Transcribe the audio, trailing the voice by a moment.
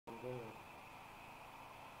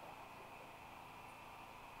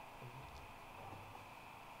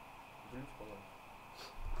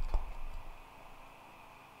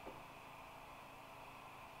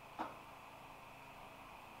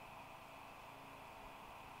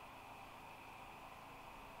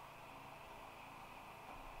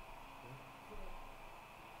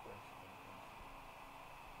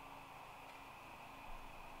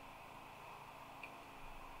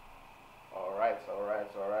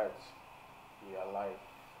Alright, we are live.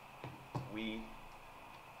 We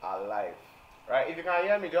are live. Right, if you can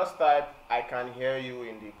hear me, just type I can hear you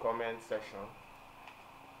in the comment section.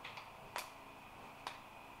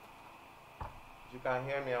 If you can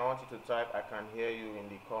hear me, I want you to type I can hear you in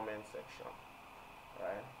the comment section.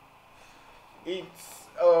 Right? It's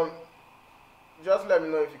just let me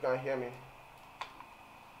know if you can hear me.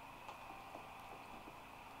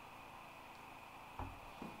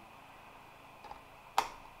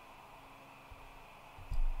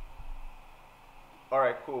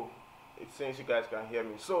 Alright, cool. It seems you guys can hear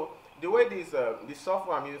me. So the way this the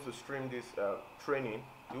software I'm using to stream this training,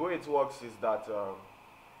 the way it works is that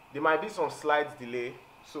there might be some slight delay.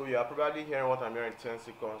 So you are probably hearing what I'm hearing 10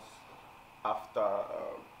 seconds after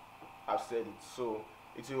I've said it. So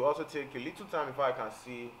it will also take a little time before I can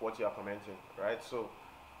see what you are commenting, right? So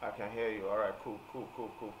I can hear you. Alright, cool.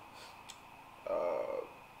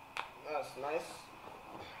 That's nice.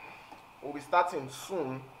 We'll be starting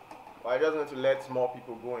soon. We're just going to let more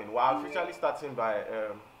people go in. We're officially starting by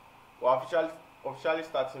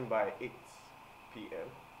 8 p.m.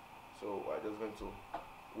 So we're just going to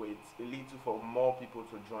wait a little for more people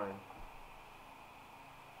to join.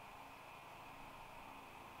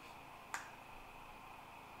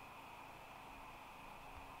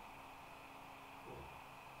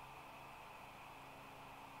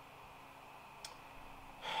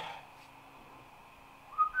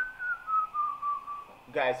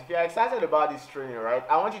 Guys, if you're excited about this training, right,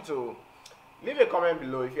 I want you to leave a comment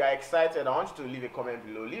below. If you are excited, I want you to leave a comment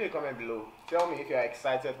below. Leave a comment below. Tell me if you are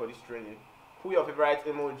excited for this training. Who your favorite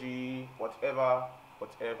emoji, whatever,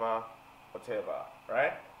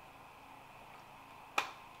 right?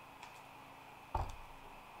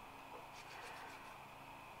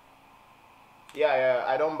 Yeah,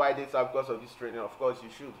 I don't buy data because of this training. Of course, you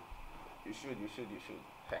should. You should. You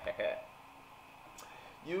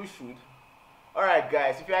should. Alright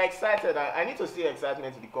guys, if you are excited, I need to see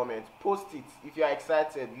excitement in the comments. Post it. If you are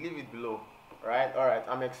excited, leave it below. Right? Alright,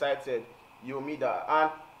 I'm excited. Yomida.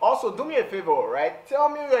 And also do me a favor, right? Tell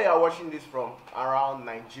me where you are watching this from around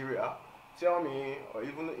Nigeria. Tell me, or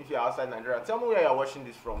even if you're outside Nigeria, tell me where you are watching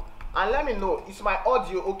this from. And let me know, is my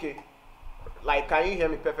audio okay? Like, can you hear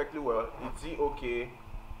me perfectly well? Is it okay?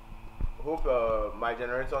 Hope my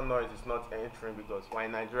generator noise is not entering because we're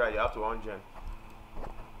in Nigeria, you have to on gen.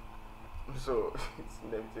 So it's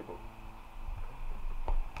inevitable.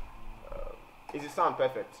 Is the sound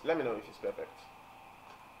perfect? Let me know if it's perfect.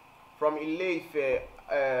 From Ile-Ife,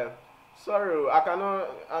 sorry,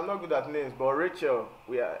 I'm not good at names, but Rachel,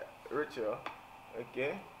 Rachel,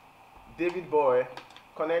 okay. David Boy,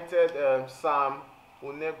 connected Sam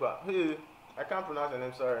Unegba. Hey, I can't pronounce the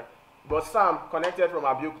name, sorry. But Sam, connected from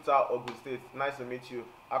Abeokuta, Ogun State. Nice to meet you.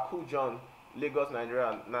 Aku John, Lagos,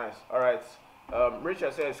 Nigeria. Nice. Alright.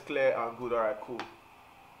 Rachel says clear and good. Alright, cool.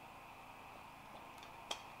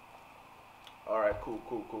 Alright, cool.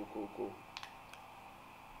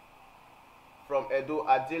 From Edo,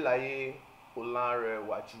 Adelaye Olanre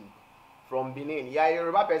Waju. From Benin. Yeah, you're a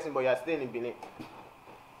Yoruba person, but you're staying in Benin.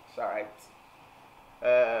 It's alright.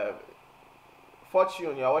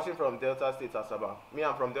 Fortune, you're watching from Delta State, Asaba. Me,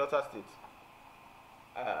 I'm from Delta State.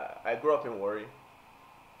 I grew up in Warri.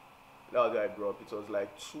 That was where I grew up. It was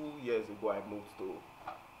like 2 years ago I moved to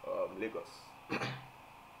Lagos.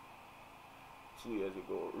 2 years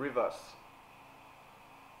ago. Rivers.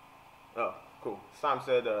 Oh, cool. Sam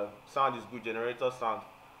said sound is good. Generator sound.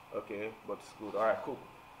 Okay, but it's good. Alright, cool.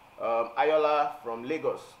 Ayola from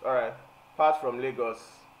Lagos. Alright. Pat from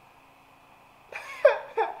Lagos.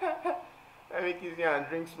 Let me kiss you and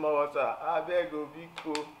drink small water. I beg you, be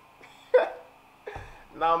cool.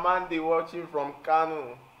 Now man, they watching from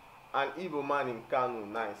Kano. An Igbo man in Kano,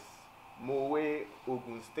 nice. Mowe,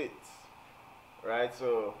 Ogun State. Right,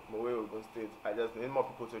 so Mowe, Ogun State. I just need more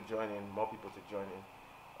people to join in,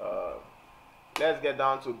 let's get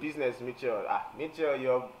down to business, Mitchell. Mitchell,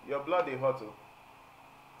 your blood is hot.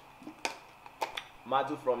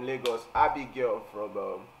 Madu from Lagos. Abigail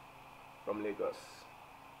from Lagos.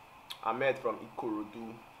 Ahmed from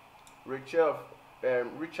Ikorodu. Rachel,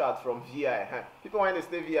 Richard from VI. People when they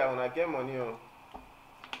stay VI when I get money.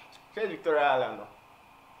 Say Victoria Island.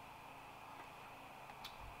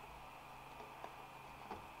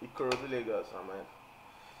 Ikorodu, Lagos, Ahmed.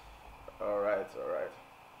 Alright.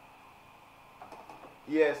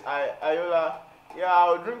 Yes, Ayola. Yeah,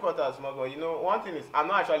 I'll drink water as small. You know, one thing is I'm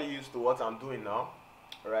not actually used to what I'm doing now.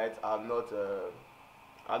 Right? I've not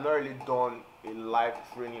really done a live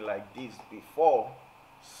training like this before.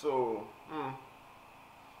 So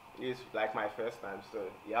it's like my first time, so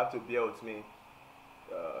you have to bear with me.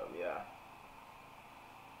 Yeah.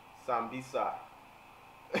 Sambisa.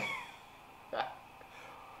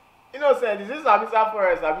 Innocent, is this Amisa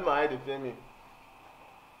Forest? I mean, my head, they pay me.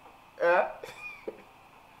 Eh?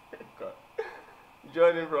 God.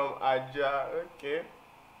 Joining from Aja. Okay.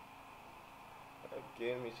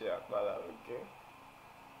 Okay, Michelle Akbala. Okay.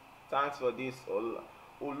 Thanks for this,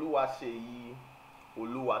 Oluwaseyi,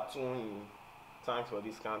 Oluwatoyin. Thanks for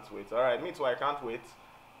this. Can't wait. All right, me too. I can't wait.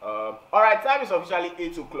 All right, time is officially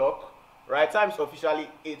 8 o'clock. Right, time is officially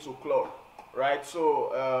 8 o'clock. Right,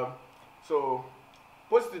 so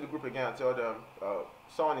post it to the group again and tell them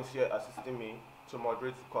someone is here assisting me to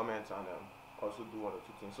moderate the comments and also do one or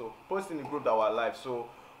two things. So post in the group that we're live so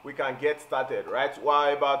we can get started. Right,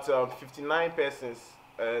 we're about 59 persons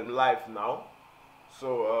live now.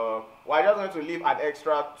 So we're just going to leave an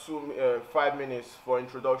extra 5 minutes for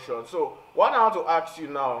introduction. So what I want to ask you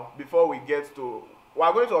now before we get to,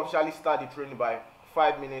 we're going to officially start the training by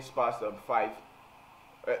 5 minutes past 5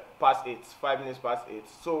 minutes past 8.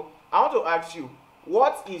 So I want to ask you,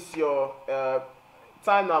 what is your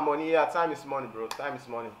time now money? Yeah, time is money, bro. Time is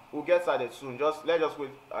money. We'll get started soon. Let's just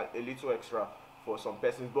wait a little extra for some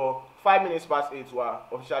persons. But 5 minutes past 8, we're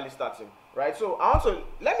officially starting. Right? So I want to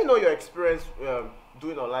let me know your experience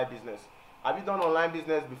doing online business. Have you done online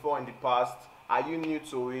business before in the past? Are you new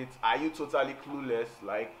to it? Are you totally clueless?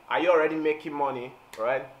 Like, are you already making money?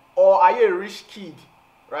 Right? Or are you a rich kid?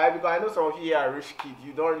 Right? Because I know some of you here are rich kids.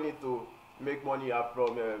 You don't need to make money up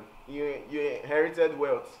from you inherited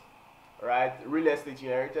wealth, right? Real estate, you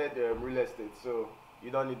inherited real estate, so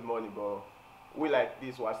you don't need money. But we like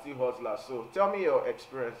this, we're still hustlers. So tell me your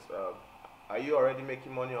experience. Are you already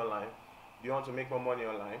making money online? Do you want to make more money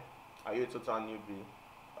online? Are you a total newbie?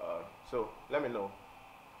 So let me know.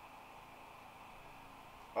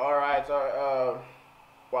 All right.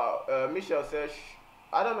 Wow. Michelle says,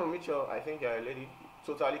 I don't know, Michelle. I think you're a lady.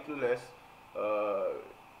 Totally clueless.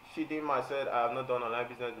 Shidima said, I have not done online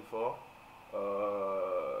business before.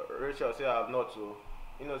 Rachel said, I have not. So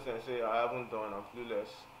Innocent said, I haven't done. I'm clueless.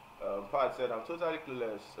 Pat said, I'm totally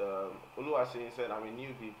clueless. Oluwaseyin said, I'm a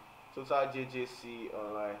newbie. Total JJC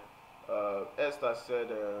online. Esther said,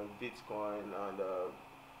 Bitcoin and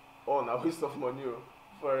oh, now waste of money.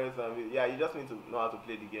 Forex and yeah, you just need to know how to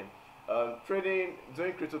play the game. Trading,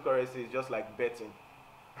 doing cryptocurrency is just like betting,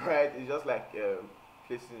 right? It's just like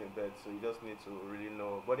placing a bet. So you just need to really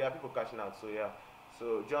know. But there are people cashing out. So yeah.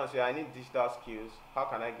 So John said, I need digital skills. How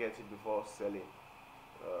can I get it before selling?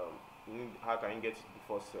 How can you get it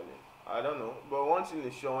before selling? I don't know. But one thing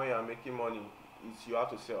is sure, when you are making money, is you have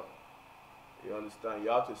to sell. You understand?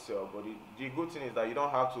 You have to sell. But the good thing is that you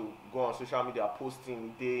don't have to go on social media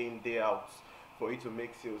posting day in, day out for you to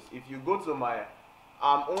make sales. If you go to my,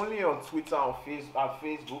 I'm only on Twitter and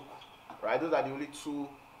Facebook, right? Those are the only two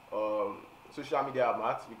social media I'm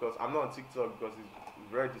at, because I'm not on TikTok because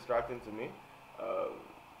it's very distracting to me.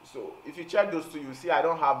 So if you check those two, you see I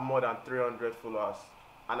don't have more than 300 followers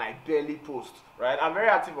and I barely post, right? I'm very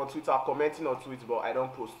active on Twitter, commenting on tweets, but I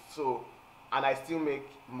don't post. So, and I still make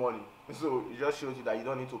money. So it just shows you that you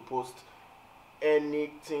don't need to post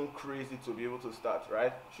anything crazy to be able to start,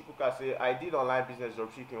 right? Shukuka say, I did online business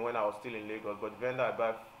dropshipping when I was still in Lagos, but the vendor I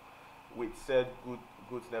buy with said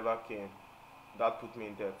goods never came. That put me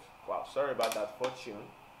in debt. Wow, sorry about that fortune,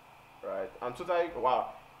 right? I'm totally,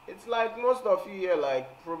 wow. It's like most of you here, like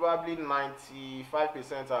probably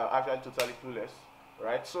 95% are actually totally clueless,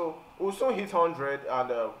 right? So we'll soon hit 100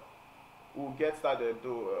 and we'll get started.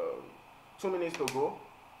 2 minutes to go.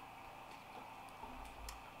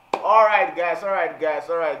 All right, guys.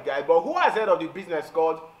 But who has heard of the business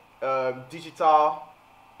called digital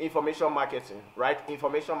information marketing, right?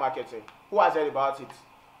 Information marketing. Who has heard about it?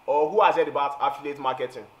 Or who has heard about affiliate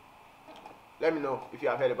marketing? Let me know if you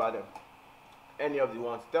have heard about them. Any of the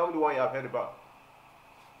ones. Tell me the one you have heard about.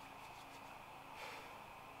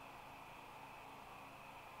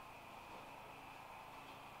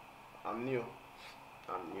 I'm new.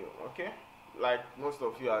 Okay? Like most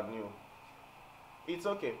of you are new. It's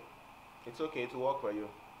okay. It's okay to work for you.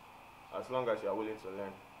 As long as you are willing to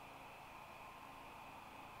learn.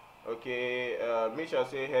 Okay, Misha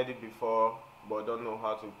say heard it before, but don't know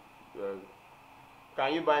how to.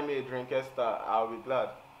 Can you buy me a drink, Esther? I'll be glad.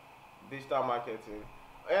 Digital marketing.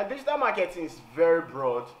 Digital marketing is very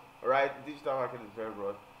broad, right? Digital marketing is very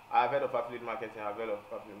broad. I've heard of affiliate marketing. I've heard of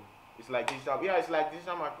affiliate. It's like digital. Yeah, it's like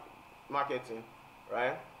digital marketing,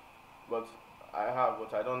 right? But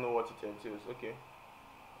I don't know what it entails. Okay.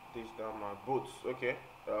 Digital bots. Okay.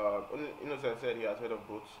 Innocent said he has heard of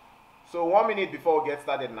bots. So 1 minute before we get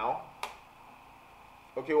started now.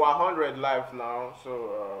 Okay, we're 100 live now.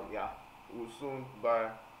 So yeah, we'll soon by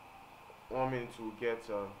 1 minute to get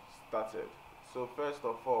started. So first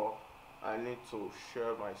of all, I need to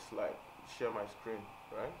share my slide, share my screen,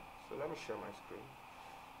 right? So let me share my screen.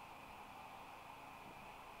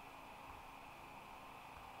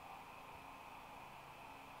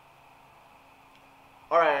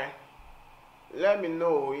 All right, let me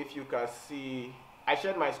know if you can see. I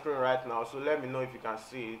shared my screen right now, so let me know if you can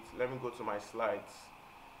see it. Let me go to my slides.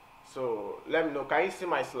 So let me know, can you see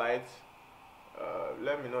my slides?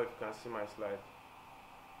 Let me know if you can see my slide.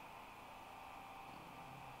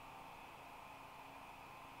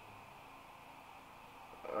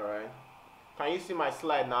 All right, can you see my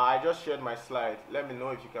slide now? I just shared my slide. Let me know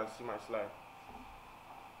if you can see my slide,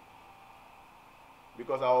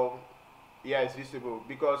 because I'll, yeah, it's visible.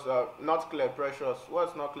 Because not clear, Precious.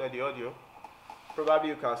 What's not clear? The audio. Probably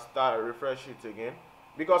you can start refresh it again,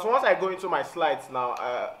 because once I go into my slides now,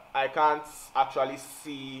 I can't actually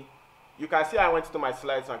see. You can see I went to my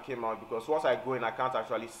slides and came out, because once I go in, I can't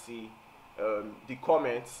actually see the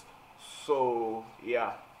comments. So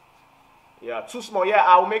yeah, yeah, too small. Yeah,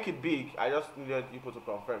 I'll make it big. I just needed people to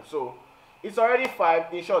confirm. So it's already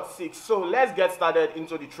 5, in short 6. So let's get started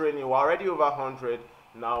into the training. We're already over 100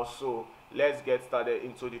 now, so let's get started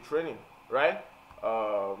into the training, right?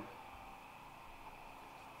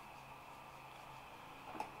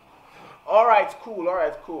 All right, cool. All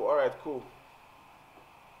right, cool. All right, cool.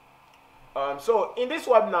 So in this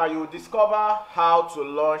webinar, you will discover how to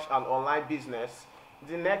launch an online business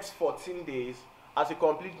the next 14 days as a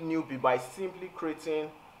complete newbie by simply creating,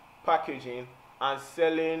 packaging, and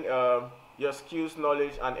selling your skills,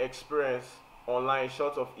 knowledge, and experience online,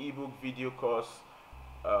 short of ebook, video course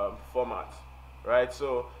format, right?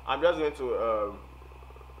 So I'm just going to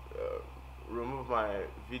remove my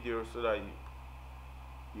video so that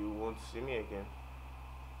you won't see me again.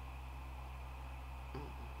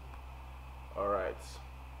 All right,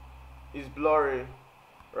 it's blurry,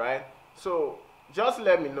 right? So just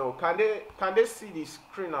let me know, can they see the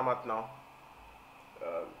screen I'm at now?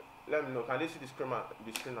 Let me know, can they see the screen I'm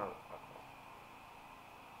at?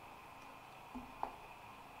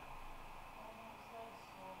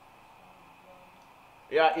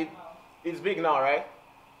 Yeah, it's big now, right?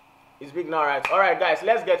 It's big now, right? All right, guys,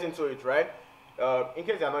 let's get into it, right? In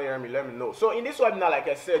case you're not hearing me, let me know. So in this webinar, like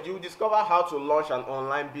I said, you will discover how to launch an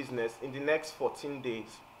online business in the next 14 days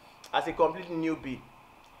as a complete newbie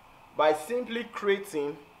by simply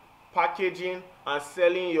creating, packaging, and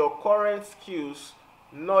selling your current skills,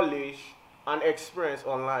 knowledge, and experience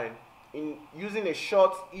online in using a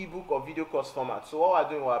short ebook or video course format. So what we're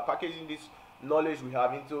doing, we're packaging this knowledge we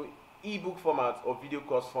have into ebook format or video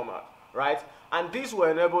course format, right? And this will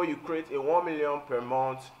enable you create a 1 million per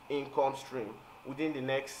month income stream within the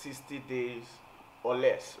next 60 days or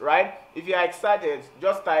less, right? If you are excited,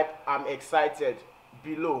 just type "I'm excited"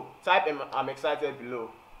 below. Type "I'm excited" below,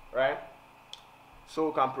 right? So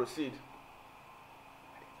we can proceed.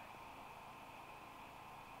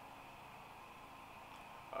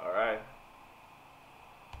 All right.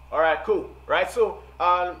 All right, cool. Right. So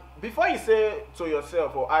before you say to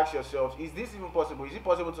yourself or ask yourself, is this even possible? Is it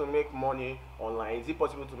possible to make money online? Is it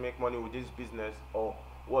possible to make money with this business or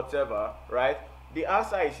whatever? Right. The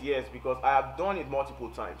answer is yes, because I have done it multiple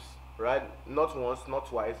times. Right. Not once, not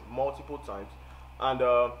twice, multiple times. And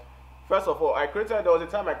first of all, there was a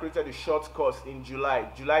time I created a short course in July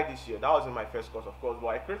this year. That wasn't my first course, of course, but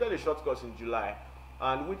I created a short course in July,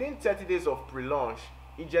 and within 30 days of pre-launch,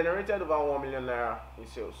 it generated over 1 million naira in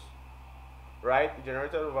sales, right? It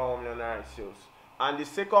generated over 1 million naira in sales. And the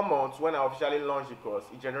second month, when I officially launched the course,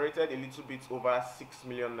 it generated a little bit over 6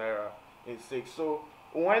 million naira in sales. So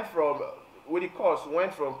we went from, with the course,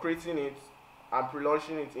 went from creating it and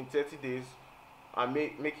pre-launching it in 30 days and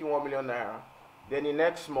making 1 million naira. Then the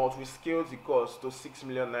next month, we scaled the course to 6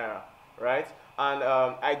 million naira, right? And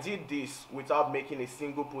I did this without making a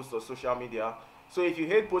single post on social media. So if you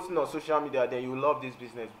hate posting on social media, then you love this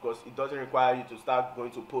business, because it doesn't require you to start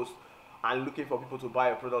going to post and looking for people to buy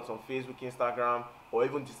your products on Facebook, Instagram, or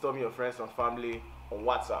even disturbing your friends and family on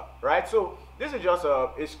WhatsApp, right? So this is just a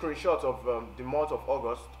screenshot of the month of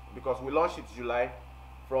August, because we launched it July.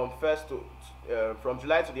 From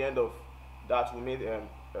July to the end of that, we made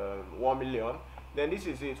 1 million. Then this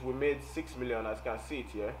is it. We made 6 million, as you can see it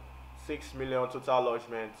here. 6 million total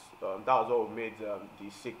lodgements. That was what we made the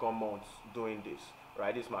second month doing this,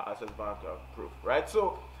 right? This is my Access Bank proof, right?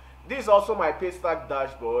 So this is also my Paystack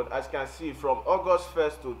dashboard. As you can see, from August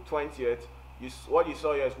 1st to 20th, what you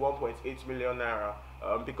saw here is 1.8 million naira,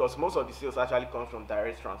 because most of the sales actually comes from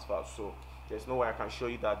direct transfers. So there's no way I can show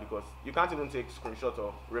you that, because you can't even take screenshot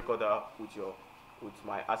or record that with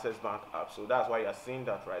my Access Bank app. So that's why you're seeing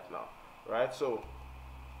that right now, right? So,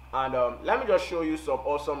 and let me just show you some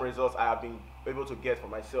awesome results I have been able to get for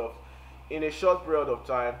myself in a short period of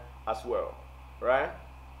time as well, right?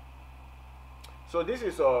 So this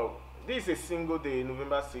is a single day,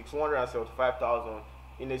 November 6, 175,000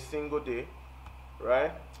 in a single day,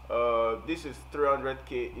 right? This is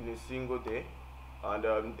 300K in a single day, and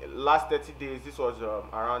last 30 days, this was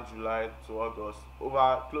around July to August,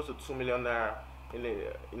 over close to 2 million naira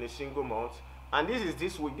in a single month. And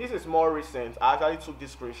this week. This is more recent. I actually took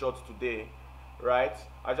this screenshot today, right?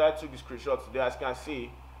 I actually took the screenshot today. As you can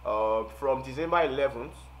see, from December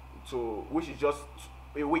 11th to, which is just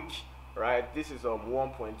a week, right? This is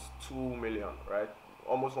 1.2 million, right?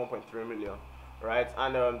 Almost 1.3 million, right?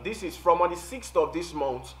 And this is from on the 6th of this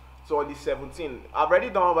month to on the 17th. I've already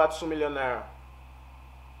done about 2 million naira,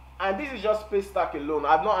 and this is just Paystack alone.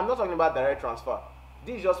 I'm not talking about direct transfer.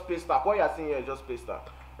 This is just Paystack. What you're seeing here is just Paystack,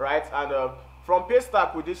 right? And from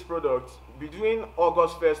Paystack with this product, between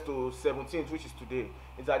August 1st to 17th, which is today,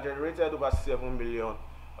 it has generated over 7 million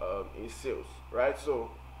in sales, right?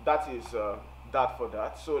 So that is that for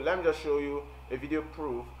that. So let me just show you a video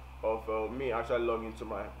proof of me actually logging into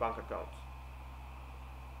my bank account.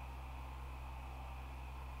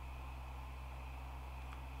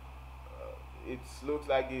 It looks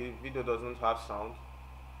like the video doesn't have sound,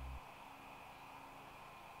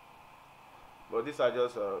 but these are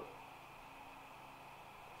just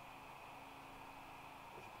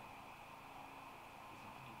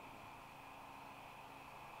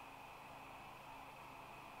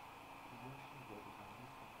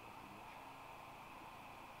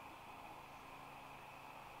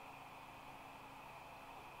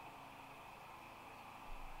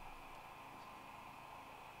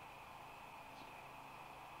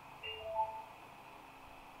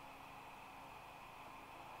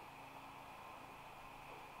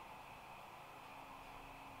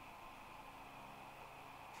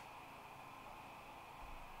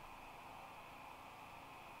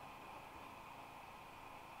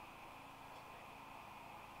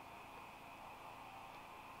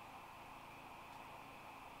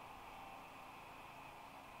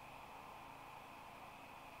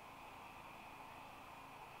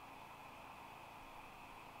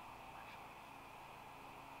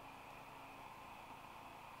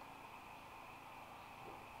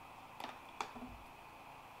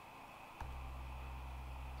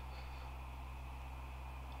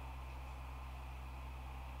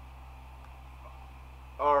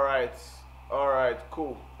Alright, alright,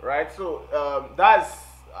 cool. Right, so that's.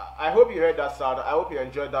 I hope you heard that sound. I hope you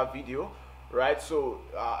enjoyed that video. Right, so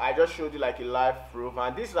I just showed you like a live proof,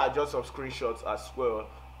 and these are just some screenshots as well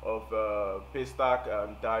of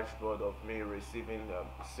Paystack dashboard of me receiving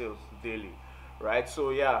sales daily. Right,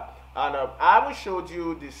 so yeah, and I haven't showed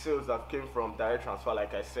you the sales that came from direct transfer,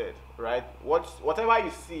 like I said. Right, whatever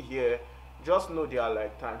you see here, just know they are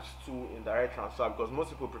like times 2 in direct transfer, because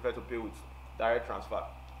most people prefer to pay with direct transfer,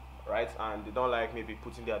 right? And they don't like maybe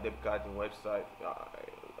putting their debit card in website,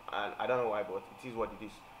 and I don't know why, but it is what it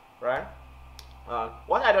is, right?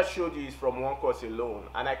 What I just showed you is from one course alone,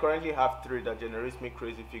 and I currently have 3 that generates me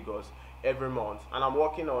crazy figures every month, and I'm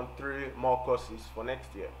working on 3 more courses for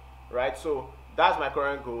next year, right? So that's my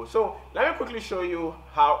current goal. So let me quickly show you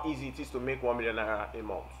how easy it is to make 1 million naira a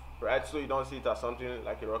month, right? So you don't see it as something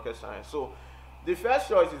like a rocket science. So the first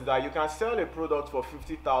choice is that you can sell a product for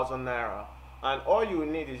 50,000 naira, and all you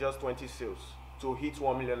need is just 20 sales to hit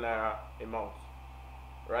 1 million naira a month,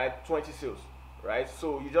 right? 20 sales, right?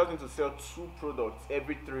 So you just need to sell 2 products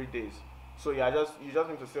every 3 days. So you just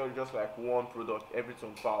need to sell just like 1 product every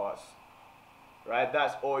 24 hours, right?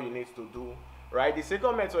 That's all you need to do, right? The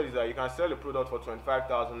second method is that you can sell a product for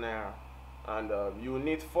 25,000 naira, and you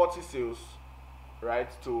need 40 sales, right,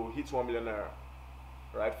 to hit 1 million naira,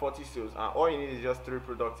 right? 40 sales, and all you need is just 3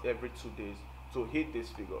 products every 2 days to hit these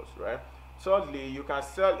figures, right? Thirdly, you can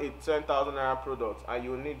sell a 10,000 naira product, and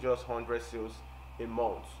you need just 100 sales a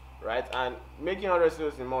month, right? And making 100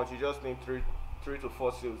 sales a month, you just need 3 to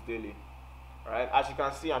 4 sales daily, right? As you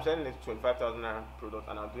can see, I'm selling a 25,000 naira product,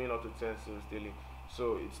 and I'm doing up to 10 sales daily,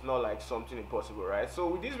 so it's not like something impossible, right? So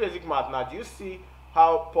with this basic math now, do you see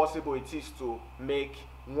how possible it is to make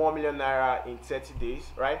 1 million naira in 30 days,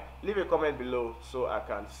 right? Leave a comment below so I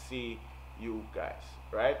can see you guys,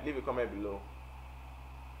 right? Leave a comment below.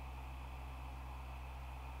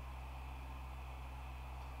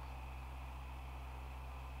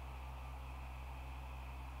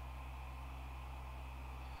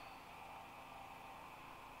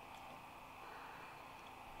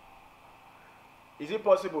 Is it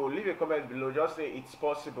possible? Leave a comment below. Just say it's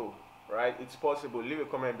possible, right? It's possible. Leave a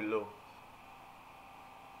comment below.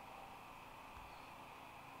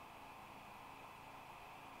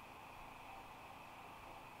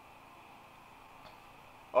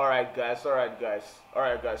 Alright guys,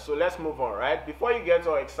 so let's move on, right? Before you get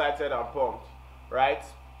all excited and pumped, right?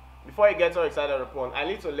 Before you get so excited upon, I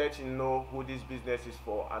need to let you know who this business is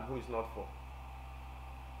for and who is not for.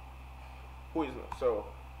 Who is not? So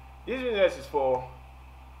this business is for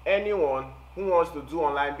anyone who wants to do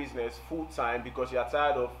online business full time because you are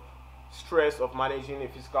tired of stress of managing a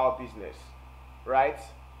physical business, right?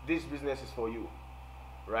 This business is for you,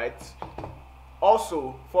 right?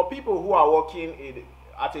 Also, for people who are working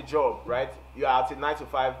at a job, right? You are at a 9 to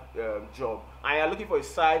 5 job, and you are looking for a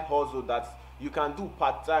side hustle that you can do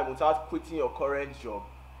part time without quitting your current job.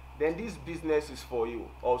 Then this business is for you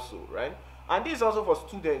also, right? And this is also for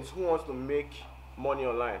students who wants to make money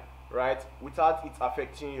online, right, without it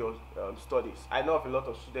affecting your studies. I know of a lot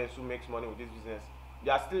of students who makes money with this business.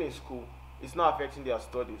 They are still in school. It's not affecting their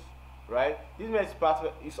studies, right? This business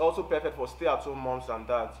is also perfect for stay-at-home moms and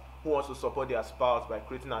dads who wants to support their spouse by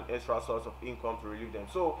creating an extra source of income to relieve them.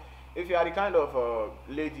 So if you are the kind of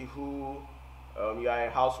lady who you are a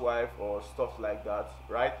housewife or stuff like that,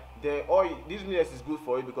 right, then this business is good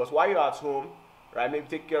for you because while you're at home, right, maybe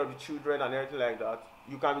take care of the children and everything like that,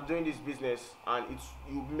 you can be doing this business and it's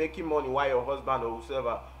you making money while your husband or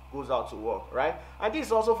whoever goes out to work, right? And this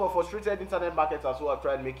is also for frustrated internet marketers who have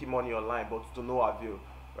tried making money online but to no avail,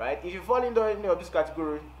 right? If you fall into any of this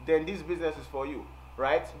category, then this business is for you,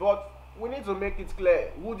 right? But we need to make it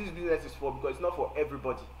clear who this business is for because it's not for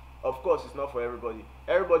everybody. Of course, it's not for everybody.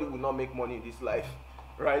 Everybody will not make money in this life,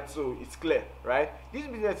 right? So it's clear, right? This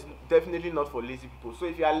business is definitely not for lazy people. So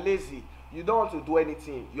if you are lazy, you don't want to do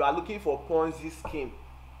anything, you are looking for Ponzi scheme.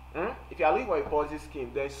 If you are looking for a Ponzi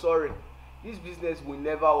scheme, then sorry, this business will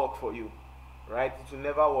never work for you, right? It will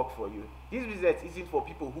never work for you. This business isn't for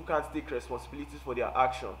people who can't take responsibilities for their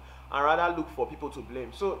action and rather look for people to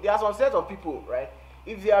blame. So there are some set of people, right?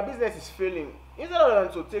 If their business is failing, instead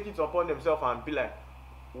of them to take it upon themselves and be like,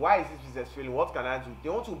 why is this business failing? What can I do? They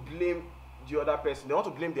want to blame the other person. They want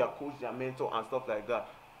to blame their coach, their mentor, and stuff like that.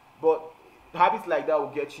 But habits like that will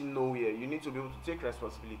get you nowhere. You need to be able to take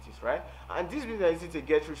responsibilities, right? And this business isn't a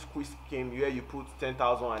get rich quick scheme where you put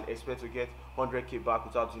 10,000 and expect to get 100k back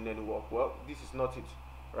without doing any work. Well, this is not it,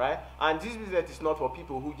 right? And this business is not for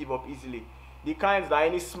people who give up easily. The kinds that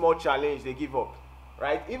any small challenge they give up,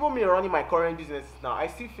 right? Even me running my current business now, I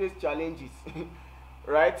still face challenges,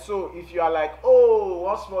 right? So if you are like, oh,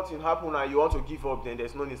 one small thing happened and you want to give up, then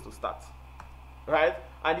there's no need to start, right?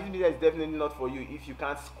 And this business is definitely not for you if you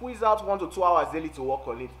can't squeeze out 1 to 2 hours daily to work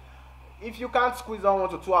on it. If you can't squeeze out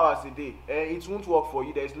 1 to 2 hours a day, it won't work for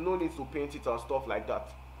you. There's no need to paint it and stuff like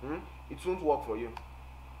that. It won't work for you,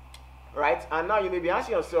 right? And now you may be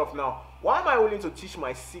asking yourself now, why am I willing to teach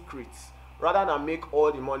my secrets rather than make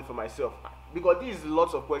all the money for myself? Because these is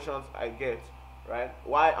lots of questions I get, right?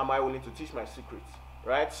 Why am I willing to teach my secrets,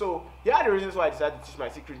 right? So here are the reasons why I decided to teach my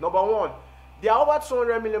secrets. Number one, there are over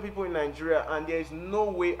 200 million people in Nigeria and there is no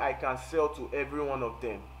way I can sell to every one of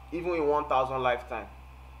them, even in 1,000 lifetime,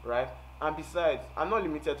 right? And besides, I'm not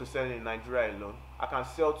limited to selling in Nigeria alone. I can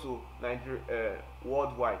sell to Nigeria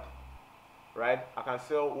worldwide, right? I can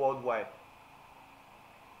sell worldwide.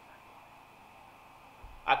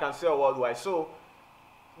 I can sell worldwide. So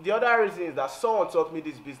the other reason is that someone taught me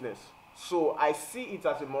this business. So I see it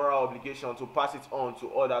as a moral obligation to pass it on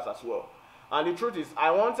to others as well. And the truth is,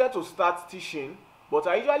 I wanted to start teaching, but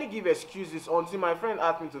I usually give excuses until my friend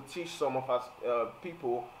asked me to teach some of us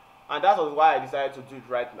people, and that was why I decided to do it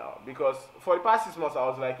right now. Because for the past 6 months, I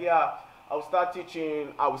was like, yeah, I'll start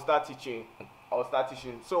teaching, I will start teaching, I will start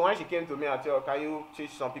teaching. So when she came to me and said, oh, can you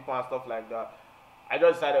teach some people and stuff like that, I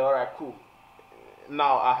just decided, all right, cool.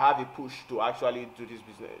 Now I have a push to actually do this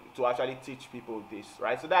business, to actually teach people this,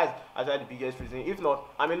 right? So that's actually the biggest reason. If not,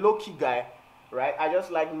 I'm a low-key guy, right? I just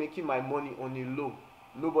like making my money on a low.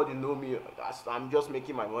 Nobody know me. I'm just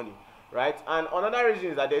making my money, right? And another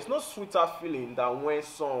reason is that there's no sweeter feeling than when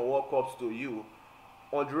someone walks up to you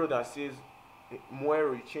on the road and says,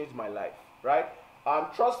 Moero, you changed my life, right?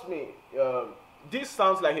 Trust me, this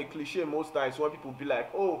sounds like a cliche most times when people be like,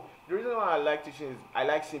 oh, the reason why I like teaching is I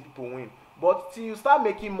like seeing people win. But till you start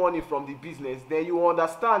making money from the business, then you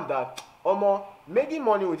understand that making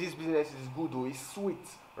money with this business is good though, it's sweet,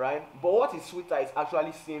 right? But what is sweeter is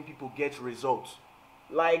actually seeing people get results.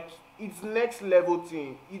 Like, it's next level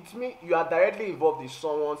thing. It means you are directly involved in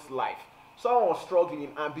someone's life. Someone was struggling,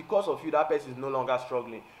 and because of you, that person is no longer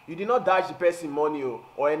struggling. You did not dash the person money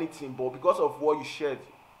or anything, but because of what you shared,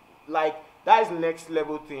 like, that is next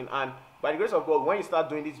level thing. And by the grace of God, when you start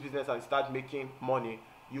doing this business and start making money,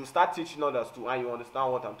 you start teaching others too, and you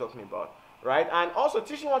understand what I'm talking about, right? And also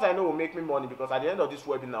teaching what I know will make me money, because at the end of this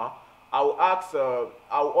webinar, I will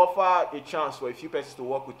offer a chance for a few persons to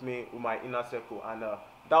work with me with my inner circle, and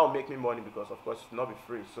that will make me money, because of course it will not be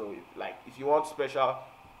free. So if you want special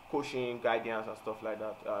coaching, guidance, and stuff like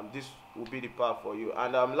that, this will be the path for you.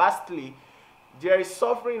 And lastly, there is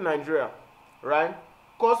suffering in Nigeria, right?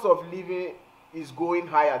 Cost of living is going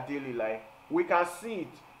higher daily. Like, we can see it.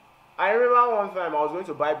 I remember one time I was going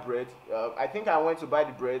to buy bread. I think I went to buy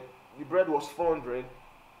the bread. The bread was 400.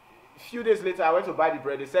 A few days later, I went to buy the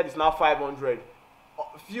bread. They said it's now 500.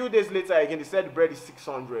 A few days later again, they said the bread is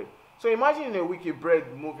 600. So imagine in a week a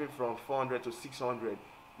bread moving from 400 to 600.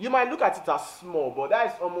 You might look at it as small, but that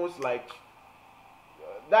is almost like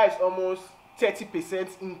that is almost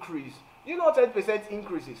 30% increase. You know what 30%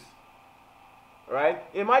 increase is, right?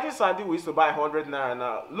 Imagine Sandy we used to buy 100 naira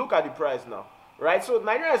now. Look at the price now, right? So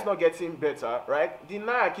Nigeria is not getting better, right? The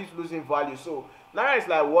naira keeps losing value, so naira is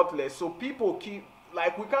like worthless. So people keep,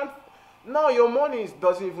 like, we can't, now your money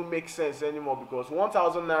doesn't even make sense anymore, because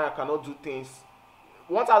 1,000 naira cannot do things.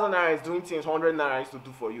 1,000 naira is doing things 100 naira used to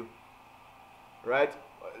do for you, right?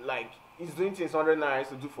 Like, it's doing things 100 naira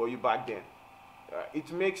used to do for you back then.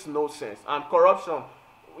 It makes no sense. And corruption,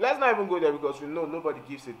 let's not even go there, because we know nobody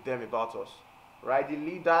gives a damn about us, right? The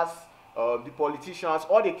leaders, the politicians,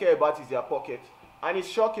 all they care about is their pocket. And it's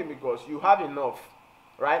shocking, because you have enough,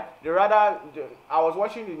 right? I was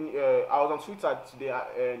watching, I was on Twitter today,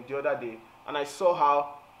 the other day, and I saw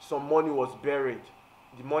how some money was buried.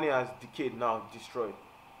 The money has decayed now, destroyed.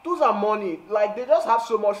 Those are money, like, they just have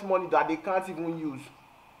so much money that they can't even use,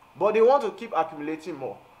 but they want to keep accumulating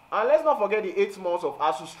more. And let's not forget the 8 months of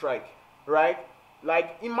ASU strike, right?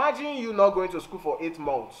 Like, imagine you not going to school for 8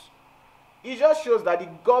 months. It just shows that the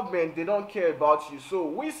government, they don't care about you. So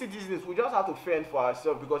we citizens, we just have to fend for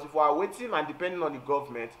ourselves, because if we are waiting and depending on the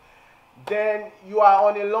government, then you are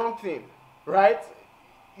on a long thing, right?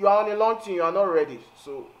 You are on a long thing, you are not ready.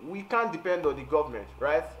 So we can't depend on the government,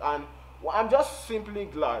 right? And I'm just simply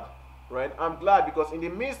glad, right? I'm glad because in the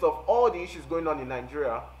midst of all the issues going on in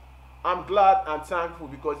Nigeria, I'm glad and thankful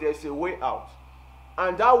because there's a way out.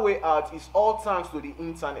 And that way out is all thanks to the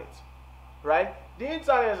internet, right? The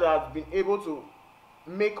internet has been able to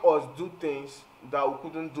make us do things that we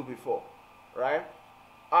couldn't do before, right?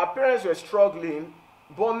 Our parents were struggling,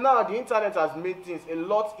 but now the internet has made things a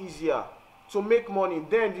lot easier to make money.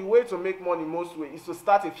 Then the way to make money most way is to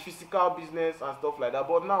start a physical business and stuff like that.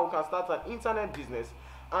 But now we can start an internet business.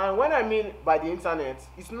 And when I mean by the internet,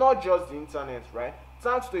 it's not just the internet, right?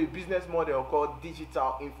 Thanks to a business model called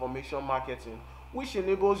digital information marketing, which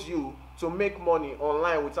enables you to make money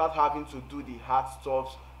online without having to do the hard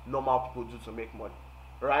stuff normal people do to make money,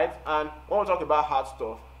 right? And when we talk about hard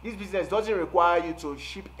stuff, this business doesn't require you to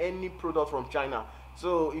ship any product from China.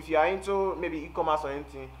 So if you are into maybe e-commerce or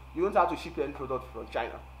anything, you don't have to ship any product from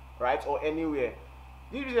China, right? Or anywhere.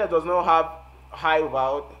 This business does not have high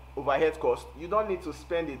overhead cost. You don't need to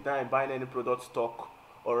spend a dime buying any product stock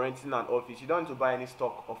or renting an office. You don't need to buy any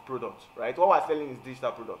stock of products, right? What we're selling is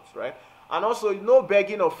digital products, right? And also, no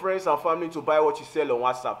begging of friends and family to buy what you sell on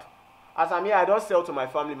WhatsApp. As I'm here, I don't sell to my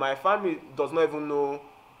family. My family does not even know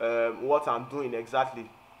what I'm doing exactly,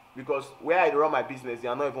 because where I run my business, they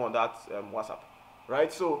are not even on that WhatsApp,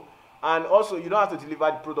 right? So, and also, you don't have to deliver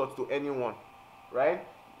the product to anyone, right?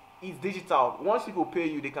 It's digital. Once people pay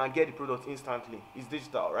you, they can get the product instantly. It's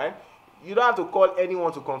digital, right? You don't have to call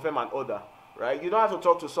anyone to confirm an order, right? You don't have to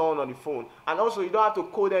talk to someone on the phone. And also, you don't have to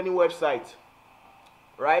code any website,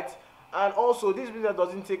 right? And also, this business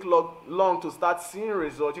doesn't take long to start seeing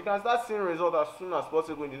results. You can start seeing results as soon as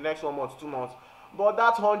possible in the next 1 month, 2 months. But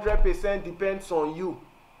that 100% depends on you,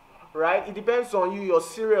 right? It depends on you, your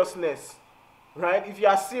seriousness, right? If you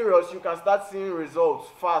are serious, you can start seeing results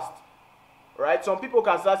fast, right? Some people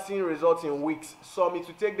can start seeing results in weeks. Some it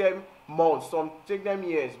will take them months, some take them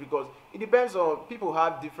years, because it depends on, people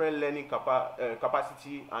have different learning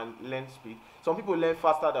capacity and learn speed. Some people learn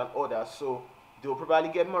faster than others, so they'll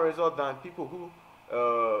probably get more results than people who,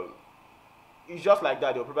 it's just like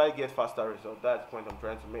that, they'll probably get faster results. That's the point I'm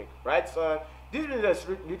trying to make, right? So this business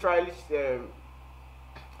literally,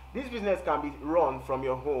 this business can be run from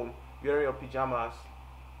your home, wearing your pajamas,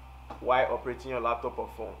 while operating your laptop or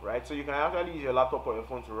phone, right? So you can actually use your laptop or your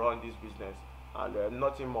phone to run this business, and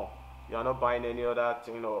nothing more. You are not buying any other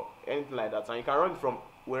thing or anything like that, and you can run it from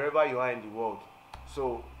wherever you are in the world.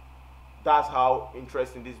 So that's how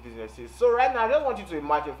interesting this business is. So right now, I just want you to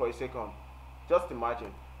imagine for a second. Just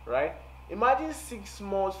imagine, right? Imagine 6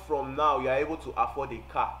 months from now, you are able to afford a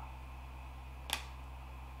car.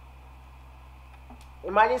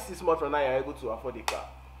 Imagine 6 months from now, you are able to afford a car.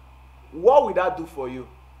 What will that do for you,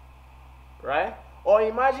 right? Or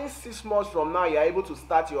imagine 6 months from now, you are able to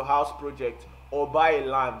start your house project or buy a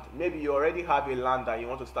land. Maybe you already have a land and you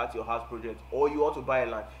want to start your house project, or you want to buy a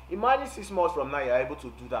land. Imagine 6 months from now, you are able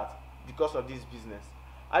to do that because of this business.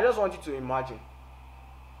 I just want you to imagine.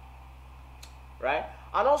 right?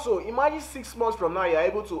 And also imagine 6 months from now you're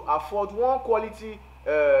able to afford one quality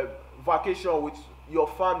vacation with your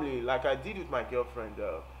family, like I did with my girlfriend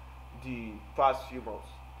the past few months,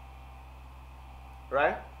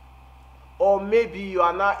 right? Or maybe you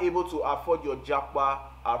are not able to afford your japa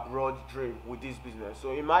abroad dream with this business.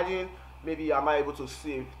 So imagine maybe you are not able to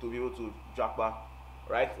save to be able to japa,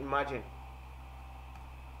 right? Imagine,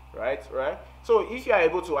 right? So if you are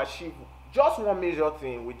able to achieve just one major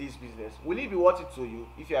thing with this business, will it be worth it to you?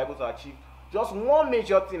 If you are able to achieve just one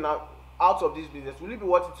major thing out of this business, will it be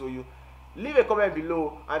worth it to you? Leave a comment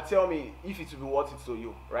below and tell me if it will be worth it to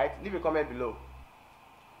you, right? Leave a comment below.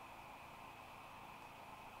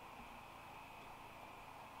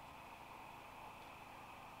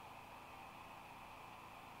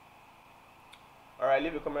 All right,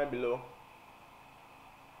 leave a comment below.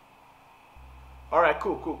 All right,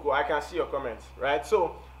 cool. I can see your comments, right?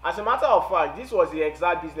 So, as a matter of fact, this was the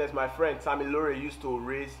exact business my friend Tamilore used to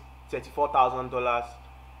raise $34,000,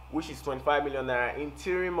 which is 25 million naira in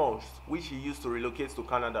 3 months, which he used to relocate to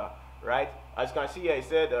Canada, right? As you can see here, he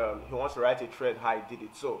said he wants to write a thread how he did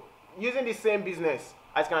it. So, using the same business,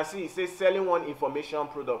 as you can see, it says selling one information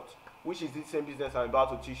product, which is the same business I'm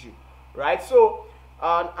about to teach you, right? So,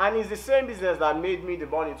 and it's the same business that made me the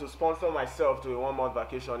money to sponsor myself to a 1 month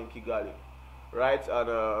vacation in Kigali, right? At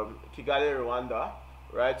Kigali, Rwanda,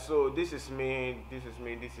 right? So this is me,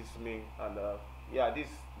 and yeah, this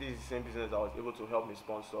is the same business that was able to help me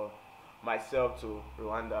sponsor myself to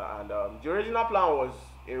Rwanda. And the original plan was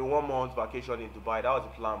a 1 month vacation in Dubai. That was the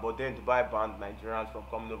plan, but then Dubai banned Nigerians from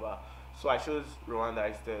coming over, so I chose Rwanda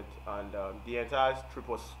instead. And the entire trip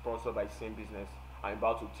was sponsored by the same business I'm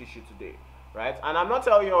about to teach you today, right? And I'm not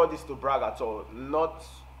telling you all this to brag at all.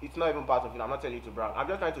 It's not even part of it. I'm not telling you to brag. I'm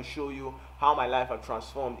just trying to show you how my life has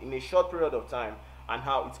transformed in a short period of time, and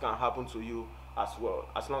how it can happen to you as well,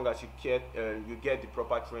 as long as you get the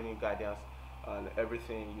proper training, guidance, and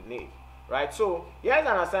everything you need, right? So here's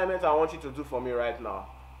an assignment I want you to do for me right now,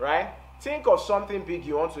 right? Think of something big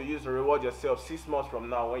you want to use to reward yourself 6 months from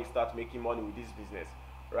now when you start making money with this business,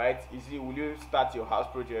 right? Will you start your house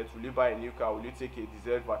project? Will you buy a new car? Will you take a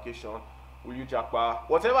deserved vacation? Will you jackpot?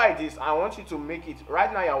 Whatever it is, I want you to make it.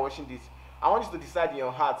 Right now you're watching this, I want you to decide in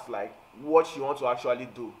your heart like what you want to actually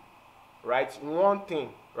do, right? One thing,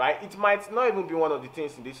 right? It might not even be one of the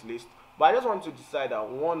things in this list, but I just want to decide that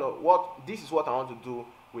this is what I want to do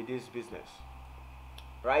with this business,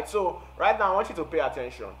 right? So right now I want you to pay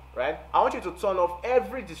attention, right? I want you to turn off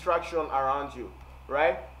every distraction around you,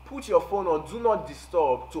 right? Put your phone on do not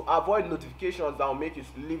disturb to avoid notifications that will make you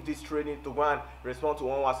leave this training to go and respond to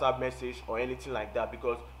one WhatsApp message or anything like that,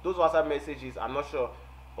 because those WhatsApp messages, I'm not sure,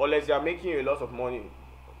 unless they are making you a lot of money.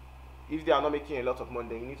 If they are not making a lot of money,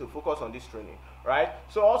 then you need to focus on this training, right?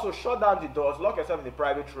 So also shut down the doors, lock yourself in the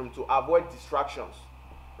private room to avoid distractions,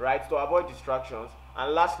 right? To avoid distractions.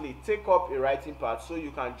 And lastly, take up a writing pad so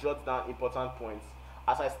you can jot down important points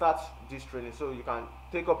as I start this training. So you can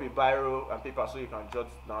take up a biro and paper so you can jot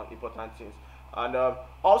down important things. And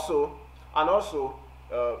also,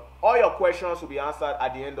 all your questions will be answered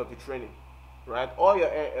at the end of the training, right? All your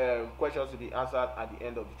questions will be answered at the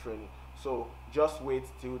end of the training. So just wait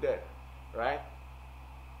till then, right?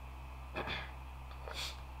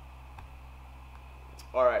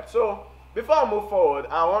 All right. So before I move forward,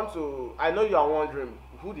 I know you are wondering,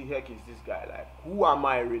 who the heck is this guy? Like, who am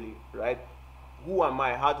I really, right? Who am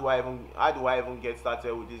I? How do I even get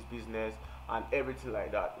started with this business and everything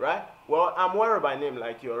like that, right? Well, I'm Wero by name,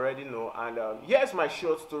 like you already know, and here's my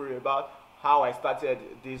short story about how I started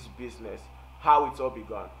this business, how it all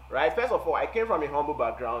began, right? First of all, I came from a humble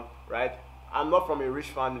background, right? I'm not from a rich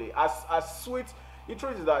family. As sweet, the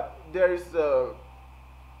truth is that there is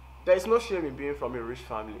no shame in being from a rich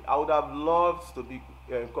family. I would have loved to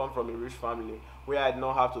come from a rich family where I'd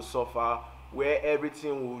not have to suffer, where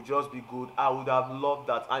everything will just be good. I would have loved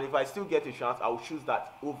that, and if I still get a chance, I will choose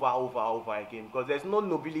that over again, because there's no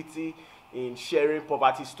nobility in sharing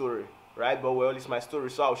poverty story, right? But well, it's my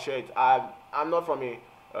story, so I'll share it. I'm not from a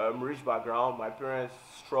rich background. My parents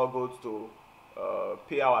struggled to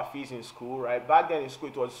pay our fees in school, right? Back then in school,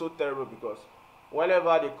 it was so terrible because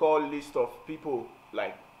whenever they call list of people,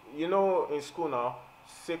 like, in school now,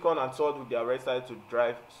 second and third week, they are ready to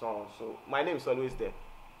drive someone. So my name is always there.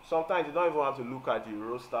 Sometimes you don't even have to look at the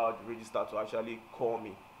roster or the register to actually call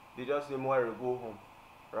me. They just say, "More go home,"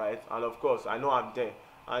 right? And of course, I know I'm there.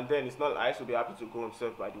 And then it's not, I used to be happy to go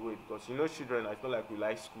himself, by the way, because children, it's not like we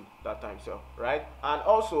like school that time, so, right? And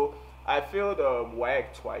also, I failed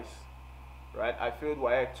WAEC twice, right? I failed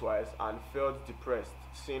WAEC twice and felt depressed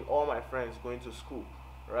seeing all my friends going to school,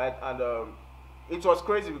 right? And it was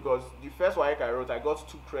crazy because the first WAEC I wrote, I got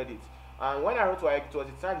 2 credits, And when I wrote WAEC, it was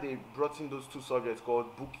the time they brought in those two subjects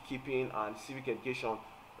called bookkeeping and civic education,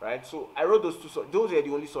 right? So I wrote those two. Those were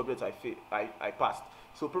the only subjects I passed.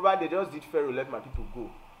 So probably they just did fair to let my people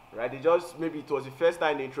go, right? They just, maybe it was the first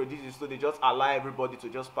time they introduced it, so they just allow everybody to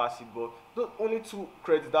just pass it. But those only 2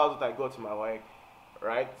 credits, that was what I got in my WAEC,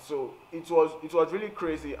 right? So it was really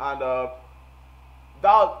crazy, and that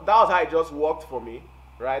was how it just worked for me,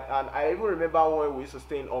 right? And I even remember when we used to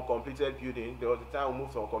stay in uncompleted building. There was a time we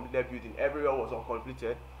moved to uncompleted building. Everywhere was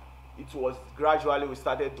uncompleted. It was gradually we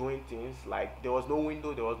started doing things like there was no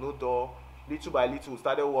window, there was no door. Little by little, we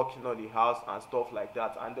started working on the house and stuff like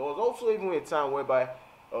that. And there was also even a time whereby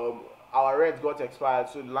our rent got expired,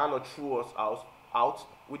 so the landlord threw us out.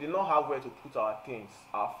 We did not have where to put our things,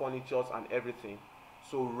 our furnitures and everything.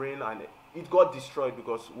 So rain, and it got destroyed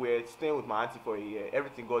because we were staying with my auntie for a year.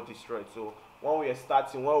 Everything got destroyed. So when we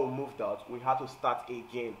moved out, we had to start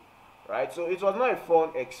again, right? So it was not a fun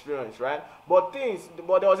experience, right? But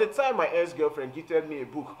there was a time my ex-girlfriend gifted me a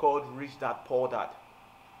book called Rich Dad Poor Dad,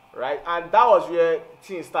 right? And that was where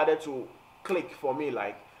things started to click for me,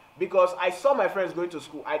 like, because I saw my friends going to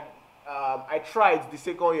school. I tried the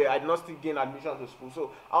second year. I did not still gain admission to school,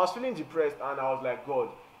 so I was feeling depressed, and I was like, God,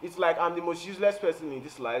 it's like I'm the most useless person in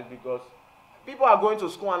this life because people are going to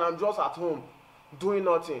school and I'm just at home doing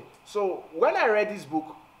nothing. So when I read this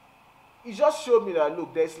book, it just showed me that,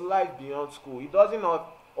 look, there's life beyond school. It doesn't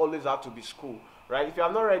not always have to be school, right? If you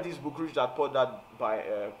have not read this book, Rich Dad Poor Dad, by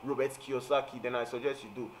Robert Kiyosaki, then I suggest you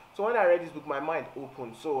do. So when I read this book, my mind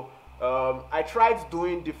opened. So I tried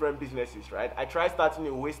doing different businesses, right? I tried starting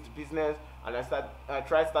a waste business, and I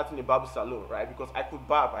tried starting a barber salon, right? Because I could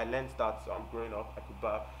barb. I learned that growing up. I could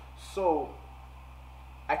barb. So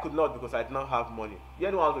I could not, because I did not have money. You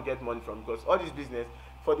don't want to get money from, because all this business,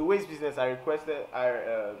 for the waste business,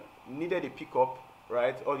 I needed a pickup,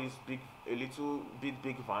 right? All this a little bit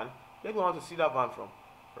big van. Where do you want to see that van from,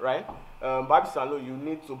 right? Barber salon, you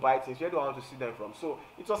need to buy things. Where do you want to see them from? So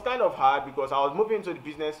it was kind of hard because I was moving into the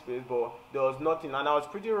business space, but there was nothing, and I was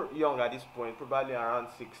pretty young at this point, probably around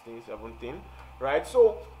 16, 17, right?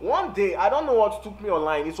 So one day, I don't know what took me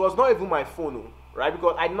online. It was not even my phone, right?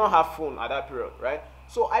 Because I did not have phone at that period, right?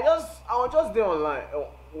 So I was just there online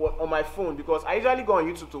on my phone, because I usually go on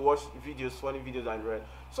YouTube to watch videos, funny videos and read.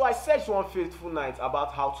 So I searched one fateful night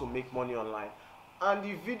about how to make money online. And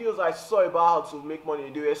the videos I saw about how to make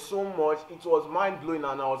money, they were so much, it was mind blowing,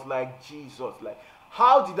 and I was like, Jesus, like,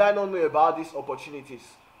 how did I not know about these opportunities,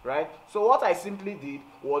 right? So what I simply did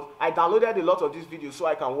was I downloaded a lot of these videos so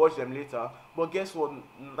I can watch them later. But guess what?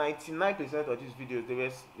 99% of these videos,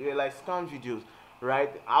 they were like scam videos,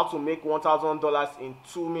 right? How to make $1,000 in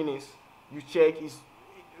 2 minutes. You check,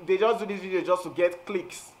 they just do this video just to get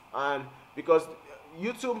clicks, and because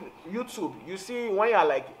YouTube, you see, when you're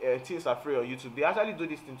like teens are free on YouTube, they actually do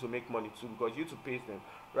this thing to make money too, because YouTube pays them,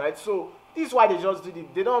 right? So this is why they just did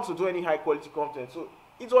it. They don't want to do any high quality content. So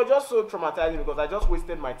it was just so traumatizing because I just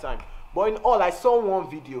wasted my time. But in all, I saw one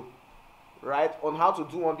video, right, on how to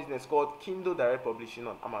do one business called Kindle Direct Publishing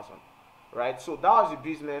on Amazon, right? So that was the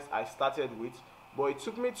business I started with, but it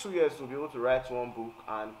took me 2 years to be able to write one book,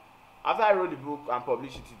 and after I wrote the book and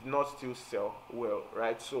published it, it did not still sell well,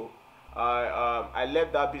 right? So I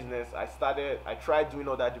left that business. I tried doing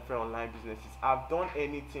other different online businesses. I've done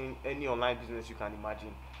any online business you can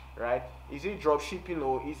imagine, right? Is it drop shipping,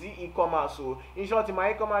 or is it e-commerce? So in short, in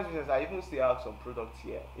my e-commerce business, I even still have some products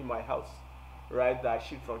here in my house, right, that I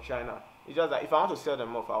ship from China. It's just that if I want to sell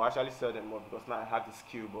them off, I'll actually sell them off, because now I have the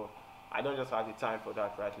skill, but I don't just have the time for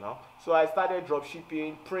that right now. So I started drop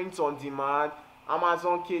shipping, print on demand,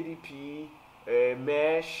 Amazon KDP,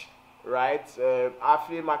 Mesh, right,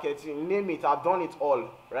 affiliate marketing, name it. I've done it all,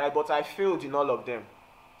 right? But I failed in all of them.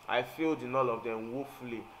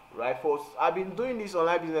 Woefully, right? I've been doing this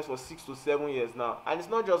online business for 6 to 7 years now, and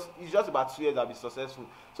it's just about 2 years I've been successful.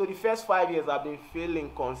 So the first 5 years I've been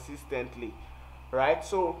failing consistently, right?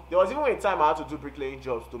 So there was even a time I had to do bricklaying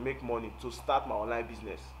jobs to make money to start my online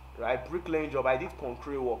business, right? Bricklaying job, I did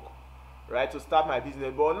concrete work, right, to start my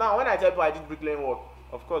business. But now when I tell people I did bricklaying work,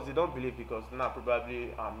 of course they don't believe, because now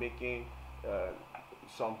probably I'm making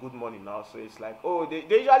some good money now. So it's like, oh, they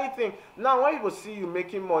usually think, now when people see you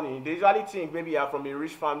making money, they usually think maybe you're from a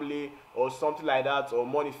rich family or something like that, or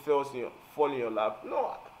money fall in your lap.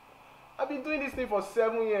 No, I've been doing this thing for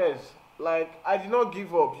 7 years. Like, I did not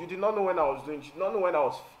give up. You did not know when I was doing it. You did not know when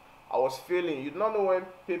I was failing. You did not know when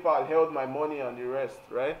PayPal held my money and the rest,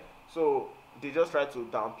 right? So they just try to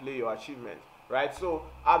downplay your achievement, right? So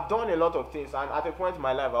I've done a lot of things, and at a point in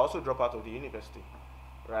my life I also dropped out of the university,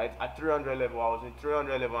 right? At 300 level, I was in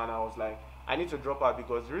 300 level, and I was like, I need to drop out,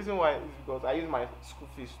 because the reason why is because I used my school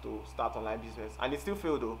fees to start online business, and it still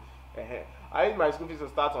failed though. I used my school fees to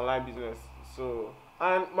start online business. So,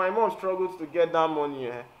 and my mom struggled to get that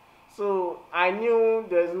money. So I knew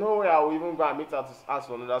there's no way I would even go and meet her to ask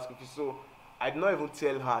for another school fee. So I did not even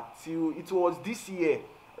tell her till it was this year.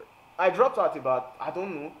 I dropped out about, I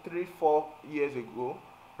don't know, 3, 4 years ago,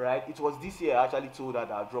 right? It was this year I actually told her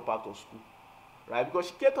that I dropped out of school, right? Because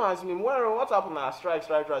she kept on asking me, well, what happened now? Strike,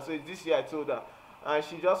 strike, strike. So it's this year I told her. And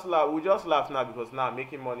she just laughed. We just laugh now because now I'm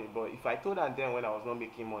making money. But if I told her then when I was not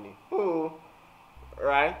making money, oh,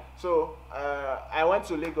 right? So I went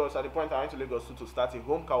to Lagos. At the point I went to Lagos to start a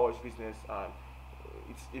home car wash business, and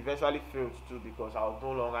it eventually failed too because I was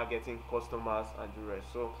no longer getting customers and the rest.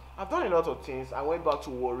 So I've done a lot of things. I went back to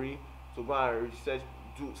Warri to go and research,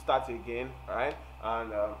 do start again, right?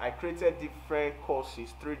 And I created different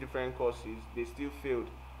courses, 3 different courses. They still failed.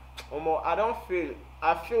 I don't fail.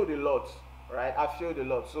 I failed a lot, right? I failed a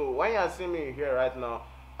lot. So when you're seeing me here right now,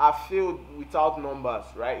 I failed without numbers,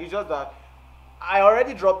 right? It's just that I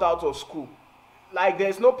already dropped out of school. Like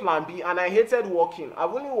there's no plan B, and I hated working.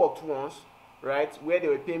 I've only worked once, right? Where they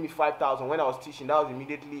were paying me 5,000 when I was teaching. That was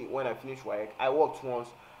immediately when I finished work. I worked once,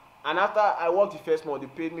 and after I worked the first month, they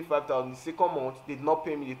paid me 5,000. The second month, they did not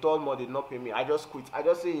pay me. The third month, they did not pay me. I just quit. I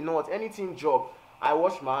just say, you know what? Anything job, I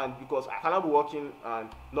wash my hand because I cannot be working and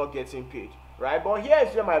not getting paid, right? But here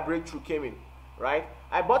is where my breakthrough came in, right?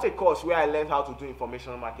 I bought a course where I learned how to do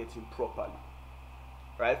information marketing properly,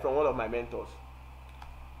 right, from one of my mentors,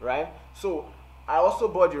 right? So I also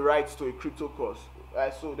bought the rights to a crypto course.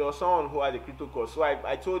 Right? So there was someone who had a crypto course. So I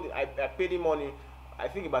paid him money, I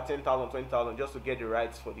think about 10,000, 20,000 just to get the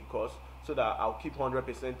rights for the course so that I'll keep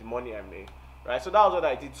 100% the money I made. Right? So that was what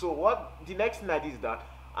I did. So what the next thing I did is that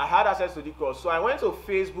I had access to the course. So I went to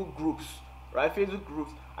Facebook groups, right? Facebook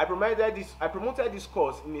groups. I promoted this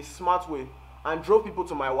course in a smart way and drove people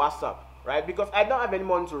to my WhatsApp, right? Because I don't have any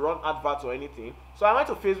money to run adverts or anything. So I went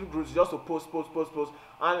to Facebook groups just to post,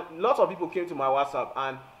 and lots of people came to my WhatsApp.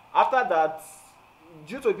 And after that,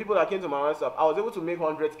 due to the people that came to my WhatsApp, I was able to make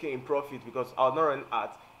 100K in profit because I was not running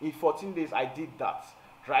ads. In 14 days, I did that,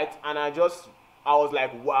 right? And I was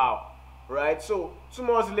like, wow, right? So 2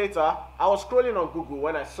 months later, I was scrolling on Google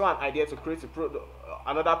when I saw an idea to create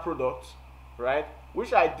another product, right?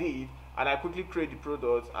 Which I did, and I quickly created the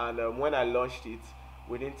product. And when I launched it,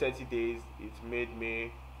 within 30 days, it made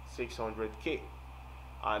me 600K.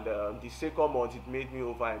 And the second month, it made me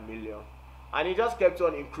over 1 million. And it just kept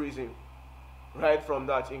on increasing, right? From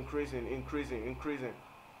that, increasing,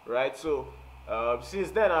 right? So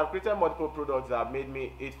since then, I've created multiple products that have made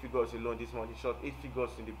me 8 figures alone this month. In short, 8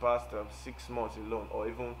 figures in the past 6 months alone, or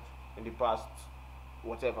even in the past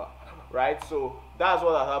whatever, right? So that's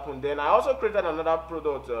what has happened. Then I also created another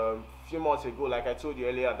product a few months ago, like I told you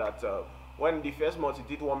earlier, that when the first month it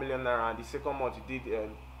did 1 million naira, and the second month it did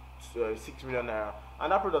 6 million naira,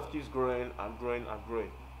 and that product keeps growing and growing and growing,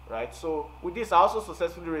 right? So with this, I also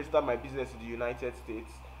successfully registered my business in the United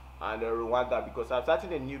States and Rwanda, because I'm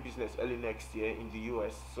starting a new business early next year in the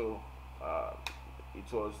US. So I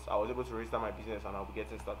was able to register my business, and I'll be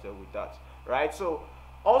getting started with that, right? So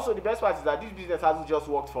also the best part is that this business hasn't just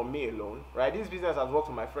worked for me alone, right? This business has worked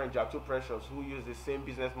for my friend Jack Too Precious, who used the same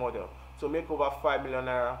business model to make over 5 million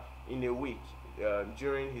naira in a week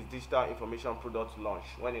during his digital information product launch,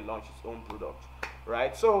 when he launched his own product,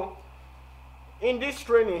 right? So in this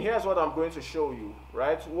training, here's what I'm going to show you,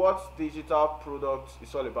 right? What digital product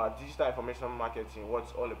is all about, digital information marketing, what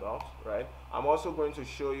it's all about, right? I'm also going to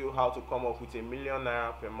show you how to come up with a million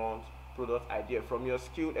naira per month product idea from your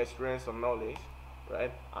skill, experience, and knowledge,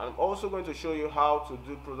 right? I'm also going to show you how to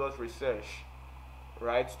do product research,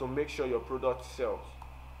 right, to make sure your product sells,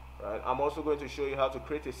 right? I'm also going to show you how to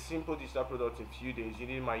create a simple digital product in a few days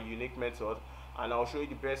using my unique method, and I'll show you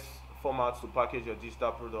the best formats to package your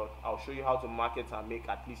digital product. I'll show you how to market and make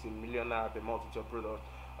at least a million naira per month with your product,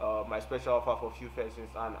 my special offer for few persons,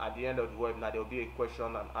 and at the end of the webinar there will be a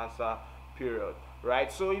question and answer period,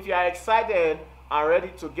 right? So if you are excited and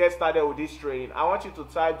ready to get started with this training, I want you to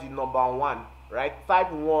type the number 1, right?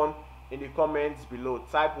 Type 1 in the comments below.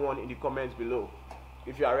 Type 1 in the comments below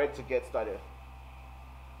if you are ready to get started.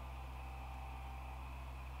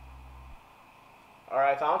 All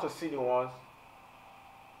right, I want to see the ones.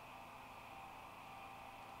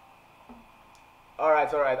 All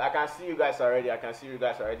right, I can see you guys already.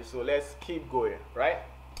 So let's keep going, right?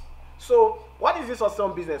 So what is this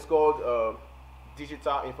awesome business called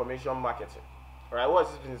digital information marketing? All right, what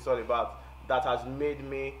is this business all about that has made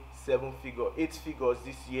me 8 figures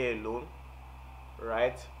this year alone,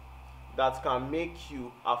 right? That can make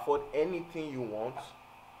you afford anything you want,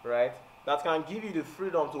 right? That can give you the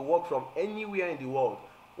freedom to work from anywhere in the world.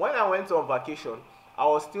 When I went on vacation, I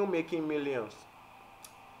was still making millions.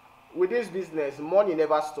 with this business, money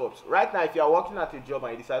never stops. Right now, if you are working at a job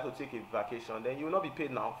and you decide to take a vacation, then you will not be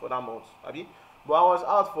paid now for that month, abi? But I was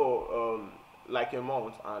out for like a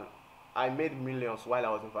month, and I made millions while I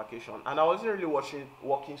was in vacation, and I wasn't really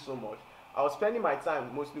working so much. I was spending my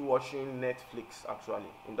time mostly watching Netflix actually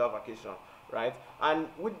in that vacation, right? And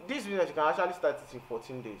with this business, you can actually start it in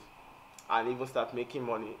 14 days and even start making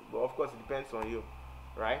money. But of course, it depends on you,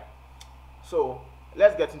 right? So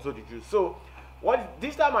let's get into the juice. So what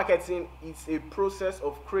digital marketing is a process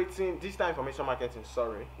of creating digital information marketing,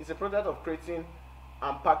 sorry. It's a process of creating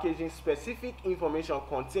and packaging specific information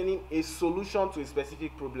containing a solution to a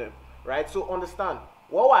specific problem, right? So understand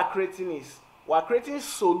what we're creating is we're creating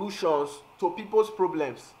solutions to people's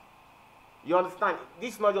problems. You understand?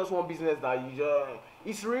 This is not just one business that you just,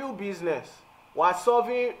 it's real business. We're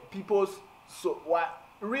solving people's, so what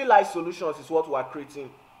real life solutions is what we're creating,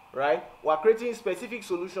 right? We're creating specific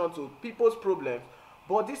solutions to people's problems,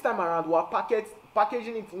 but this time around we're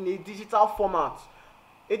packaging it in a digital format.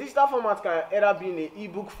 A digital format can either be in an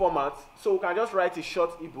ebook format, so we can just write a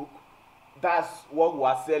short ebook, that's what we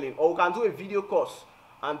are selling, or we can do a video course,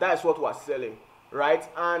 and that's what we are selling, right?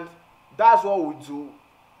 And that's what we do.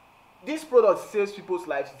 This product saves people's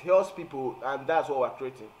lives, it helps people, and that's what we're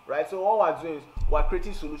creating, right? So what we're doing is we're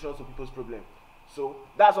creating solutions to people's problems. So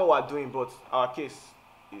that's what we're doing, but our case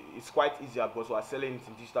is quite easier because we're selling it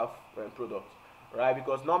in digital product, right?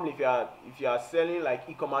 Because normally if you are selling like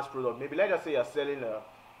e-commerce product, maybe let's just say you're selling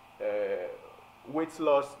weight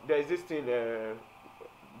loss. There is this thing,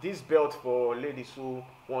 this belt for ladies who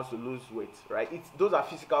wants to lose weight, right? Those are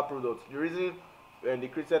physical products. The reason they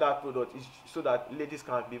created that product is so that ladies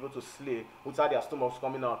can be able to slay without their stomachs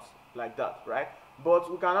coming out like that, right?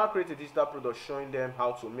 But we can now create a digital product showing them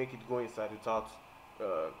how to make it go inside without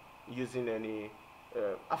using any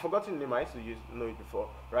I've forgotten the name. I used to know it before,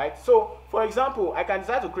 right? So for example, I can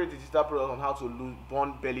decide to create a digital product on how to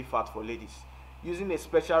burn belly fat for ladies using a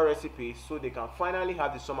special recipe so they can finally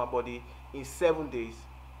have the summer body in 7 days.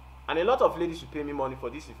 And a lot of ladies will pay me money for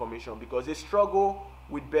this information because they struggle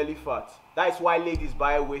with belly fat. That is why ladies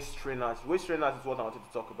buy waist trainers. Waist trainers is what I wanted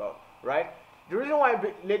to talk about, right? The reason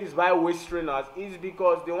why ladies buy waist trainers is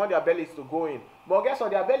because they want their bellies to go in. But guess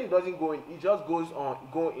what? Their belly doesn't go in. It just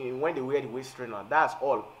go in when they wear the waist trainer. That's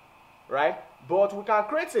all, right? But we can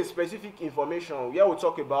create a specific information where we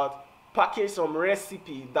talk about package some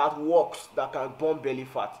recipe that works, that can burn belly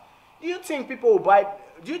fat. Do you think people will buy?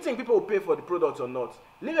 Do you think people will pay for the product or not?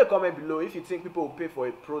 Leave a comment below if you think people will pay for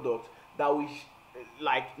a product that will,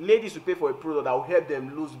 like ladies will pay for a product that will help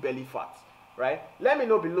them lose belly fat, right? Let me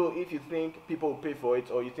know below if you think people will pay for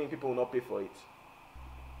it or you think people will not pay for it.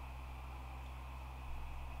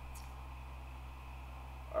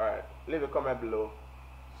 Alright, leave a comment below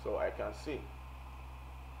so I can see.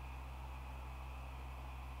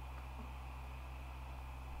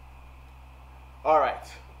 Alright,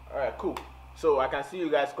 cool. So I can see you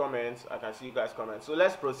guys comments. So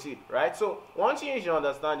let's proceed, right? So one thing you should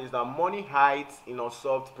understand is that money hides in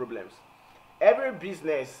unsolved problems. Every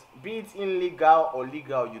business, be it illegal or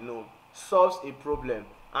legal, solves a problem,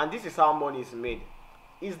 and this is how money is made.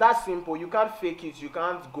 It's that simple. You can't fake it. You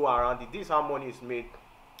can't go around it. This is how money is made,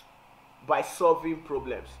 by solving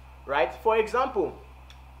problems, right? For example,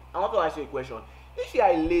 I want to ask you a question. If you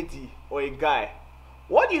are a lady or a guy,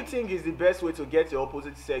 what do you think is the best way to get your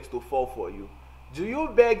opposite sex to fall for you? Do you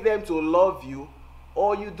beg them to love you,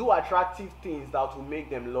 or you do attractive things that will make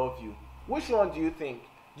them love you? Which one do you think?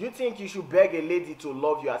 Do you think you should beg a lady to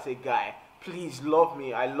love you as a guy? Please love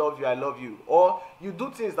me, I love you, I love you. Or you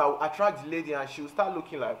do things that will attract the lady and she'll start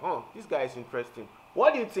looking like, oh, this guy is interesting.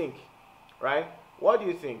 What do you think, right? What do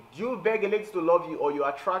you think? Do you beg a lady to love you, or you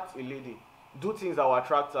attract a lady? Do things that will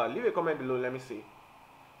attract her? Leave a comment below, let me see.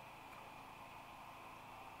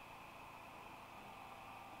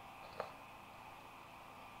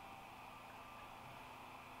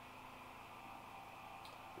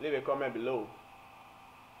 Leave a comment below.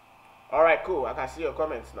 Alright, cool. I can see your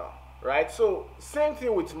comments now. Right? So, same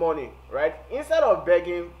thing with money, right? Instead of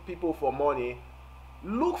begging people for money,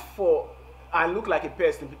 look like a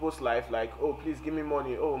pest in people's life, like, oh, please give me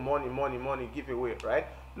money, oh, money, give away, right?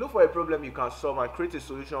 Look for a problem you can solve and create a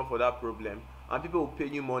solution for that problem, and people will pay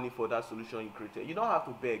you money for that solution you created. You don't have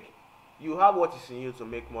to beg. You have what is in you to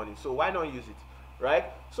make money, so why not use it, right?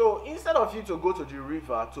 So instead of you to go to the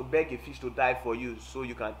river to beg a fish to die for you so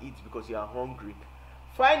you can eat because you are hungry,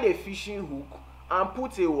 find a fishing hook and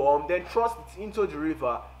put a worm, then thrust it into the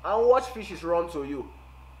river and watch fishes run to you.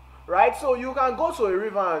 Right? So you can go to a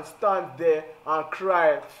river and stand there and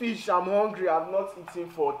cry, fish, I'm hungry, I've not eaten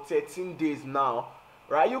for 13 days now.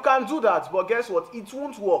 Right? You can do that, but guess what? It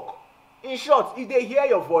won't work. In short, if they hear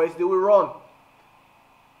your voice, they will run,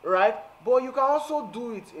 right? But you can also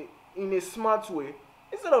do it in a smart way.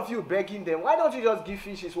 Instead of you begging them, why don't you just give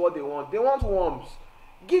fishes what they want? They want worms.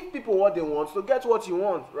 Give people what they want to get what you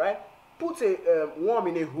want, right? Put a worm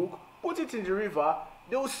in a hook, put it in the river,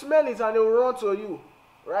 they will smell it and they will run to you,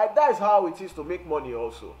 right? That is how it is to make money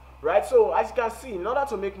also, right? So as you can see, in order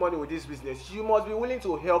to make money with this business, you must be willing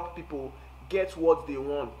to help people get what they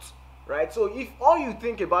want, right? So if all you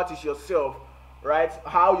think about is yourself, right,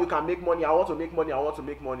 how you can make money, I want to make money, I want to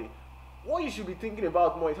make money, what you should be thinking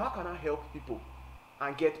about more is how can I help people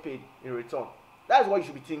and get paid in return. That is what you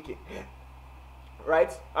should be thinking,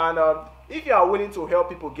 right? And if you are willing to help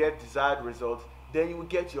people get desired results, then you will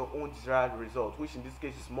get your own desired result, which in this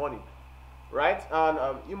case is money, right?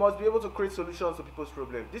 And you must be able to create solutions to people's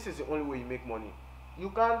problems. This is the only way you make money. You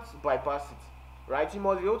can't bypass it, right? You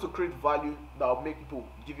must be able to create value that will make people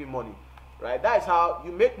give you money, right? That is how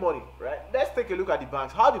you make money, right? Let's take a look at the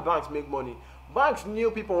banks. How do banks make money? Banks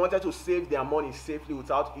knew people wanted to save their money safely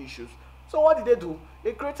without issues. So what did they do?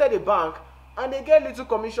 They created a bank and they get little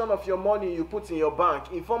commission of your money you put in your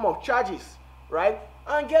bank in form of charges, right?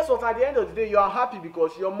 And guess what? At the end of the day, you are happy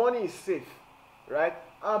because your money is safe, right?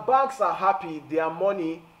 And banks are happy their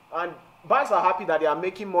money, and banks are happy that they are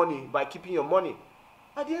making money by keeping your money.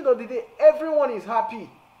 At the end of the day, everyone is happy.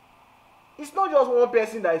 It's not just one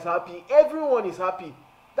person that is happy. Everyone is happy.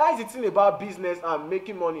 That is the thing about business and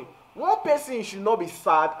making money. One person should not be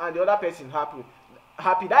sad and the other person happy.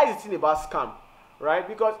 That is the thing about scam, right?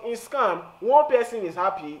 Because in scam, one person is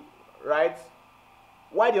happy, right,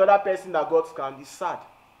 while the other person that got scammed is sad.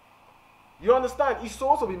 You understand? It's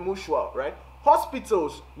supposed to be mutual, right?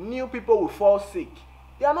 Hospitals knew people will fall sick.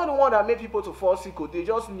 They are not the one that made people to fall sick. They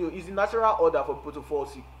just knew it's the natural order for people to fall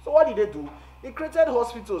sick. So what did they do? They created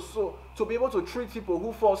hospitals so to be able to treat people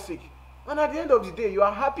who fall sick. And at the end of the day, you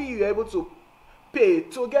are happy you are able to pay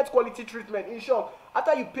to get quality treatment. In short,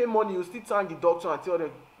 after you pay money, you still thank the doctor and tell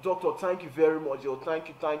the doctor, thank you very much, or thank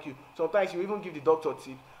you, thank you. Sometimes you even give the doctor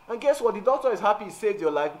tip. And guess what? The doctor is happy he saved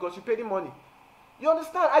your life because you paid him money. You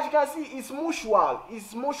understand? As you can see, it's mutual.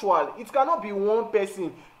 It's mutual. It cannot be one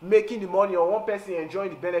person making the money or one person enjoying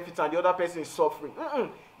the benefits and the other person is suffering.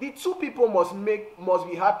 The two people must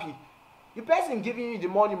be happy. The person giving you the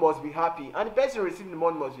money must be happy, and the person receiving the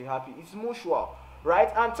money must be happy. It's mutual, right?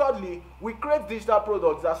 And thirdly, we create digital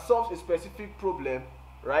products that solves a specific problem,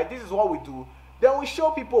 right? This is what we do. Then we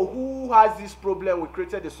show people who has this problem we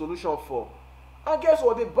created the solution for. And guess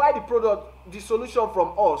what? They buy the product, the solution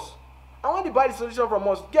from us. And when they buy the solution from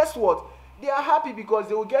us, guess what? They are happy because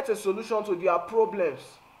they will get a solution to their problems.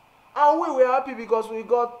 And we were happy because we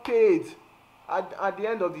got paid. At the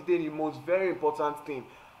end of the day, the most very important thing.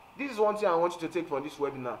 This is one thing I want you to take from this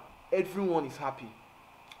webinar. Everyone is happy.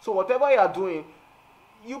 So whatever you are doing,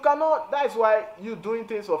 you cannot, that is why you're doing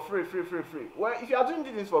things for free. Well, if you are doing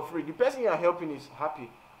things for free, the person you are helping is happy.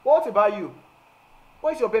 But what about you?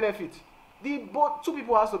 What is your benefit? Both two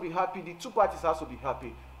people has to be happy, the two parties has to be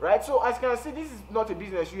happy, right? So as you can see, this is not a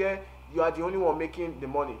business where you are the only one making the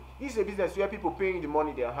money. This is a business where people paying the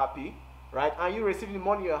money, they are happy, right? And you receiving the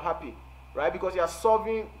money, you are happy, right? Because you are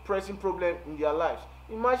solving pressing problem in their lives.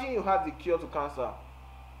 Imagine you have the cure to cancer.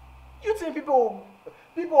 You think people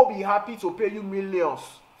will be happy to pay you millions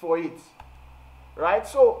for it, right?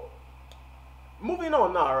 So moving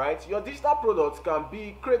on now, right? Your digital products can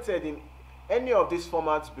be created in any of these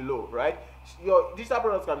formats below, right? Your digital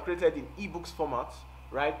products can be created in ebooks formats,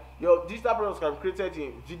 right? Your digital products can be created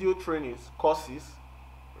in video trainings, courses,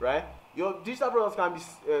 right? Your digital products can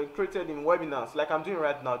be created in webinars like I'm doing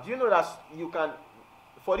right now. Do you know that you can,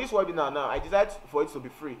 for this webinar now, I decided for it to be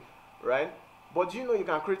free, right? But do you know you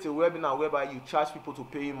can create a webinar whereby you charge people to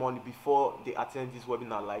pay you money before they attend this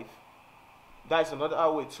webinar live? That is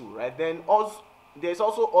another way too, right? Then also, there's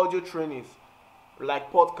also audio trainings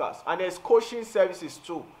like podcasts, and there's coaching services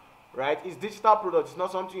too, right? It's digital products, it's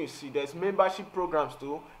not something you see. There's membership programs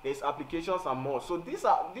too, there's applications and more. So these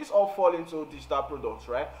all fall into digital products,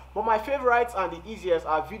 right? But my favorites and the easiest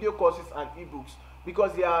are video courses and ebooks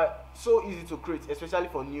because they are so easy to create, especially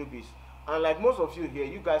for newbies. And like most of you here,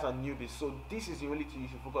 you guys are newbies, so this is the only thing you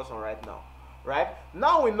should focus on right now, right?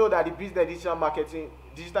 Now we know that the business digital marketing,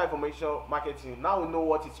 digital information marketing, now we know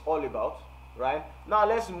what it's all about, right? Now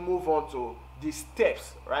let's move on to the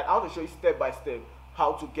steps, right? I want to show you step by step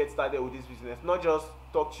how to get started with this business, not just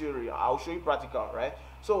talk theory. I'll show you practical, right?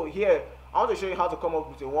 So here I want to show you how to come up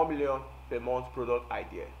with a 1 million per month product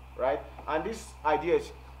idea, right? And these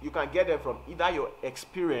ideas you can get them from either your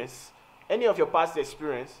experience, any of your past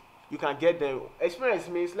experience. You can get them. Experience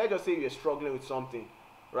means, let's just say you're struggling with something,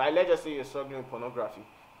 right? Let's just say you're struggling with pornography.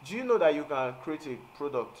 Do you know that you can create a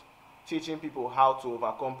product teaching people how to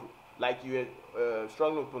overcome, like you were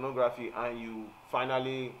struggling with pornography and you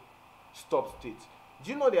finally stopped it.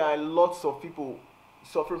 Do you know there are lots of people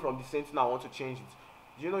suffering from the same thing and want to change it?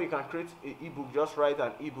 Do you know you can create an ebook, just write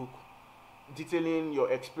an ebook detailing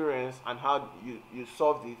your experience and how you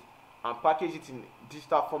solved it, and package it in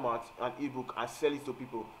digital format, an ebook, and sell it to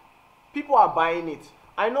people. People are buying it.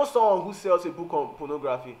 I know someone who sells a book on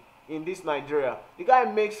pornography in this Nigeria. The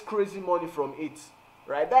guy makes crazy money from it,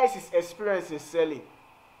 right? That is his experience in selling.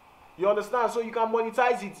 You understand? So you can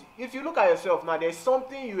monetize it. If you look at yourself now, there's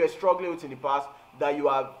something you were struggling with in the past that you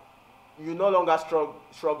no longer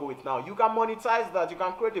struggle with now. You can monetize that. You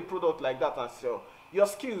can create a product like that and sell. Your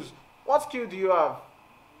skills. What skill do you have?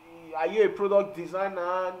 Are you a product designer?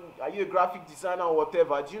 Are you a graphic designer or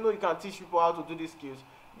whatever? Do you know you can teach people how to do these skills?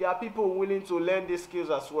 There are people willing to learn these skills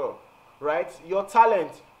as well, right? Your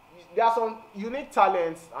talent. There are some unique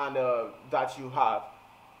talents and that you have,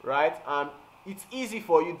 right? And it's easy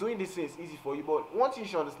for you. Doing this is easy for you, but one thing you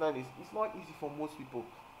should understand is it's not easy for most people.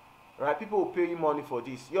 Right, people will pay you money for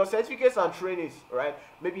this. Your certificates and trainings, right?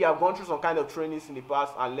 Maybe you have gone through some kind of trainings in the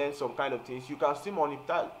past and learned some kind of things. You can still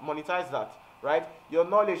monetize that, right? Your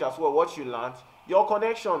knowledge as well, what you learned, your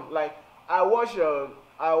connection. Like I watched.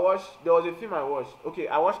 There was a film I watched. Okay,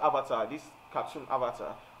 I watched Avatar, this cartoon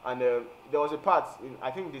Avatar, and there was a part in, I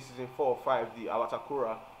think this season 4 or 5, the Avatar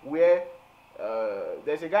Korra, where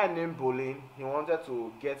there's a guy named Bolin. He wanted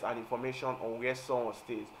to get an information on where someone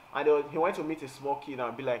stays, and he went to meet a small kid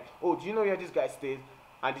and be like, "Oh, do you know where this guy stays?"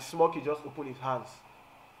 And the small kid just opened his hands,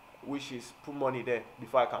 which is put money there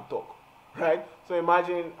before I can talk, right? So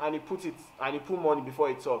imagine, and he put money before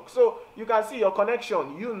he talks. So you can see your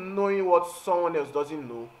connection, you knowing what someone else doesn't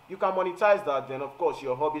know. You can monetize that. Then of course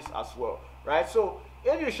your hobbies as well, right? So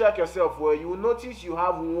if you check yourself well, you will notice you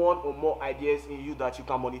have one or more ideas in you that you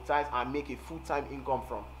can monetize and make a full-time income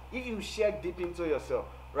from. If you check deep into yourself,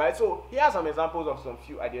 right? So here are some examples of some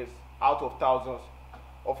few ideas out of thousands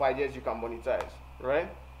of ideas you can monetize, right?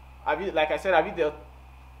 Like I said, have you dealt?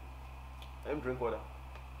 Let me drink water.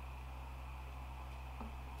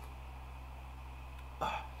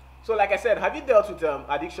 So like I said, have you dealt with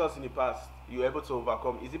addictions in the past? You were able to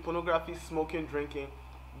overcome? Is it pornography, smoking, drinking?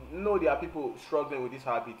 No, there are people struggling with these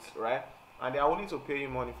habits, right? And they are willing to pay you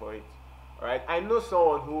money for it, right? I know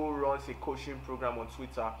someone who runs a coaching program on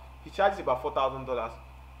Twitter. He charges about $4,000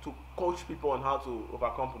 to coach people on how to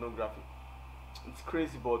overcome pornography. It's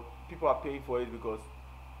crazy, but people are paying for it because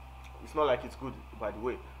it's not like it's good, by the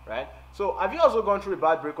way, right? So have you also gone through a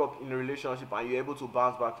bad breakup in a relationship and you're able to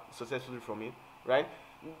bounce back successfully from it, right?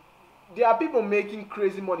 There are people making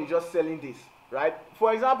crazy money just selling this, right?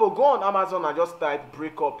 For example, go on Amazon and just type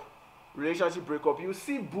breakup, relationship breakup. You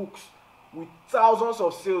see books with thousands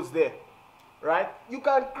of sales there, right? You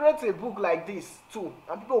can create a book like this too,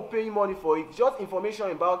 and people pay you money for it. Just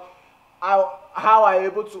information about how I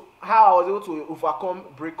was able to overcome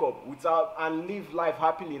breakup without and live life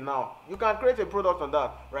happily now. You can create a product on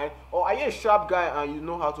that, right? Or are you a sharp guy and you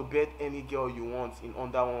know how to bet any girl you want in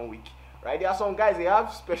under 1 week, right? There are some guys, they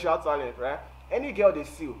have special talent, right? Any girl they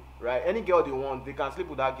see, right? Any girl they want, they can sleep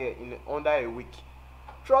with that girl in under a week.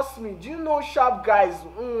 Trust me, do you know sharp guys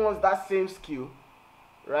who wants that same skill?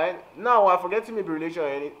 Right now, I'm forgetting maybe religion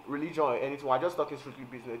or anything. We're just talking strictly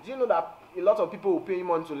business. Do you know that a lot of people will pay you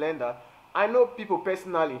money to learn that? I know people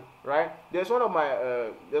personally, right? There's one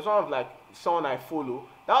of like someone I follow.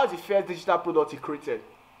 That was the first digital product he created,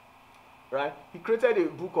 right? He created a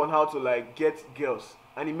book on how to like get girls,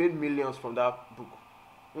 and he made millions from that book.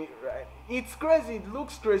 Right? It's crazy. It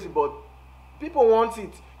looks crazy, but people want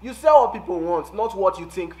it. You sell what people want, not what you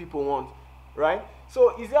think people want, right?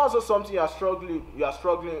 So is there also something you struggled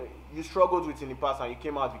with in the past and you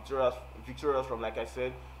came out victorious from? Like I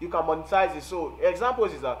said, you can monetize it. So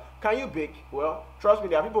examples is that, can you bake? Well, trust me,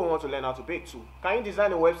 there are people who want to learn how to bake too. Can you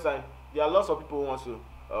design a website? There are lots of people who want to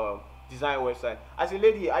design a website. As a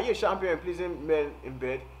lady, are you a champion in pleasing men in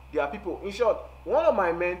bed? There are people. In short, one of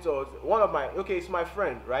my mentors, it's my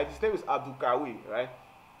friend, right? His name is Abdul Kawi, right?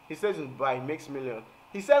 He says in Dubai, he makes millions.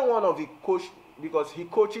 He said one of the because he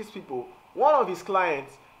coaches people. One of his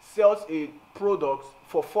clients sells a product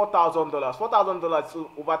for $4,000. $4,000 is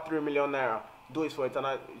over 3 million naira. Though it's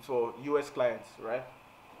for US clients, right?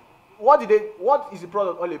 What is the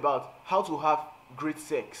product all about? How to have great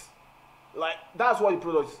sex. Like that's what the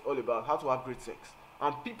product is all about. How to have great sex.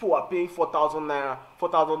 And people are paying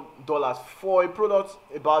 $4,000 for a product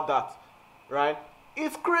about that, right?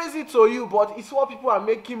 It's crazy to you, but it's what people are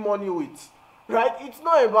making money with, right? It's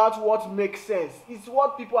not about what makes sense. It's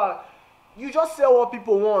what people are. You just sell what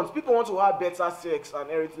people want. People want to have better sex and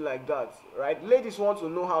everything like that, right? Ladies want to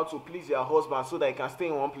know how to please their husband so that they can stay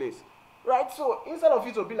in one place, right? So instead of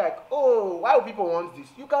you to be like, oh, why do people want this?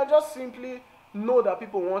 You can just simply know that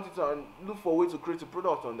people want it and look for a way to create a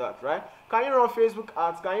product on that, right? Can you run Facebook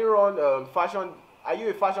ads? Can you run fashion? Are you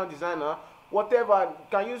a fashion designer? Whatever.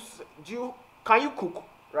 Can you cook?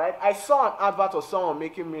 Right? I saw an advert of someone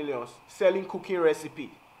making millions selling cooking recipe,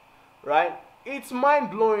 right? It's mind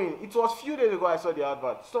blowing. It was few days ago I saw the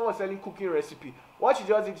advert. Someone selling cooking recipe. What she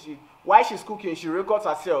just did, while she's cooking, she records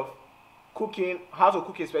herself cooking, how to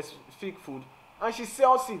cook a specific food, and she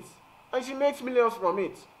sells it, and she makes millions from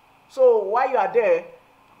it. So while you are there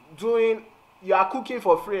you are cooking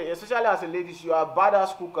for free, especially as a lady, you are a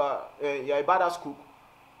badass cooker, you are a badass cook.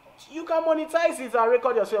 You can monetize it and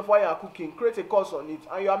record yourself while you are cooking, create a course on it,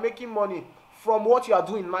 and you are making money from what you are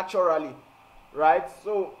doing naturally, right?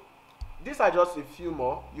 So these are just a few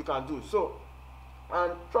more you can do. So,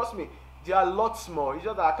 and trust me, there are lots more. It's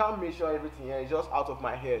just that I can't make sure everything here is just out of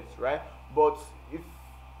my head, right? But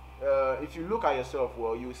if you look at yourself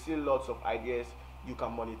well, you see lots of ideas you can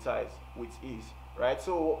monetize with ease, right?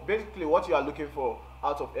 So basically what you are looking for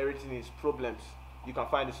out of everything is problems you can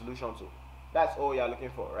find a solution to. That's all you are looking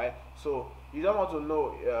for, right? So you don't want to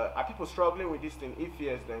know, are people struggling with this thing? If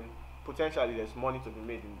yes, then potentially there's money to be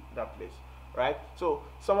made in that place, right? So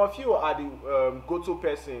some of you are the go-to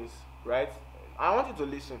persons, right? I want you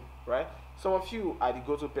to listen, right? Some of you are the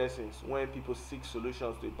go-to persons when people seek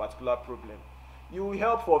solutions to a particular problem. You will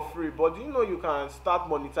help for free, but do you know you can start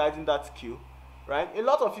monetizing that skill, right? A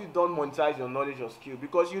lot of you don't monetize your knowledge or skill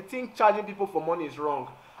because you think charging people for money is wrong.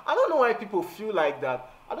 I don't know why people feel like that.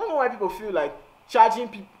 I don't know why people feel like charging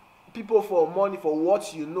people for money for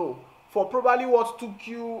what you know, for probably what took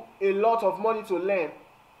you a lot of money to learn.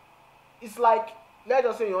 It's like, let's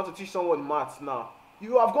just say you want to teach someone maths now.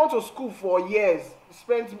 You have gone to school for years,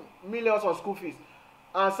 spent millions on school fees,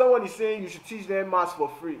 and someone is saying you should teach them maths for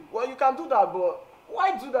free. Well, you can do that, but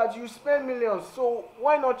why do that? You spend millions, so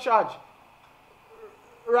why not charge?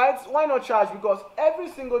 Right? Why not charge? Because every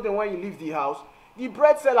single day when you leave the house, the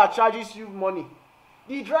bread seller charges you money.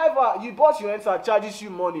 The driver, you bought your enter, charges you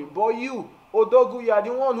money. But you, Odogu, you are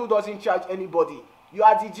the one who doesn't charge anybody. You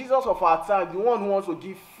are the Jesus of our time, the one who wants to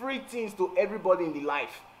give free things to everybody in the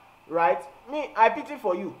life. Right? Me, I pity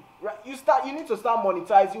for you. Right? You need to start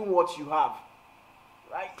monetizing what you have.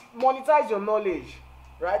 Right? Monetize your knowledge.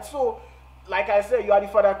 Right? So, like I said, you are the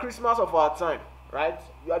Father Christmas of our time. Right?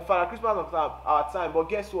 You are the Father Christmas of our time. But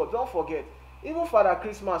guess what? Don't forget, even Father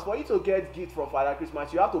Christmas, for you to get gift from Father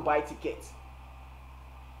Christmas, you have to buy tickets.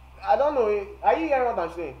 I don't know, are you hearing what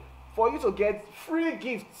I'm saying? For you to get free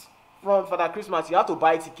gifts from Father Christmas, you have to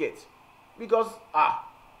buy tickets. Because,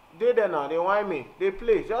 they there now, they whine me. They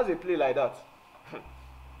play, just they play like that.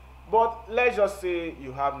 But let's just say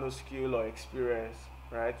you have no skill or experience,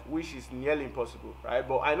 right? Which is nearly impossible, right?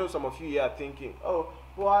 But I know some of you here are thinking, oh,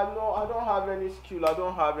 well, I don't have any skill, I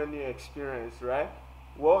don't have any experience, right?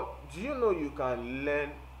 Well, do you know you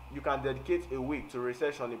can dedicate a week to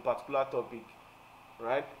research on a particular topic,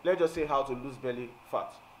 right? Let's just say how to lose belly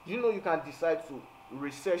fat. Do you know you can decide to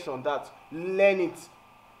research on that, learn it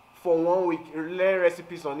for 1 week, learn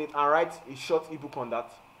recipes on it, and write a short ebook on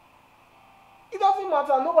that? It doesn't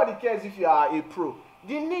matter. Nobody cares if you are a pro.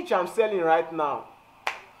 The niche I'm selling right now,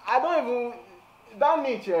 that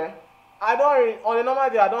niche, on a normal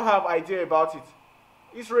day, I don't have idea about it.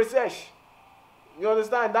 It's research. You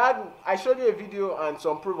understand that? I showed you a video and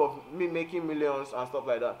some proof of me making millions and stuff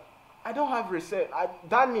like that. I don't have research.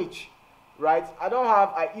 That niche, right?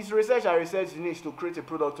 It's research. I researched the niche to create a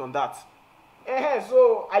product on that.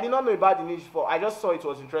 So I did not know about the niche before. I just saw it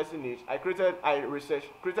was interesting niche. I created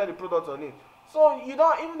a product on it. So even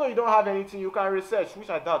though you don't have anything, you can research, which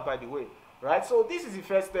I doubt, by the way, right? So this is the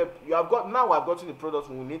first step. Now I've gotten the product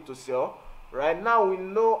we need to sell. Right now we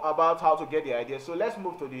know about how to get the idea. So let's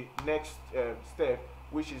move to the next step,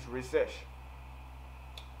 which is research.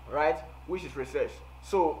 Right? Which is research.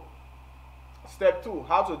 So step 2,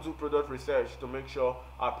 how to do product research to make sure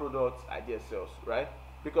our product idea sells, right?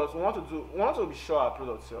 Because we want to be sure our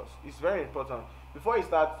product sells. It's very important. Before you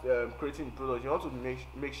start creating the product, you want to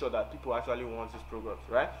make sure that people actually want this product,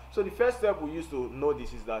 right? So the first step we use to know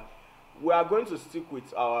this is that we are going to stick with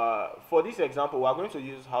for this example, we are going to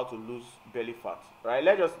use how to lose belly fat, right?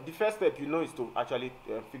 The first step is to actually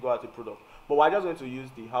figure out a product, but we're just going to use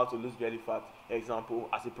the how to lose belly fat example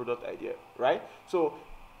as a product idea, right? So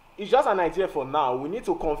it's just an idea for now. We need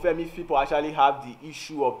to confirm if people actually have the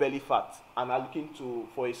issue of belly fat and are looking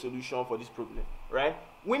for a solution for this problem, right?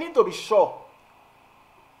 We need to be sure.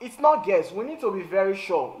 It's not guess. We need to be very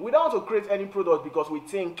sure. We don't want to create any product because we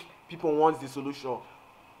think people want the solution.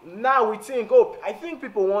 Now we think, oh, I think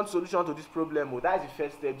people want solution to this problem. Oh, that's the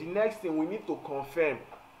first step. The next thing, we need to confirm,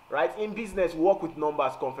 right? In business, we work with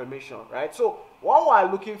numbers, confirmation, right? So what we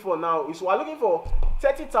are looking for now is we are looking for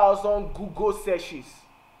 30,000 Google searches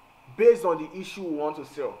based on the issue we want to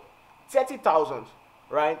sell. 30,000,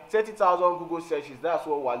 right? 30,000 Google searches, that's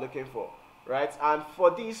what we are looking for, right? And for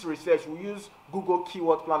this research, we use Google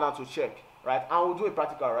Keyword Planner to check, right? And we'll do a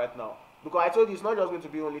practical right now. Because I told you it's not just going to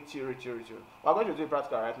be only theory. We're going to do a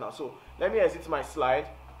practical right now. So let me exit my slide,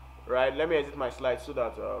 right? Let me exit my slide so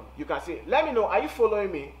that you can see. Let me know, are you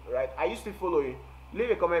following me, right? Are you still following?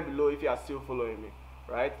 Leave a comment below if you are still following me,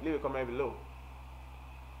 right? Leave a comment below.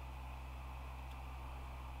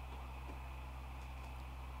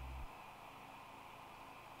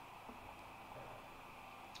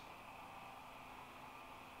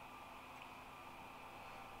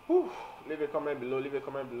 Whew. Leave a comment below, leave a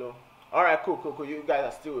comment below. All right, cool. You guys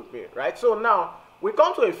are still with me, right? So now we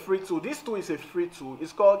come to a free tool. This tool is a free tool.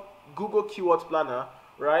 It's called Google Keyword Planner,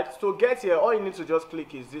 right? To get here, all you need to just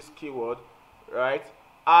click is this keyword, right?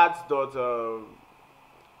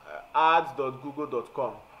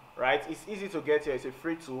 ads.google.com, right? It's easy to get here. It's a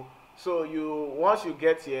free tool. So once you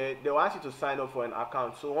get here, they want you to sign up for an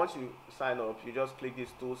account. So once you sign up, you just click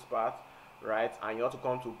this tools part, right? And you have to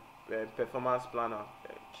come to performance planner,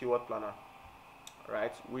 keyword planner,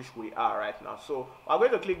 right, which we are right now. So we're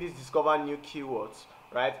going to click this discover new keywords,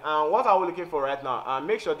 right? And what are we looking for right now? And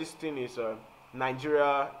make sure this thing is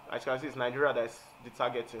Nigeria. As you can see, it's Nigeria that's the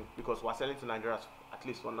targeting, because we're selling to Nigeria at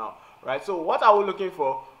least for now, right? So what are we looking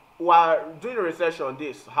for? We're doing a research on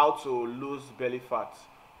this, how to lose belly fat,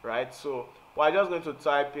 right? So we're just going to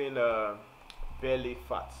type in belly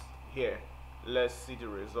fat here. Let's see the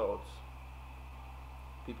results.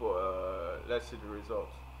 People, let's see the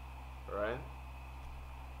results, right?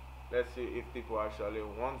 Let's see if people actually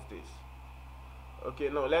want this. Okay,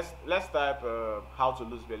 no, let's type how to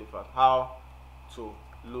lose belly fat. How to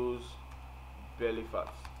lose belly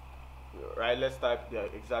fat, right? Let's type the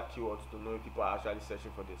exact keywords to know if people are actually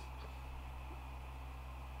searching for this.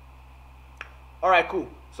 All right, cool.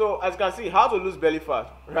 So as you can see, how to lose belly fat,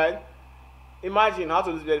 right? Imagine how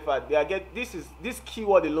to lose belly fat. This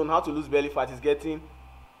keyword alone, how to lose belly fat, is getting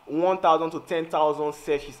 1,000 to 10,000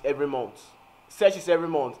 searches every month.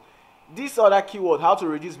 This other keyword, how to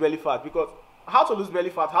reduce belly fat, because how to lose belly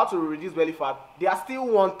fat, how to reduce belly fat, they are still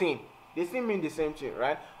one thing. They still mean the same thing,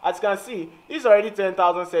 right? As you can see, this is already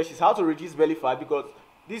 10,000 searches. How to reduce belly fat, because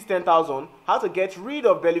this 10,000. How to get rid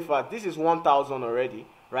of belly fat, this is 1,000 already,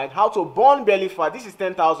 right? How to burn belly fat, this is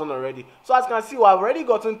 10,000 already. So as you can see, we have already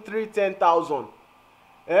gotten 310,000.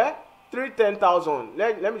 310,000.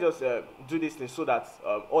 Let me just do this thing so that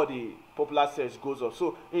all the popular search goes up.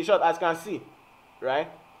 So in short, as you can see, right,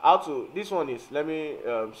 this one is, let me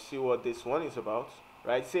see what this one is about,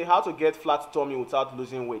 right? Say how to get flat tummy without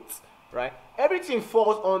losing weight, right? Everything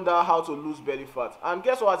falls under how to lose belly fat. And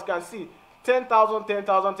guess what? As you can see, 10,000,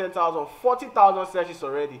 10,000, 10,000, 40,000 searches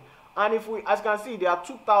already. And if we, as you can see, there are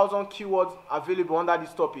 2,000 keywords available under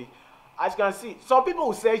this topic. As you can see, some people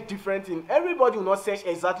will search different things. Everybody will not search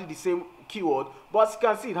exactly the same keyword, but as you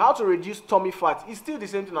can see, how to reduce tummy fat is still the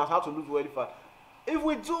same thing as how to lose belly fat. If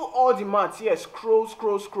we do all the maths here, scroll,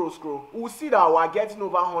 we'll see that we're getting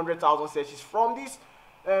over 100,000 searches from this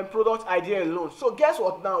product idea alone. So guess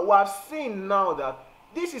what now? We have seen now that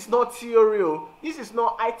this is not theory. This is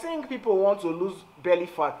not, I think people want to lose belly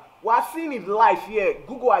fat. We are seeing it live here.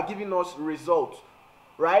 Google are giving us results,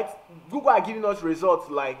 right? Google are giving us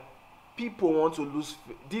results like people want to lose.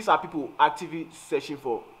 These are people actively searching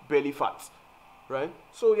for belly fat, right?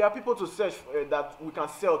 So there are people to search that we can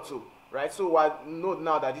sell to, right? So I know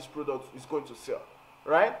now that this product is going to sell,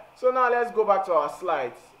 right? So now let's go back to our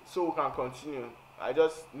slides so we can continue. I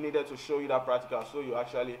just needed to show you that practical so you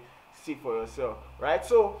actually see for yourself, right?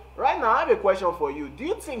 So right now I have a question for you. Do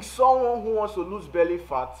you think someone who wants to lose belly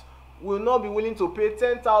fat will not be willing to pay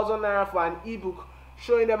 10,000 naira for an ebook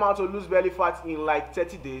showing them how to lose belly fat in like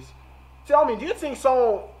 30 days? Tell me, do you think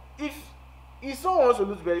someone, if someone wants to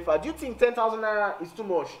lose belly fat, do you think 10,000 naira is too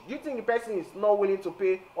much? Do you think the person is not willing to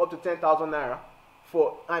pay up to 10,000 naira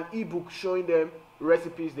for an ebook showing them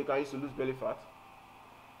recipes they can use to lose belly fat?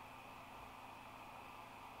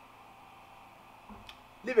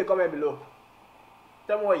 Leave a comment below.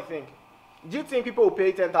 Tell me what you think. Do you think people will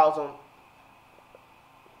pay 10,000?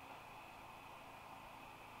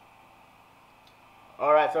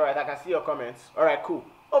 Alright, I can see your comments. Alright, cool.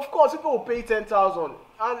 Of course, people will pay 10,000.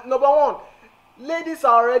 And number one, ladies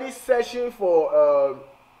are already searching for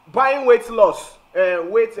buying weight loss,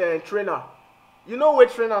 weight trainer. You know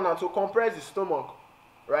weight trainer now to compress the stomach.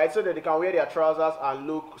 right? So that they can wear their trousers and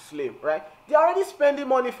look slim, right? They're already spending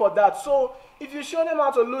money for that. So if you show them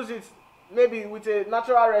how to lose it, maybe with a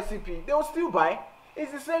natural recipe, they will still buy.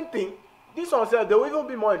 It's the same thing. This one said they will even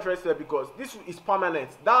be more interested because this is permanent.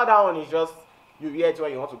 That one is just you wear it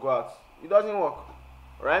when you want to go out. It doesn't work,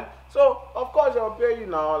 right? So of course they'll pay you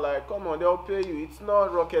now. Like, come on, they'll pay you. It's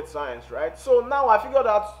not rocket science, right? So now I figured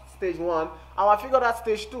out stage 1 and I figured out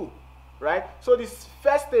stage 2, right? So this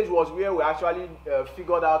first stage was where we actually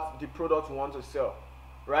figured out the product we want to sell,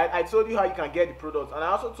 right? I told you how you can get the product, and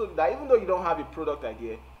I also told you that even though you don't have a product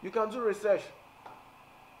idea, you can do research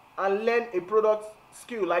and learn a product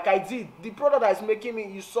skill like I did. The product that is making me,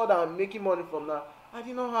 you saw that I'm making money from now. I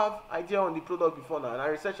did not have idea on the product before now, and I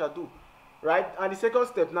research I do, right? And the second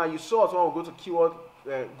step now, you saw us when we go to keyword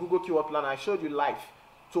Google Keyword Planner. I showed you live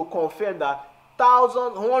to confirm that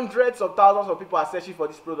thousands, hundreds of thousands of people are searching for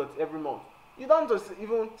this product every month. You don't have to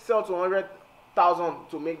even sell to 100,000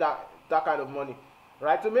 to make that kind of money,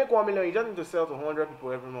 right? To make 1 million, you just need to sell to 100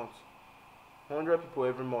 people every month. 100 people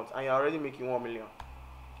every month, and you're already making 1 million.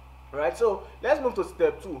 Right? So let's move to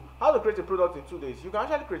step 2. How to create a product in 2 days. You can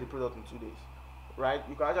actually create a product in 2 days, right?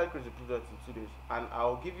 You can actually create a product in 2 days, and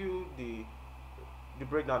I'll give you the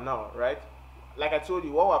breakdown now, right? Like I told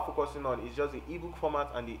you, what we're focusing on is just the ebook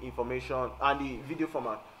format and the information and the video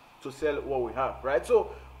format to sell what we have, right?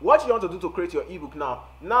 So what you want to do to create your ebook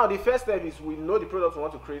now the first step is we know the product we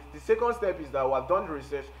want to create. The second step is that we have done the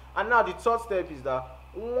research, and now the third step is that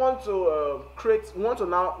we want to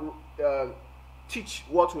now teach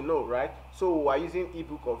what we know, right? So we are using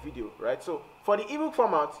ebook or video, right? So for the ebook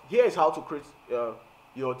format, here is how to create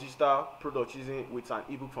your digital product using with an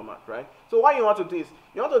ebook format, right? So what you want to do is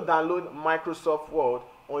you want to download Microsoft Word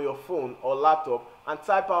on your phone or laptop and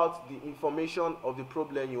type out the information of the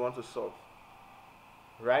problem you want to solve,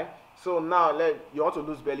 right? So now you want to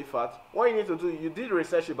lose belly fat. What you need to do, you did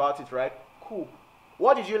research about it, right? Cool.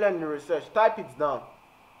 What did you learn in the research? Type it down.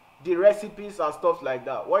 The recipes and stuff like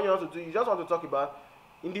that. What you want to do, you just want to talk about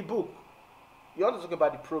in the book, you want to talk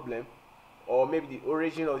about the problem, or maybe the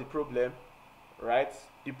origin of the problem, right?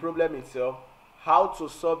 The problem itself, how to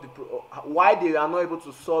solve why they are not able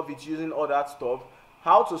to solve it using all that stuff,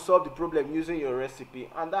 how to solve the problem using your recipe,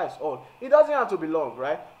 and that's all. It doesn't have to be long,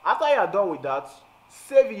 right? After you are done with that,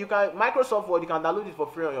 save it. You can Microsoft Word, you can download it for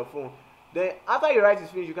free on your phone. Then after you write it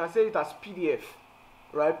finish, you can save it as PDF,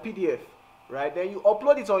 right? PDF. Right, then you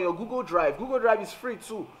upload it on your Google Drive. Google Drive is free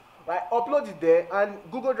too, right? Upload it there, and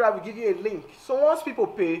Google Drive will give you a link. So once people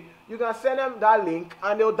pay, you can send them that link,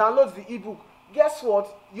 and they'll download the ebook. Guess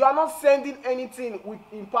what? You are not sending anything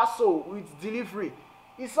in parcel with delivery.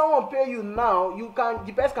 If someone pay you now,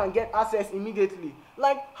 the person can get access immediately.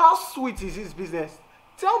 Like, how sweet is this business?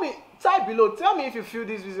 Tell me, type below. Tell me if you feel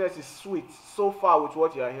this business is sweet so far with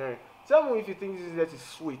what you are hearing. Tell me if you think this business is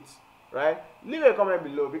sweet. Right? Leave a comment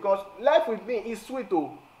below, because life with me is sweet.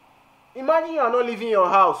 Oh, imagine you are not leaving your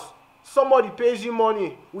house, somebody pays you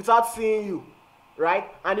money without seeing you, right?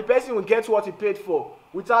 And the person will get what he paid for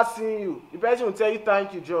without seeing you. The person will tell you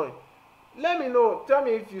thank you, John. Let me know. Tell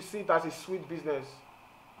me if you see it as a sweet business,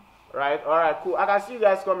 right? All right, cool. I can see you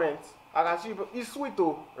guys comment. I can see it's sweet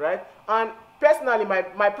though, right? And personally,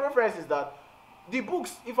 my preference is that the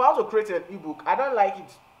books, if I have to create an ebook, I don't like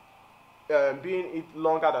it being it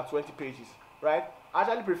longer than 20 pages, right? I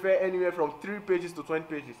actually prefer anywhere from 3 pages to 20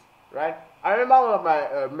 pages, right? I remember one of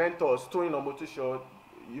my mentors, Tony Nomotosho,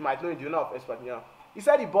 you might know him, do you know of Expert now? He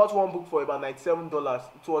said he bought one book for about $97.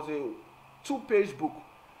 It was a 2-page book.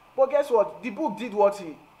 But guess what? The book did what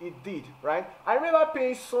it did, right? I remember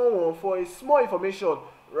paying someone for a small information,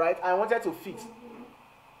 right? I wanted to fix.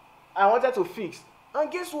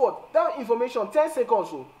 And guess what? That information, 10 seconds,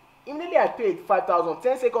 so immediately I paid 5,000.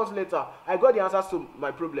 10 seconds later, I got the answers to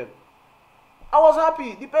my problem. I was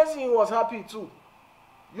happy. The person was happy too.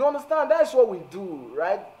 You understand? That's what we do,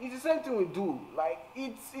 right? It's the same thing we do. Like,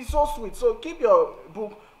 it's so sweet. So keep your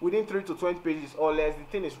book within 3 to 20 pages or less. The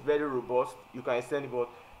thing is very robust. You can extend it, but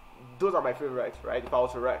those are my favorites, right? If I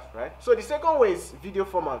was to write, right? So the second way is video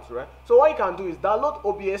format, right? So what you can do is download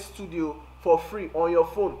OBS Studio for free on your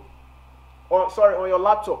phone, on your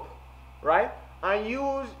laptop, right? And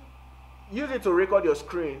use it to record your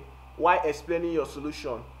screen while explaining your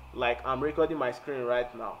solution. Like I'm recording my screen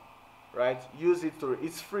right now, right? Use it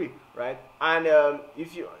it's free, right? And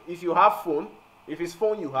if you have phone, if it's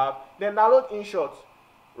phone you have, then download InShot,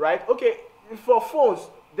 right? Okay, for phones,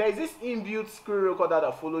 there is this inbuilt screen recorder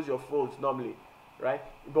that follows your phones normally, right?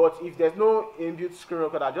 But if there's no inbuilt screen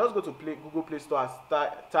recorder, just go to Google Play Store and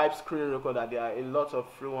type screen recorder. There are a lot of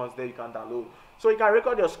free ones there you can download. So you can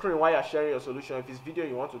record your screen while you're sharing your solution if it's video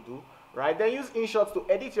you want to do, right? Then use InShot to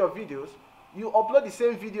edit your videos, You upload the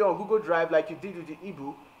same video on Google Drive like you did with the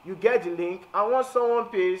ebook. You get the link, and once someone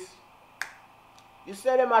pays, you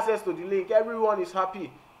send them access to the link. Everyone is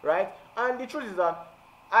happy, right? And the truth is that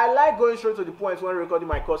I like going straight to the point when recording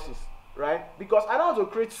my courses, right? Because I don't want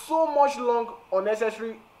to create so much long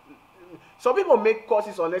unnecessary. Some people make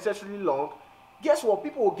courses unnecessarily long. Guess what?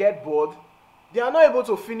 People will get bored. They are not able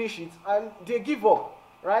to finish it, and they give up,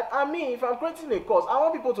 right? And me, if I'm creating a course, I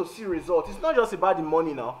want people to see results. It's not just about the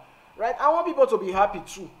money now, right? I want people to be happy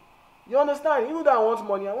too. You understand? Even though I want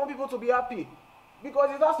money, I want people to be happy, because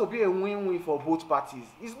it has to be a win-win for both parties.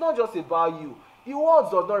 It's not just about you. The world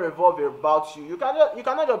does not revolve about you. You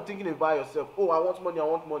cannot just thinking about yourself. Oh, I want money, I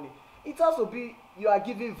want money. It has to be you are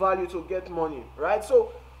giving value to get money, right?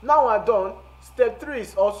 So now we're done. Step 3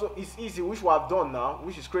 is easy, which we have done now,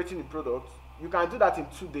 which is creating the product. You can do that in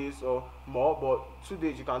 2 days or more, but 2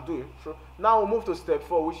 days you can do it. Sure. Now we'll move to step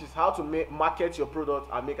 4, which is how to market your product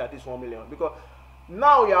and make at least 1 million. Because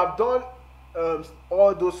now you have done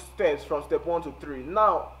all those steps from step 1 to 3.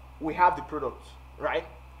 Now we have the product, right?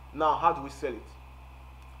 Now how do we sell it?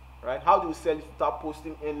 Right? How do we sell it without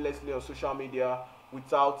posting endlessly on social media,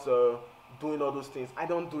 without doing all those things? I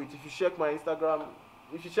don't do it. If you check my Instagram,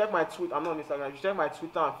 if you check my tweet, I'm not on Instagram. If you check my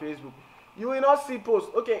Twitter and Facebook, you will not see posts.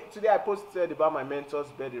 Okay, today I posted about my mentor's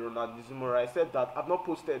birthday, Ronald Dizumora. I said that I've not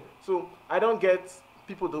posted, so I don't get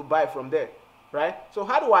people to buy from there, right? So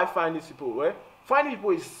how do I find these people? Well, finding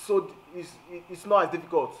people it's not as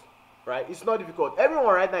difficult, right? It's not difficult.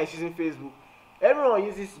 Everyone right now is using Facebook. Everyone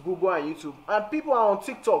uses Google and YouTube, and people are on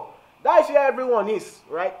TikTok. That is where everyone is,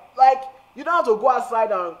 right? Like, you don't have to go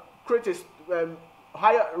outside and create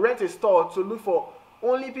rent a store to look for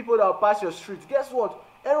only people that will pass your street. Guess what?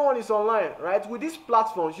 Everyone is online, right? With these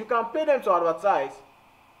platforms, you can pay them to advertise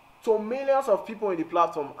to millions of people in the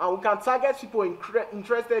platform, and we can target people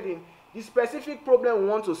interested in the specific problem we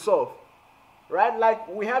want to solve, right? Like,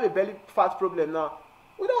 we have a belly fat problem now.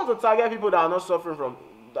 We don't want to target people that are not suffering from,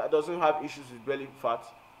 that doesn't have issues with belly fat,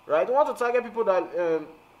 right? We want to target people that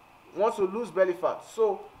want to lose belly fat.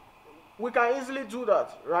 So we can easily do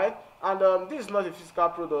that, right? And this is not a physical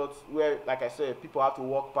product where, like I said, people have to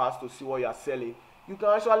walk past to see what you are selling. You can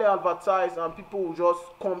actually advertise and people will just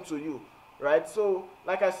come to you, right? So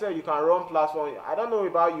like I said, you can run platform. I don't know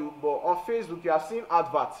about you, but on Facebook you have seen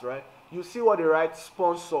adverts, right? You see what they write,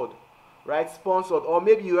 sponsored, right? Sponsored. Or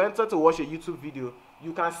maybe you enter to watch a YouTube video,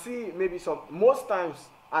 you can see maybe most times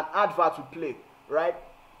an advert will play, right?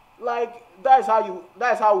 Like, that's how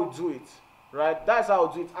we do it, right? That's how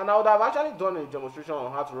we do it. And I would have actually done a demonstration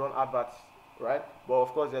on how to run adverts, right? But of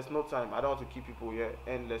course there's no time. I don't want to keep people here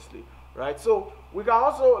endlessly, right? So we can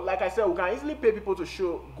also, like I said, we can easily pay people to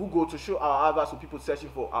show Google to show our adverts to people searching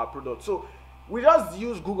for our product. So we just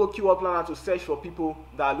use Google Keyword Planner to search for people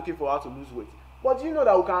that are looking for how to lose weight. But do you know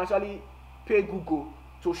that we can actually pay Google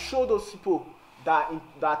to show those people that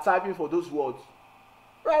are typing for those words,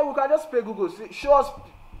 right? We can just pay Google,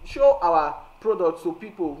 show our products to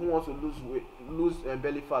people who want to lose weight, lose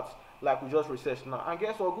belly fat, like we just researched now. And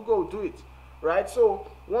guess what? Google will do it, right? So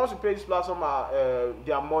once we pay this platform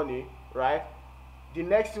their money, right, the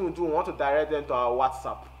next thing we do, we want to direct them to our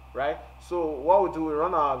WhatsApp, right? So what we do, we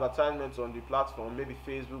run our advertisements on the platform, maybe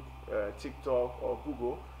Facebook, TikTok, or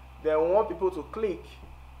Google. Then we want people to click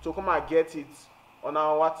to come and get it on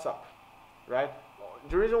our WhatsApp, right?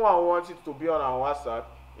 The reason why I want it to be on our WhatsApp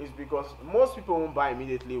is because most people won't buy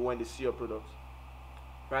immediately when they see your product,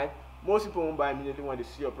 right? Most people won't buy immediately when they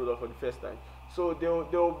see your product for the first time. So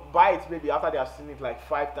they'll buy it maybe after they have seen it like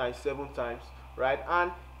 5 times, 7 times, right?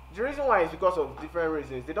 And the reason why is because of different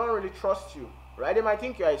reasons. They don't really trust you, right? They might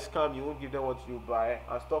think you're a scam, you won't give them what you buy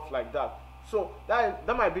and stuff like that. So that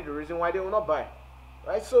might be the reason why they will not buy,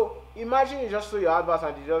 right? So imagine you just show your adverts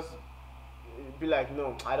and you just be like,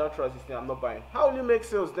 no, I don't trust this thing, I'm not buying. How will you make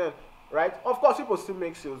sales then, right? Of course, people still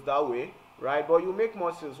make sales that way, right? But you make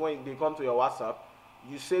more sales when they come to your WhatsApp.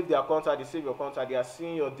 You save their contact, they save your contact, they are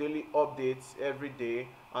seeing your daily updates every day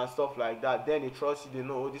and stuff like that. Then they trust you, they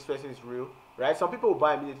know, oh, this person is real, right? Some people will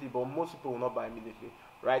buy immediately, but most people will not buy immediately,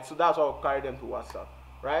 right? So that's why I'll carry them to WhatsApp,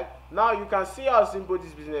 right? Now you can see how simple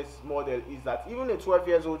this business model is, that even a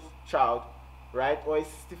 12-year-old child, right, or a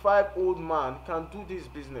 65-old man can do this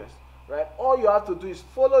business, right? All you have to do is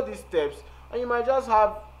follow these steps, and you might just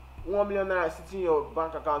have 1 million naira sitting in your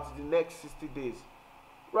bank account in the next 60 days,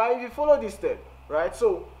 right? If you follow this step, right?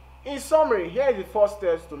 So in summary, here is the 4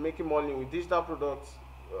 steps to making money with digital products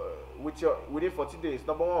within 40 days.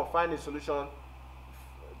 Number 1, find a solution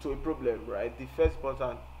to a problem, right? The first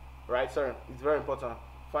important, right? Sorry, it's very important.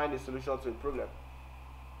 Find a solution to a problem.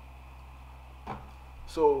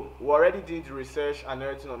 So we already did research and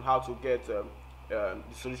everything on how to get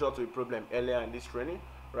the solution to a problem earlier in this training,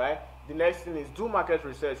 right? The next thing is do market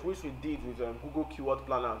research, which we did with Google Keyword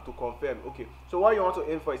Planner to confirm. Okay, so what you want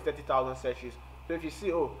to aim for is 30,000 searches. So if you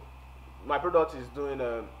see, oh, my product is doing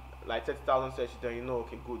like 30,000 searches, then you know,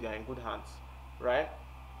 okay, good, you're in good hands, right?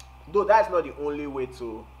 Though that's not the only way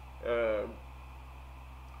to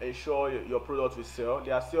ensure your product will sell.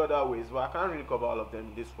 There are still other ways, but I can't really cover all of them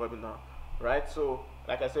in this webinar, right? So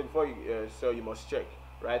like I said, before you sell, you must check,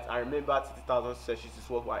 right? And remember, 30,000 searches is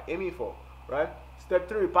what we're aiming for, right? Step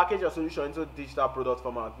 3, package your solution into digital product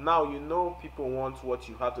format. Now you know people want what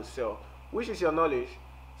you have to sell, which is your knowledge,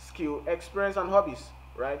 skill, experience, and hobbies,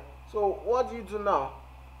 right? So what do you do now,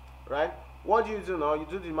 right? What do you do now? You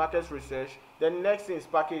do the market research. Then the next thing is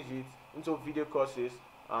package it into video courses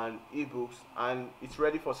and ebooks, and it's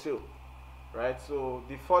ready for sale, right? So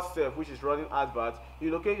the first step, which is running adverts,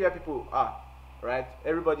 you locate where people are, right?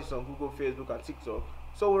 Everybody's on Google, Facebook, and TikTok.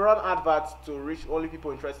 So we run adverts to reach only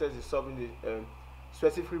people interested in solving the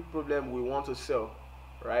specific problem we want to sell,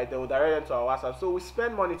 right? Then we direct them to our WhatsApp. So we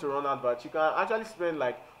spend money to run adverts. You can actually spend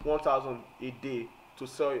like 1,000 a day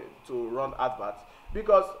to run adverts,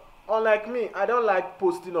 because unlike me, I don't like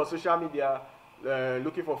posting on social media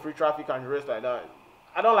looking for free traffic and the rest like that.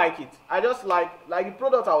 I don't like it. I just like the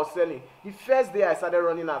product I was selling. The first day I started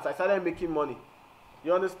running ads, I started making money.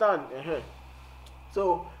 You understand?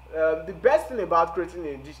 So the best thing about creating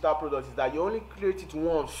a digital product is that you only create it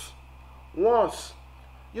once.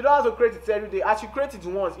 You don't have to create it every day. As you create it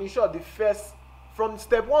once, in short, from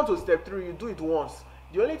step 1 to step 3, you do it once.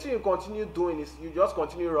 The only thing you continue doing is you just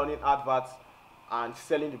continue running adverts and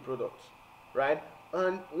selling the product, right?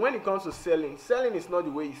 And when it comes to selling is not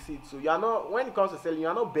the way you see it. So when it comes to selling, you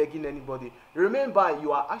are not begging anybody. Remember,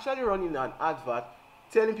 you are actually running an advert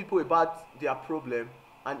telling people about their problem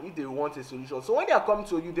and if they want a solution. So when they are coming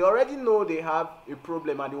to you, they already know they have a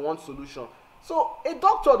problem and they want solution. So a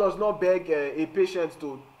doctor does not beg a patient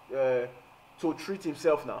to treat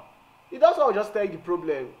himself now. The doctor will just tell you the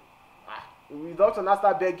problem. The doctor now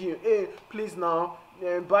start begging you, hey, please now,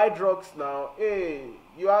 buy drugs now, hey,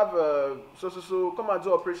 you have so come and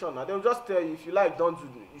do operation now. They'll just tell you, if you like, don't do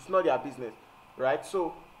it. It's not their business, right?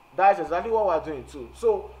 So that's exactly what we're doing too.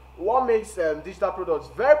 So what makes digital products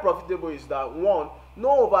very profitable is that, one, no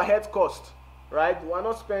overhead cost, right? We're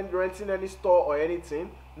not renting any store or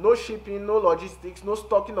anything, no shipping, no logistics, no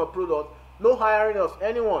stocking of product, no hiring of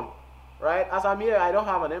anyone, right? As I'm here, I don't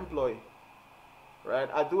have an employee, right?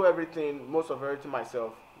 I do most of everything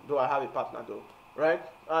myself, though I have a partner though, right?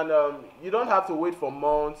 And you don't have to wait for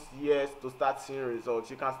months, years to start seeing results.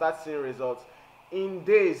 You can start seeing results in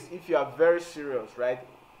days if you are very serious, right?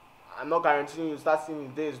 I'm not guaranteeing you start seeing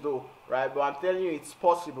in days though, right? But I'm telling you, it's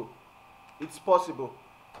possible. It's possible,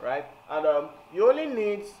 right? And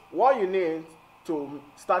what you need to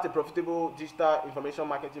start a profitable digital information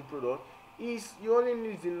marketing product is you only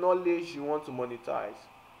need the knowledge you want to monetize,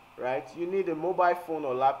 right? You need a mobile phone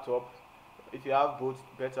or laptop. If you have both,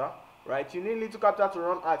 better, right? You need little capital to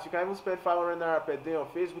run ads. You can even spend 500 naira per day on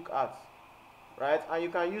Facebook ads, right? And you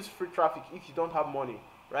can use free traffic if you don't have money,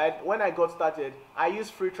 right? When I got started, I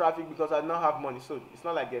used free traffic because I did not have money, so it's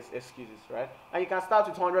not like there's excuses, right? And you can start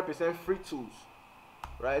with 100% free tools,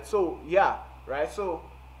 right? So yeah, right? So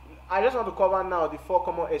I just want to cover now the 4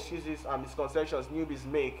 common excuses and misconceptions newbies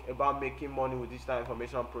make about making money with digital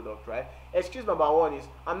information product, right? Excuse number 1 is,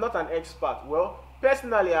 I'm not an expert. Well,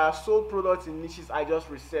 personally, I have sold products in niches I just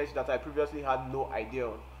researched that I previously had no idea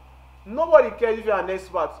on. Nobody cares if you're an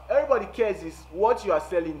expert. Everybody cares is what you are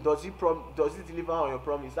selling, does it deliver on your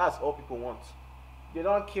promise? That's all people want. They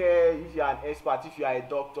don't care if you're an expert, if you are a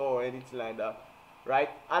doctor or anything like that, right?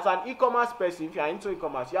 As an e-commerce person, if you are into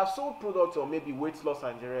e-commerce, you have sold products or maybe weight loss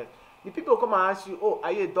and the rest. The people come and ask you, oh,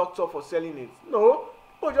 are you a doctor for selling it? No,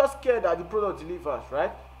 people just care that the product delivers,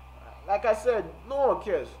 right? Like I said, no one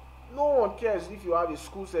cares. No one cares if you have a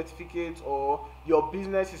school certificate or your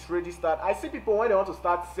business is registered. I see people when they want to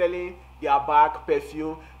start selling their bag,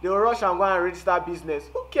 perfume, they will rush and go and register business.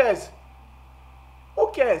 Who cares? Who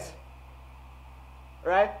cares?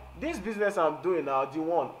 Right? This business I'm doing now, the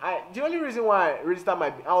only reason why I registered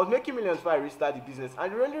I was making millions before I registered the business,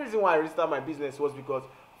 and the only reason why I registered my business was because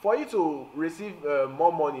for you to receive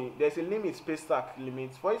more money, there's a limit, space stack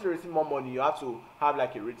limit. For you to receive more money, you have to have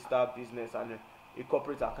like a registered business and a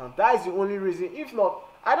corporate account. That is the only reason. If not,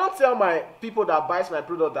 I don't tell my people that buys my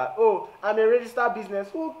product that, oh, I'm a registered business.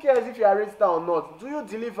 Who cares if you are registered or not? Do you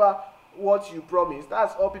deliver what you promise?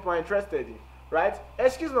 That's all people are interested in, right?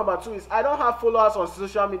 Excuse number 2 is, I don't have followers on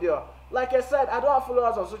social media. Like I said, I don't have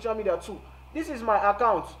followers on social media too. This is my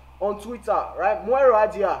account on Twitter, right? Moero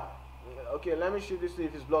Adia. Okay, let me show this to you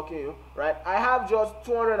if it's blocking you, right? I have just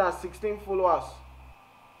 216 followers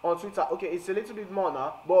on Twitter. Okay, it's a little bit more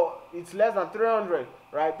now, but it's less than 300,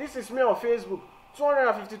 right? This is me on Facebook,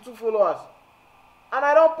 252 followers, and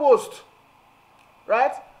I don't post,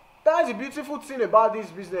 right? That's the beautiful thing about this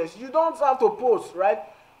business. You don't have to post, right?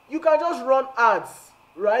 You can just run ads,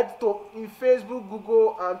 right, in Facebook,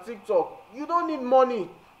 Google, and TikTok. You don't need money.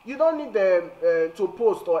 You don't need to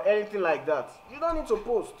post or anything like that. You don't need to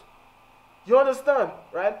post. You understand,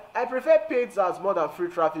 right? I prefer paid ads more than free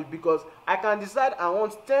traffic because I can decide I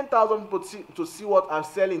want 10,000 people to see what I'm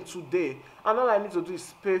selling today, and all I need to do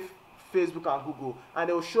is pay Facebook and Google, and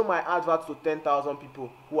they will show my adverts to 10,000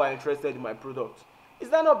 people who are interested in my product. Is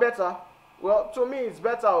that not better? Well, to me, it's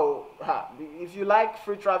better. If you like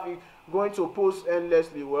free traffic, going to post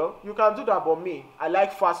endlessly, well, you can do that. But me, I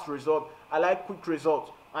like fast result. I like quick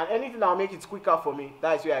result, and anything that'll make it quicker for me,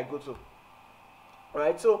 that is where I go to.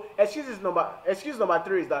 Right, so excuse number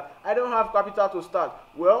 3 is that I don't have capital to start.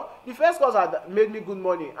 Well, the first course had made me good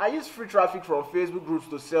money. I used free traffic from Facebook groups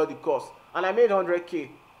to sell the course, and I made 100K.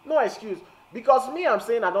 No excuse. Because me, I'm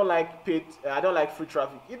saying I don't like free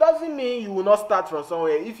traffic. It doesn't mean you will not start from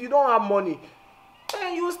somewhere. If you don't have money,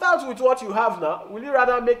 then you start with what you have now. Will you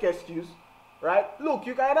rather make excuse? Right? Look,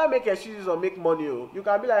 you can either make excuses or make money. You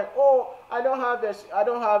can be like, oh, I don't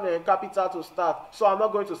have capital to start, so I'm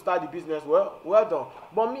not going to start the business. Well done.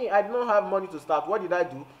 But me, I did not have money to start. What did I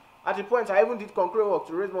do? At the point, I even did concrete work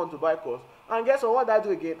to raise money to buy course. And guess what did I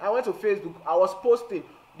do again? I went to Facebook. I was posting.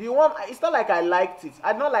 It's not like I liked it.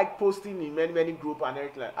 I did not like posting in many groups and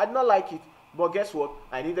everything. I did not like it. But guess what?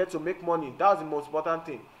 I needed to make money. That was the most important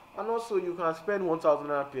thing. And also, you can spend 1,000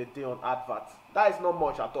 naira per day on adverts. That is not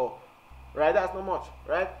much at all. Right? That's not much.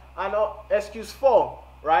 Right? And excuse 4.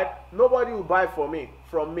 Right? Nobody will buy from me.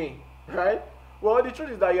 Right? Well, the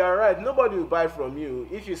truth is that you are right. Nobody will buy from you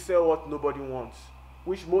if you sell what nobody wants.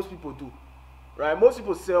 Which most people do. Right? Most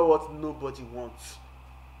people sell what nobody wants.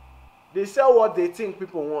 They sell what they think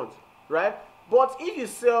people want, right? But if you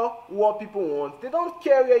sell what people want, they don't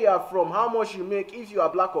care where you are from, how much you make, if you are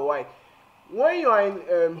black or white. When you are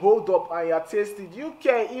in hold up and you are tasted, do you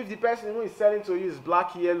care if the person who is selling to you is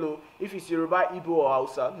black, yellow, if it's Yoruba, Igbo, or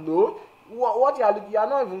Hausa? No. What you are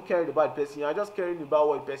not even caring about the person. You are just caring about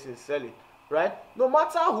what the person is selling, right? No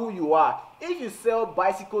matter who you are, if you sell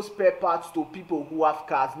bicycle spare parts to people who have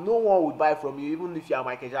cars, no one will buy from you, even if you are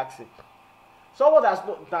Michael Jackson. Someone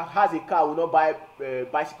that has a car will not buy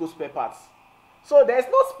bicycle spare parts. So there's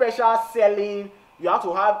no special selling. You have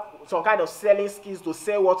to have some kind of selling skills to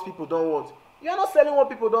sell what people don't want. You are not selling what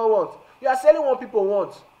people don't want. You are selling what people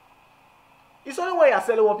want. It's only when you are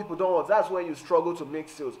selling what people don't want, that's when you struggle to make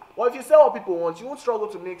sales. Or if you sell what people want, you won't struggle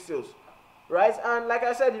to make sales. Right? And like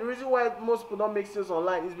I said, the reason why most people don't make sales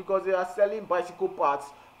online is because they are selling bicycle parts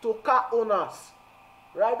to car owners.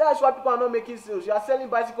 Right? That's why people are not making sales. You are selling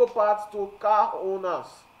bicycle parts to car owners.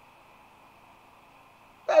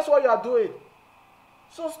 That's what you are doing.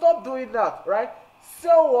 So stop doing that, right?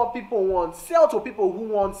 Sell what people want. Sell to people who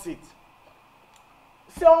want it.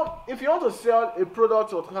 If you want to sell a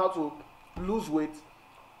product on how to lose weight,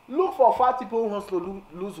 look for fat people who want to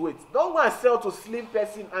lose weight. Don't go and sell to slim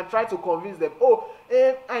person and try to convince them,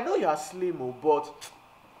 I know you are slim, but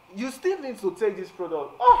you still need to take this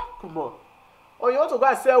product. Oh, come on. Or you want to go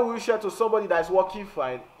and sell wheelchair to somebody that is working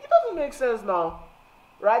fine. It doesn't make sense now.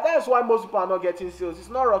 Right? That is why most people are not getting sales. It's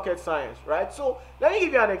not rocket science, right? So let me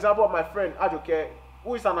give you an example of my friend Ajoke,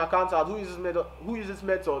 who is an accountant, who uses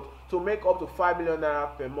method to make up to 5 million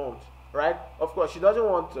naira per month. Right? Of course, she doesn't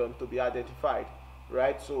want to be identified.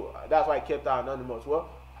 Right? So that's why I kept her anonymous. Well,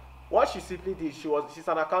 what she simply did, she's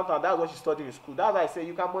an accountant. That's what she studied in school. That's why I say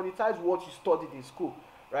you can monetize what you studied in school.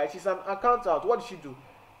 Right? She's an accountant. What did she do?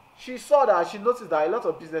 She noticed that a lot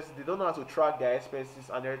of businesses, they don't know how to track their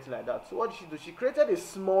expenses and everything like that. So what did she do? She created a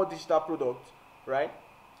small digital product, right?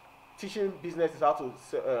 Teaching businesses how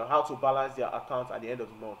to balance their accounts at the end of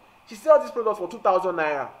the month. She sells this product for 2,000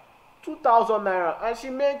 naira. 2,000 naira. And she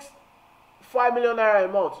makes 5 million naira a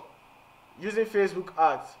month using Facebook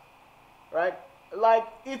ads, right? Like,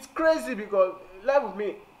 it's crazy because, like with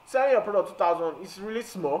me, selling your product 2,000 is really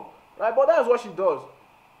small, right? But that's what she does,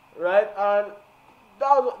 right? And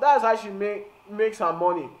that's how she makes her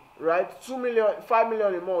money, right? 2 million, 5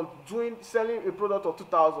 million a month selling a product of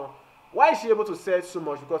 2,000. Why is she able to sell so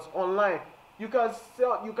much? Because online you can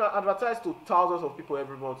advertise to thousands of people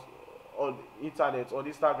every month on internet, on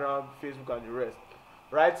Instagram, Facebook, and the rest,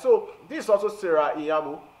 right? So this is also Sarah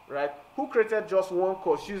Iyamu, right, who created just one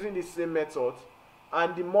course using the same method,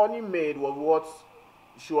 and the money made was what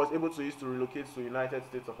she was able to use to relocate to the United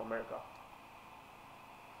States of America.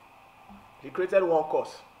 He created one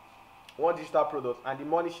course, one digital product, and the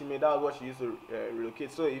money she made, that was what she used to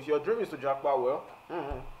relocate. So if your dream is to jackpot, well,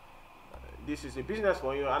 this is a business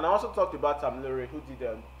for you. And I also talked about Tamilore, who did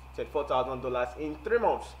 $34,000 in 3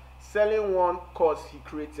 months, selling one course he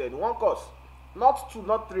created. One course, not two,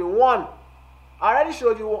 not three, one. I already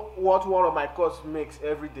showed you what one of my courses makes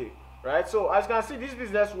every day, right? So as you can see, this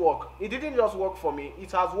business work. It didn't just work for me,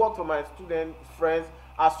 it has worked for my student friends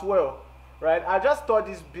as well, right? I just taught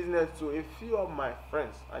this business to a few of my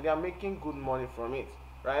friends, and they are making good money from it,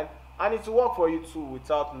 right? And it's work for you too,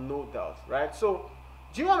 without no doubt, right? So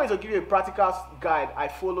do you want me to give you a practical guide I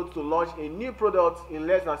followed to launch a new product in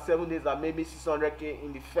less than 7 days and maybe 600K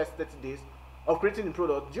in the first 30 days of creating the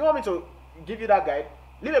product? Do you want me to give you that guide?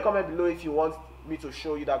 Leave a comment below if you want me to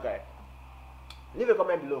show you that guide. Leave a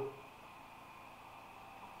comment below.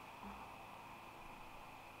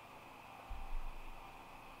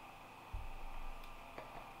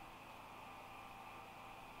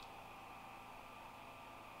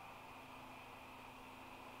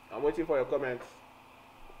 I'm waiting for your comments.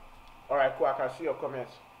 Alright, cool, I can see your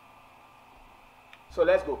comments. So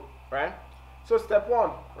let's go, right? So step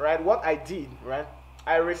one, right, what I did, right,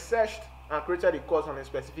 I researched and created a course on a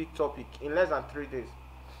specific topic in less than 3 days,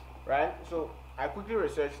 right? So I quickly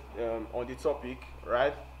researched on the topic,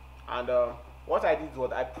 right? And what I did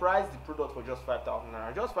was I priced the product for just 5,000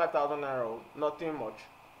 naira. Just 5,000 naira, nothing much.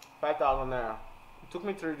 5,000 naira. It took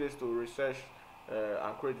me 3 days to research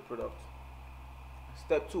and create the product.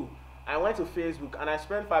 Step two, I went to Facebook and I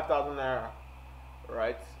spent 5,000 naira,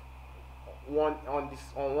 right?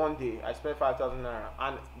 On one day, I spent 5,000 naira,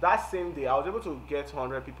 and that same day I was able to get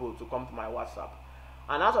 100 people to come to my WhatsApp.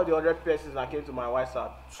 And out of the 100 persons that came to my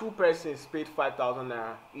WhatsApp, 2 persons paid 5,000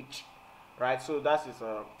 naira each, right? So that is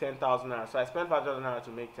 10,000 naira. So I spent 5,000 naira to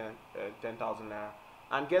make 10,000 naira.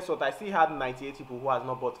 And guess what? I still had 98 people who has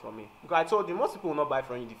not bought from me, because I told you most people will not buy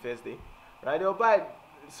from you the first day, right? They'll buy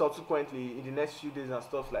subsequently in the next few days and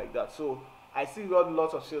stuff like that. So I still got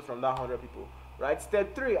lots of sales from that 100 people, right?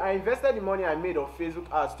 Step three, I invested the money I made on Facebook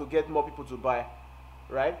ads to get more people to buy,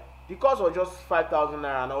 right? The cost was just 5,000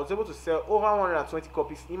 naira, and I was able to sell over 120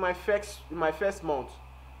 copies in my first month,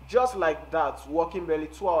 just like that, working barely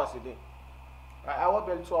 2 hours a day. Right? I worked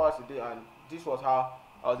barely 2 hours a day, and this was how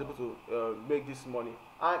I was able to make this money.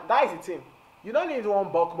 And that is the thing. You don't need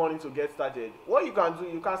one bulk money to get started. What you can do,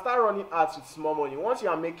 you can start running ads with small money. Once you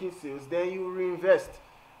are making sales, then you reinvest.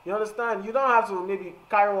 You understand? You don't have to maybe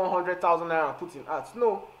carry 100,000 naira and put in ads.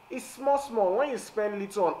 No, it's small. When you spend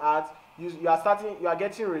little on ads, you are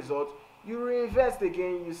getting results. You reinvest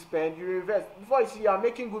again, you spend, you reinvest. Before you see, you are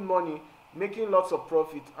making good money, making lots of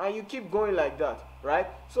profit, and you keep going like that, right?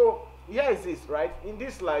 So here is this, right? In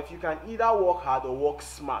this life, you can either work hard or work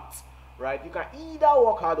smart, right? You can either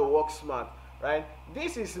work hard or work smart, right?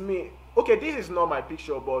 This is me. Okay, this is not my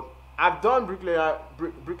picture, but I've done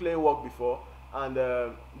bricklaying work before, and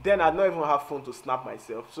then I don't even have phone to snap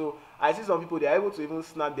myself. So I see some people, they are able to even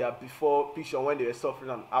snap their before picture when they were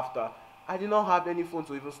suffering and after. I did not have any phone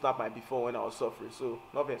to even snap my before when I was suffering, so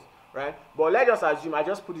no offense, right? But let's just assume I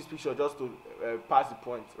just put this picture just to pass the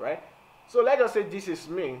point, right? So let's just say this is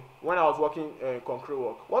me when I was working concrete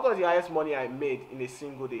work. What was the highest money I made in a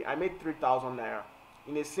single day? I made 3,000 naira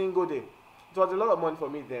in a single day. It was a lot of money for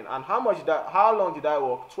me then. And how long did I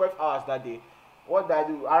work? 12 hours that day. What did I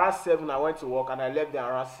do? Around 7 I went to work, and I left there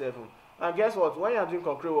around 7. And guess what? When you're doing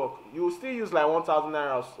concrete work, you will still use like 1,000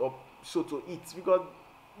 naira or so to eat, because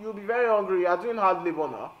you'll be very hungry. You're doing hard labor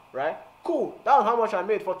now, right? Cool. That was how much I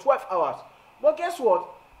made for 12 hours. But guess what?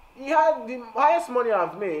 The highest money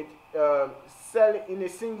I've made selling in a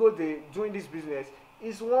single day doing this business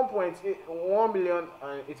is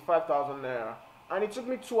 1,085,000 naira. And it took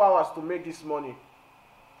me 2 hours to make this money,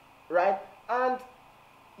 right? And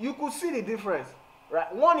you could see the difference,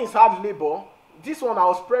 right? One is hard labor. This one, I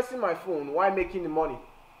was pressing my phone while making the money.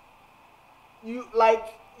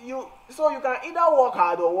 So you can either work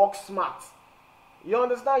hard or work smart. You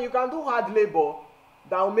understand? You can do hard labor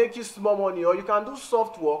that will make you small money, or you can do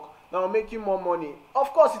soft work that will make you more money.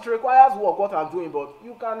 Of course, it requires work, what I'm doing, but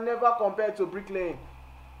you can never compare it to bricklaying.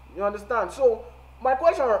 You understand? So my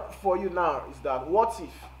question for you now is that what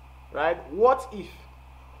if, right? What if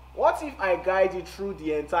I guide you through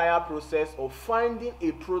the entire process of finding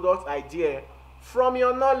a product idea from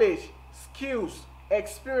your knowledge, skills,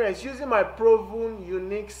 experience, using my proven,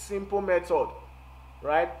 unique, simple method,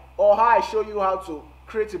 right? Or how I show you how to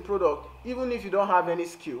create a product even if you don't have any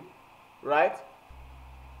skill, right?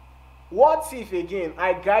 What if, again,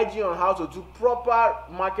 I guide you on how to do proper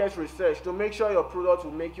market research to make sure your product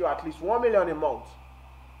will make you at least 1 million a month,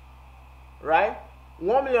 right?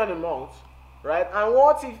 1 million a month, right? And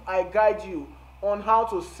what if I guide you on how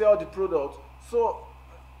to sell the product. So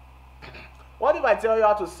what if I tell you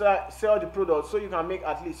how to sell the product so you can make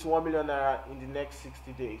at least 1 million naira in the next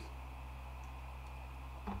 60 days?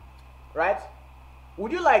 Right?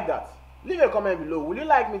 Would you like that? Leave a comment below. Would you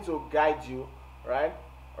like me to guide you? Right?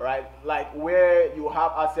 Like where you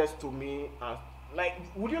have access to me, and like,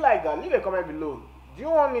 would you like that? Leave a comment below. Do you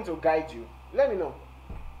want me to guide you? Let me know.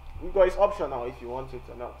 Because it's optional if you want it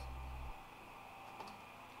or not.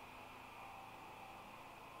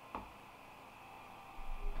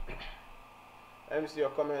 Let me see your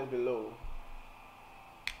comments below.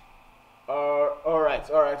 Alright,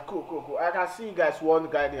 cool. I can see you guys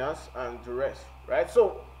want guidance and the rest, right?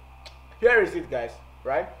 So here is it, guys,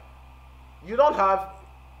 right? You don't have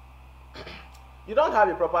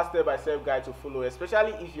a proper step-by-step guide to follow,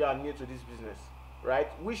 especially if you are new to this business, right?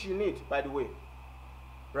 Which you need, by the way,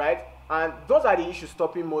 right? And those are the issues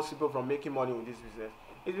stopping most people from making money with this business.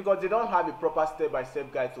 It's because they don't have a proper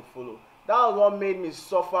step-by-step guide to follow. That was what made me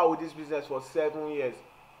suffer with this business for 7 years,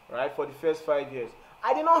 right? For the first 5 years,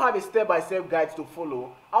 I did not have a step-by-step guide to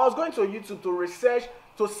follow. I was going to YouTube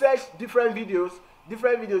to search different videos.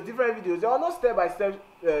 There are no step-by-step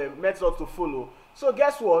methods to follow. So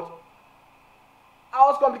guess what? I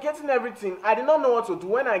was complicating everything. I did not know what to do.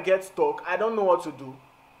 When I get stuck, I don't know what to do,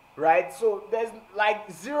 right? So there's like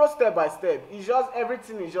zero step-by-step. It's just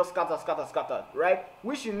everything is just scattered, right?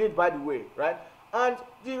 Which you need, by the way, right? And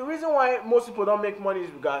the reason why most people don't make money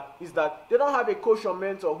is that they don't have a coach or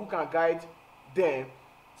mentor who can guide them.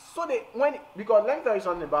 So because let me tell you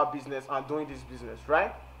something about business and doing this business,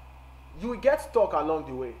 right? You will get stuck along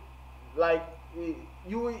the way. Like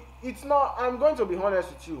it's not, I'm going to be honest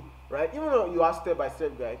with you, right? Even though you have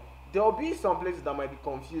step-by-step guide, there will be some places that might be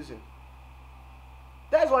confusing.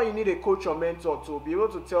 That's why you need a coach or mentor to be able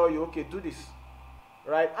to tell you, okay, do this,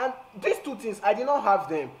 right? And these two things, I did not have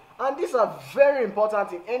them. And these are very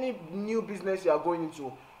important in any new business you are going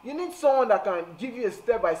into. You need someone that can give you a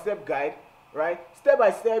step-by-step guide, right?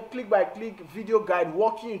 Step-by-step, click-by-click video guide,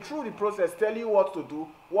 walking you through the process, telling you what to do,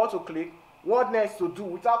 what to click, what next to do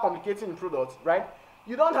without complicating the product, right?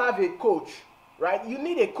 You don't have a coach, right? You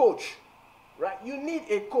need a coach, right? You need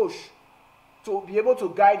a coach to be able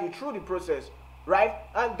to guide you through the process, right?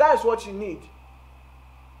 And that's what you need,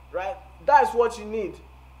 right? That's what you need.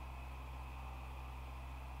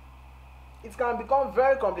 It can become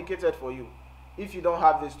very complicated for you if you don't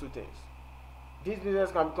have these two things. This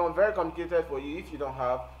business can become very complicated for you if you don't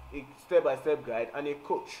have a step-by-step guide and a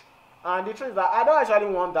coach. And the truth is that I don't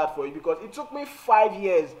actually want that for you, because it took me 5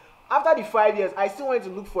 years. After the 5 years, I still went to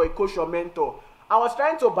look for a coach or mentor. I was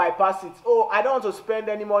trying to bypass it. Oh, I don't want to spend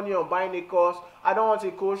any money on buying a course. I don't want a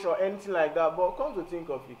coach or anything like that. But come to think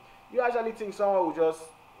of it, you actually think someone will just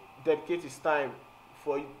dedicate his time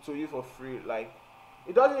to you for free? Like,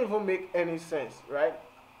 it doesn't even make any sense, right?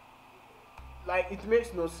 Like, it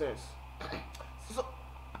makes no sense. So,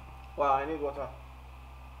 wow, I need water.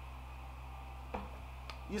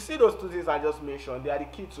 You see those two things I just mentioned, they are the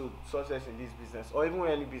key to success in this business, or even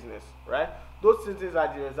any business, right? Those two things are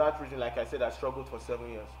the result reason, like I said, I struggled for 7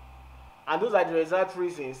 years. And those are the result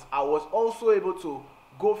reasons I was also able to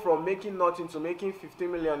go from making nothing to making 15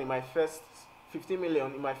 million in my first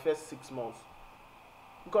 6 months.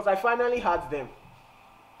 Because I finally had them.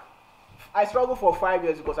 I struggled for 5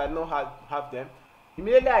 years because I did not have them.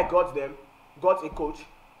 Immediately I got them, got a coach,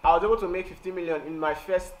 I was able to make 50 million in my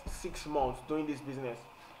first 6 months doing this business.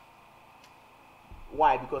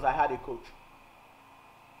 Why? Because I had a coach.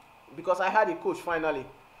 Because I had a coach finally.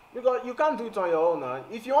 Because you can't do it on your own now.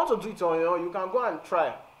 If you want to do it on your own, you can go and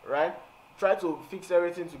try, right? Try to fix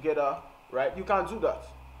everything together, right? You can do that.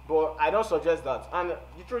 But I don't suggest that. And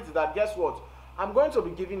the truth is that, guess what? I'm going to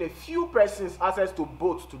be giving a few persons access to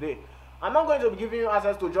both today. I'm not going to be giving you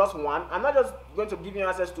access to just one. I'm not just going to be giving you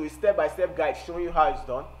access to a step-by-step guide showing you how it's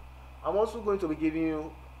done. I'm also going to be giving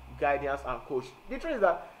you guidance and coach. The truth is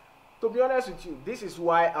that, to be honest with you, this is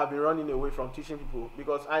why I've been running away from teaching people,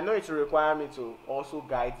 because I know it will require me to also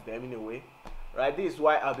guide them in a way, right? This is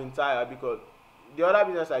why I've been tired, because the other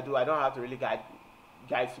business I do, I don't have to really guide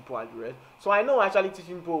people and the rest. So I know actually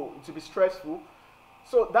teaching people to be stressful.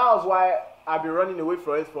 So that was why I've been running away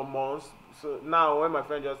from it for months. So now when my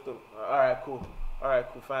friend just told, all right, cool,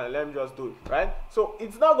 fine, let me just do it, right? So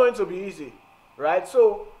it's not going to be easy, right?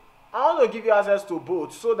 So I want to give you access to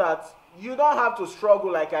both so that you don't have to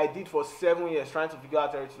struggle like I did for 7 years trying to figure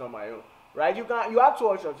out everything on my own, right? You have two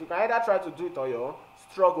options. You can either try to do it on your own,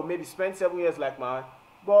 struggle, maybe spend 7 years like mine,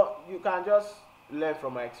 but you can just learn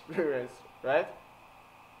from my experience, right?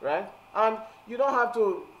 And you don't have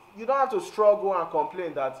to struggle and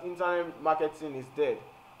complain that internet marketing is dead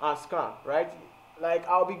and scam, right? like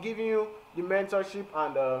I'll be giving you the mentorship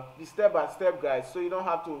and the step-by-step guide, so you don't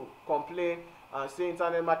have to complain and say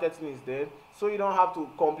internet marketing is dead, so you don't have to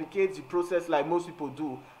complicate the process like most people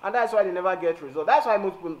do, and that's why they never get results. That's why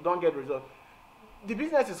most people don't get results. The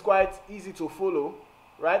business is quite easy to follow,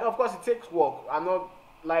 right? Of course it takes work. I'm not,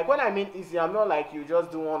 like, when I mean easy, I'm not like you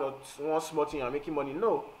just do one small thing and making money.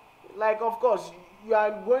 No, like, of course you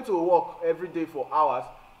are going to work every day for hours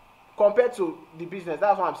compared to the business.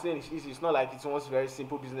 That's why I'm saying it's easy. It's not like it's one very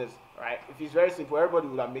simple business, right? If it's very simple, everybody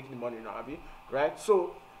would have making the money now, right?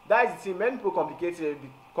 So that's the thing. Many people complicate it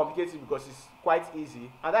because it's quite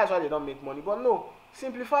easy, and that's why they don't make money. But no,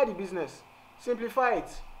 simplify the business, simplify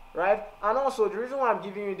it, right? And also the reason why I'm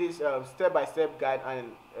giving you this step-by-step guide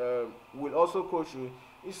and will also coach you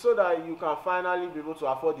is so that you can finally be able to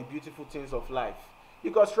afford the beautiful things of life.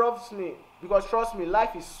 Because trust me,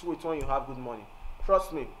 life is sweet when you have good money.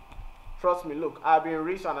 Trust me. Look, I've been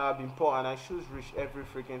rich and I've been poor, and I choose rich every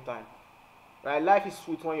freaking time. Right? Life is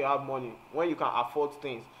sweet when you have money, when you can afford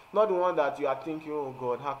things. Not the one that you are thinking, oh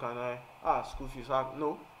God, how can I? School fees.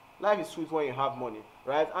 No. Life is sweet when you have money,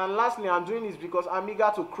 right? And lastly, I'm doing this because I'm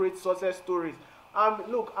eager to create success stories. I'm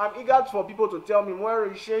eager for people to tell me, where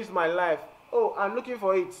it changed my life. Oh, I'm looking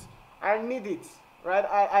for it. I need it, right?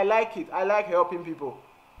 I like it. I like helping people,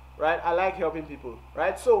 right? I like helping people,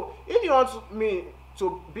 right? So if you want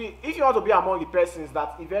to be among the persons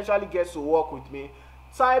that eventually gets to work with me,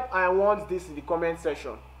 type "I want this" in the comment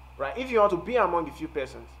section, right? If you want to be among the few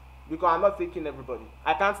persons, because I'm not taking everybody.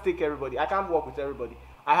 I can't take everybody. I can't work with everybody.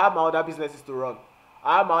 I have my other businesses to run.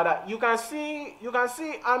 I have my other. You can see.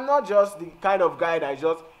 I'm not just the kind of guy that is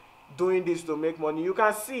just doing this to make money. You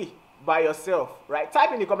can see by yourself, right?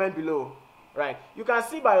 Type in the comment below, right? You can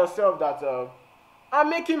see by yourself that I'm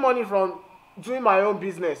making money from doing my own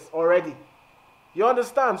business already. You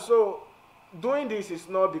understand? So doing this is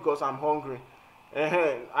not because I'm hungry.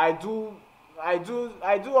 I do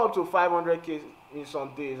up to 500k in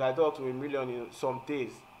some days. I do up to 1 million in some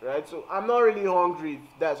days, right? So I'm not really hungry, if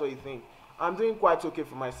that's what you think. I'm doing quite okay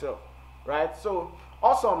for myself, right? So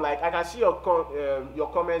awesome. Like, I can see your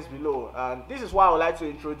comments below, and this is why I would like to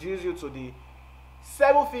introduce you to the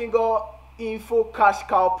 7-figure info cash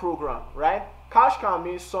cow program, right? Cash cow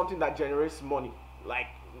means something that generates money, like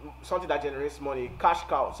something that generates money. Cash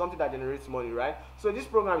cow, something that generates money, right? So this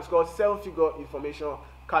program is called 7-figure information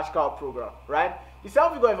cash cow program, right? The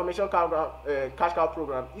 7-figure information cash cow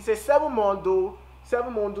program is a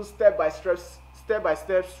 7-month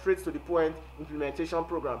step-by-step, straight to the point implementation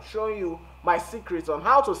program, showing you my secrets on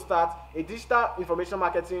how to start a digital information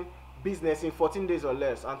marketing business in 14 days or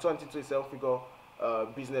less and turn it into a 7-figure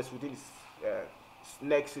business within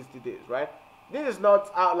next 60 days, right? This is not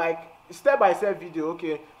like step-by-step video.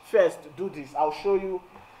 Okay, first do this. I'll show you.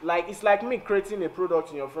 Like, it's like me creating a product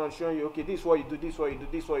in your front, showing you, okay, this is what you do, this is what you do,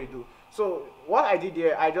 this is what you do. So what I did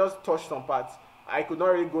here, I just touched some parts. I could not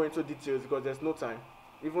really go into details because there's no time.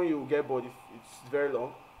 Even you will get bored if it's very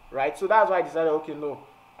long, right? So that's why I decided, okay, no,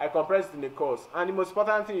 I compressed it in the course. And the most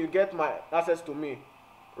important thing, you get my access to me,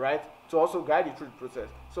 right, to also guide you through the process.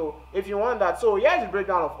 So if you want that, so here's the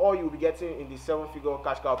breakdown of all you'll be getting in the 7-figure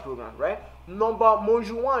cash cow program, right?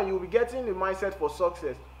 Module 1, you'll be getting the mindset for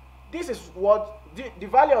success. This is what the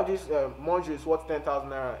value of this module is worth 10,000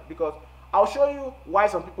 naira, because I'll show you why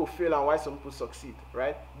some people fail and why some people succeed,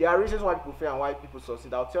 right? There are reasons why people fail and why people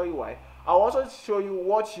succeed. I'll tell you why. I'll also show you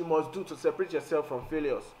what you must do to separate yourself from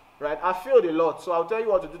failures, right? I failed a lot, so I'll tell you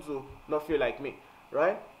what to do to not fail like me,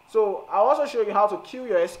 right? So I'll also show you how to kill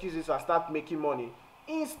your excuses and start making money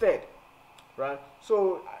instead, right?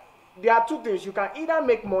 So there are two things. You can either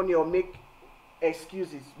make money or make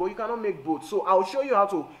excuses, but you cannot make both. So I'll show you how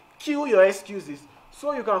to kill your excuses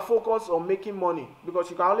so you can focus on making money, because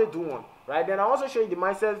you can only do one, right? Then I'll also show you the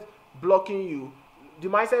mindset blocking you, the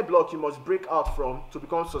mindset block you must break out from to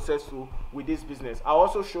become successful with this business. I'll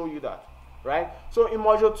also show you that, right? So in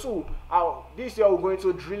module 2, this year we're going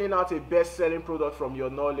to drilling out a best-selling product from your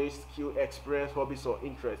knowledge, skill, experience, hobbies, or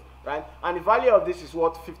interest, right? And the value of this is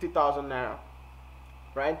worth 50,000 naira,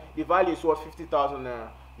 right? The value is worth 50,000 naira.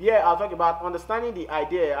 Yeah, I'll talk about understanding the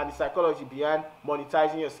idea and the psychology behind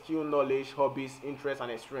monetizing your skill, knowledge, hobbies, interests, and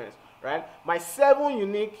experience, right? My 7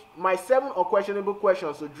 unquestionable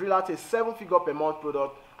questions to drill out a 7-figure per month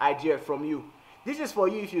product idea from you. This is for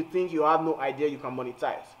you if you think you have no idea you can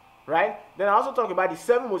monetize, right? Then I also talk about the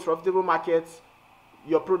 7 most profitable markets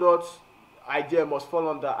your product idea must fall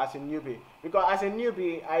under as a newbie. Because as a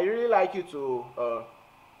newbie, I really like you to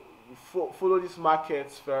follow these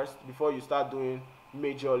markets first before you start doing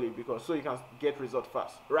majorly, because so you can get results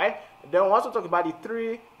fast, right? Then we also talk about the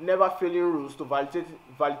 3 never failing rules to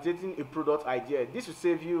validating a product idea. This will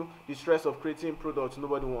save you the stress of creating products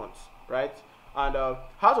nobody wants, right? And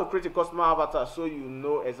how to create a customer avatar so you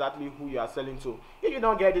know exactly who you are selling to. If you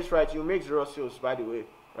don't get this right, you make 0 sales, by the way,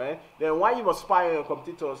 right? Then why you must spy on your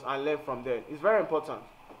competitors and learn from them. It's very important,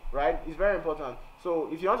 right? It's very important. So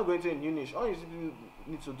if you want to go into a new niche, all you simply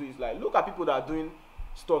need to do is like look at people that are doing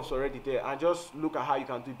stuffs already there and just look at how you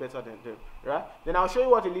can do it better than them, right? Then I'll show you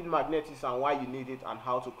what a lead magnet is and why you need it and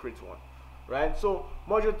how to create one, right? So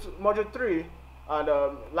module 3,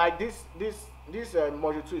 and like this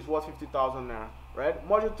module 2 is worth 50,000 naira, right?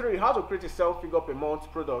 Module 3, how to create a 7-figure per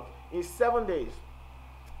month product in 7 days.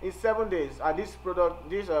 In 7 days, and this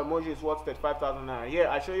module is worth 35,000 naira. Here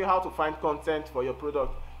I show you how to find content for your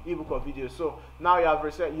product, ebook or video. So now you have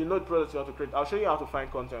research, you know the products you want to create. I'll show you how to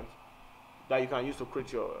find content that you can use to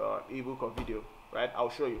create your ebook or video, right? I'll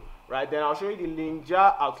show you, right? Then I'll show you the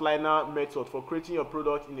Ninja outliner method for creating your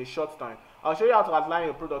product in a short time. I'll show you how to outline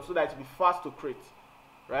your product so that it will be fast to create,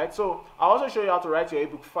 right? So I'll also show you how to write your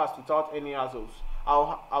ebook fast without any hassles.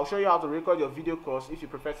 I'll show you how to record your video course if you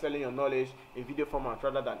prefer selling your knowledge in video format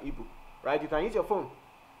rather than ebook, right? You can use your phone,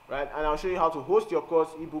 right? And I'll show you how to host your course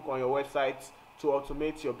ebook on your website to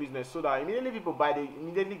automate your business so that immediately people buy, they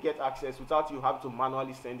immediately get access without you having to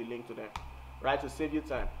manually send the link to them, right? To save you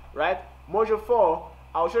time, right? Module 4,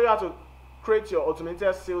 I'll show you how to create your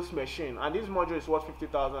automated sales machine, and this module is worth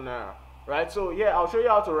 50,000 naira, right? So yeah, I'll show you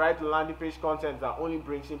how to write landing page content that only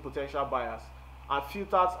brings in potential buyers and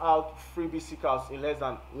filters out freebie seekers in less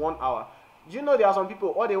than 1 hour. Do you know there are some people,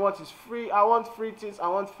 all they want is free? I want free things, I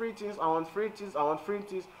want free things, I want free things, I want free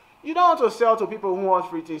things. You don't want to sell to people who want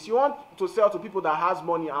free things. You want to sell to people that has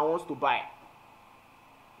money and wants to buy.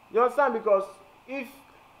 You understand? Because if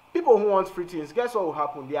people who want free things, guess what will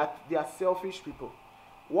happen? They are selfish people.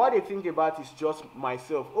 What they think about is just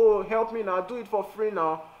myself. Oh, help me now, do it for free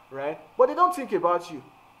now, right? But they don't think about you.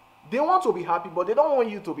 They want to be happy, but they don't want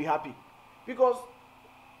you to be happy. Because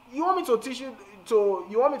you want me to teach you,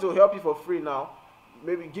 you want me to help you for free now,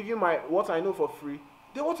 maybe give you what I know for free.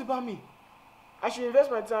 Then what about me? I should invest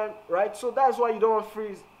my time, right? So that's why you don't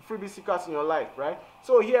want freebie seekers in your life, right?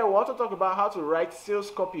 So here we want to talk about how to write sales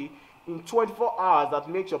copy in 24 hours that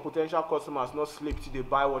makes your potential customers not sleep till they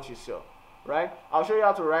buy what you sell, right? I'll show you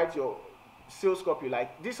how to write your sales copy.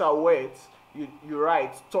 Like, these are words you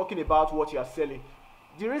write talking about what you are selling.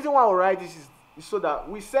 The reason why I write this is so that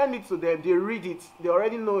we send it to them, they read it, they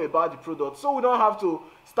already know about the product, so we don't have to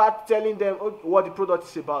start telling them what the product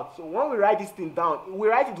is about. So when we write this thing down, we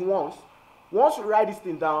write it once we write this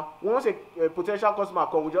thing down, once a potential customer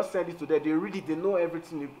comes, we just send it to them, they read it, they know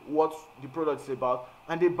everything what the product is about,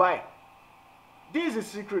 and they buy. This is a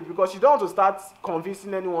secret, because you don't want to start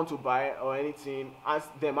convincing anyone to buy or anything, ask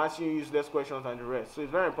them asking you useless questions and the rest. So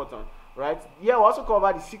it's very important, right? Yeah, we also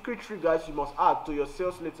cover the secret triggers you must add to your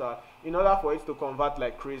sales letter in order for it to convert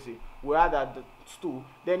like crazy. We add that too.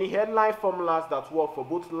 Then the headline formulas that work for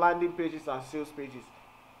both landing pages and sales pages,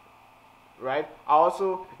 right? I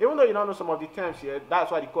also, even though you don't know some of the terms here,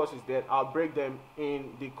 that's why the course is there, I'll break them in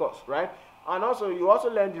the course, right? And also, you also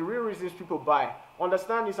learn the real reasons people buy.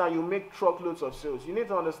 Understand this and you make truckloads of sales. You need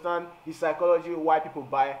to understand the psychology why people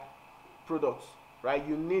buy products, right?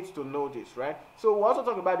 You need to know this, right? So we also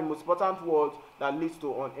talk about the most important words that leads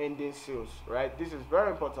to unending sales, right? This is very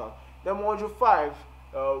important. Then module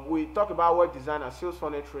 5, we talk about web design and sales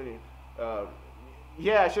funnel training.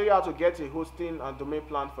 Here I show you how to get a hosting and domain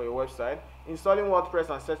plan for your website, installing WordPress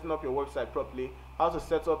and setting up your website properly, how to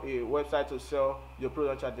set up a website to sell your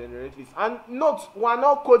product and generate leads. And note, we're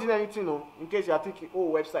not coding anything, no, in case you're thinking,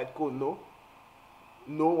 oh, website code. No,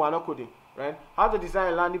 we're not coding, right? How to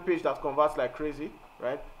design a landing page that converts like crazy,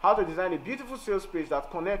 right? How to design a beautiful sales page that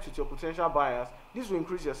connects with your potential buyers. This will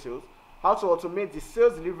increase your sales. How to automate the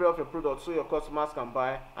sales delivery of your product so your customers can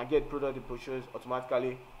buy and get product depositions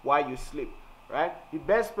automatically while you sleep, right? The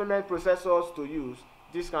best payment processors to use.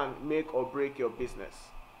 This can make or break your business,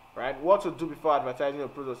 right? What to do before advertising your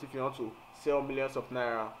products if you want to sell millions of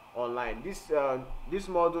naira online. This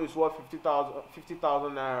model is worth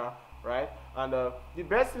 50,000 naira, right? And the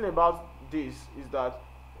best thing about this is that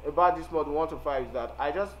about this model 1 to 5 is that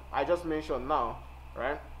I just mentioned now,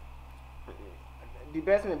 right? The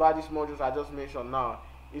best thing about these modules I just mentioned now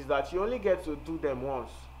is that you only get to do them once,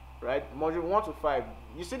 right? Module 1 to 5.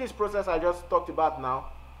 You see this process I just talked about now,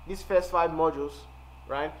 these first 5 modules,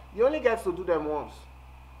 right? You only get to do them once.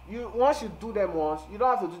 Once you do them once, you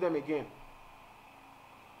don't have to do them again.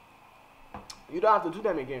 You don't have to do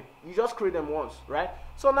them again. You just create them once, right?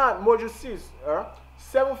 So now module 6,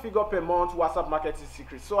 7-figure per month WhatsApp marketing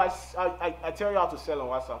secret. So I tell you how to sell on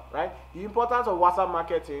WhatsApp, right? The importance of WhatsApp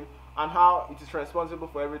marketing and how it is responsible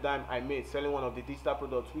for every dime I made selling one of the digital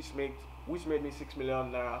products which made me 6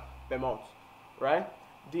 million naira per month, right?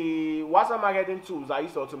 The WhatsApp marketing tools I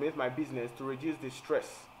use to automate my business to reduce the stress,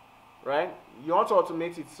 right? You want to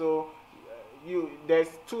automate it, so there's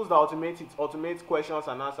tools that automate questions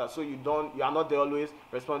and answers, so you are not there always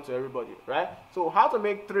respond to everybody, right? So how to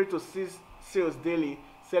make 3 to 6 sales daily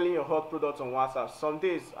selling your hot products on WhatsApp. Some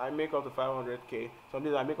days I make up to 500k, some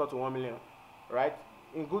days I make up to 1 million, right?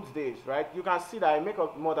 In good days, right? You can see that I make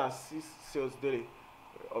up more than 6 sales daily,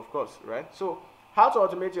 of course, right? So how to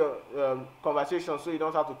automate your conversation so you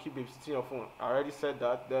don't have to keep visiting your phone. I already said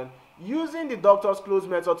that. Then using the doctor's close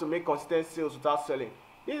method to make consistent sales without selling.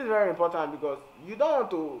 This is very important because you don't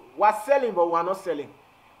want to, we're selling but we're not selling.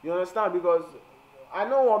 You understand? Because I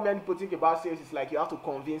know what many people think about sales is like you have to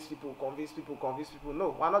convince people.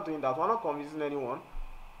 No, we're not doing that. We're not convincing anyone.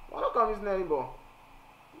 We're not convincing anybody.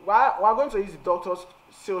 We're going to use the doctor's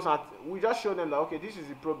sales and we just show them that, okay, this is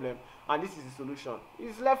the problem and this is the solution.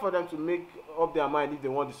 It's left for them to make up their mind if they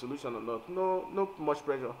want the solution or not. No much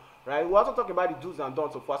pressure, right? We also talk about the do's and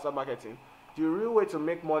don'ts of WhatsApp marketing. The real way to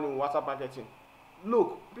make money in WhatsApp marketing.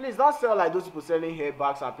 Look, please don't sell like those people selling hair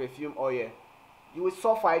bags and perfume oil. You will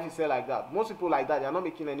suffer if you sell like that. Most people like that, they are not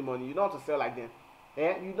making any money. You don't want to sell like them.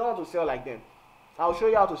 You don't want to sell like them. I'll show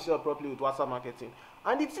you how to sell properly with WhatsApp marketing.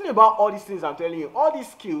 And the thing about all these things I'm telling you, all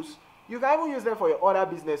these skills, you can even use them for your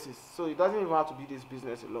other businesses. So it doesn't even have to be this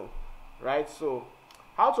business alone, right? So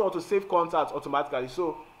how to auto-save contacts automatically.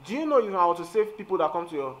 So do you know you can auto-save people that come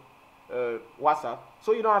to your WhatsApp,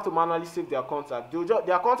 so you don't have to manually save their contact.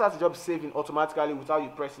 Their contacts will just be saving automatically without you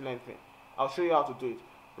pressing anything. I'll show you how to do it,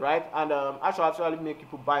 right? And I should actually make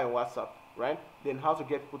people buy on WhatsApp, right? Then how to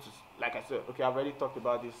get people to, like I said, okay, I've already talked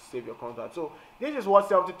about this, save your contact. So this is worth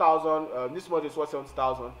 70,000. This module is worth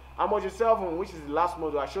 70,000. And module 7, which is the last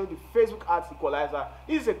module, I showed you Facebook Ads Equalizer.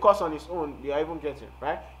 This is a course on its own. They are even getting,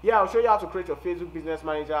 right? Yeah, I'll show you how to create your Facebook Business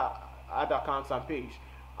Manager ad accounts and page.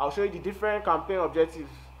 I'll show you the different campaign objectives,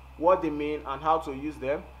 what they mean, and how to use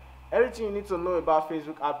them. Everything you need to know about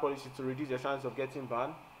Facebook ad policy to reduce your chance of getting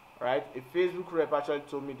banned, right? A Facebook rep actually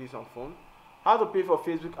told me this on phone. How to pay for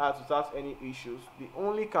Facebook ads without any issues. The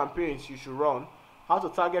only campaigns you should run. How to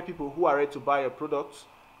target people who are ready to buy your products.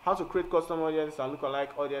 How to create custom audiences and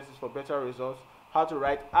lookalike audiences for better results. How to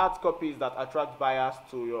write ad copies that attract buyers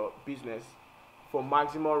to your business for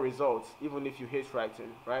maximum results, even if you hate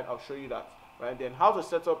writing, right? I'll show you that, right? Then how to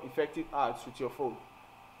set up effective ads with your phone,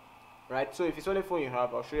 right? So if it's only phone you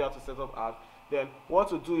have, I'll show you how to set up ads. Then what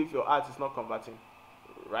to do if your ads is not converting,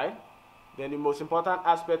 right? Then the most important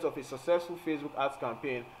aspect of a successful Facebook ads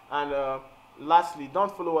campaign. And lastly, don't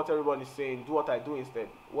follow what everyone is saying, do what I do instead.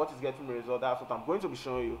 What is getting me result, that's what I'm going to be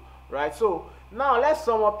showing you, right? So now let's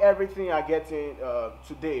sum up everything you are getting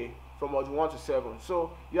today from module 1 to 7.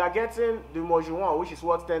 So you are getting the module 1, which is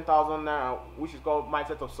worth 10,000 naira, which is called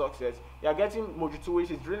Mindset of Success. You are getting module 2, which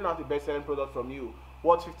is drilling out the best-selling product from you,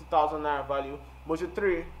 worth 50,000 naira value. Module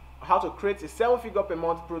 3, how to create a 7-figure per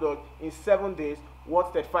month product in 7 days,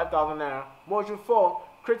 worth 35,000 naira. Module 4,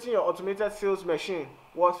 creating your automated sales machine,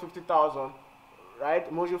 worth 50,000,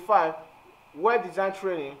 right? Module 5, web design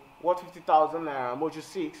training, worth 50,000 naira. Module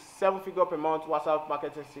 6, 7-figure per month WhatsApp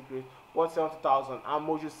marketing secret, worth 70,000. And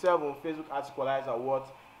module 7, Facebook Ads Equalizer,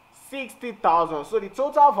 worth 60,000. So the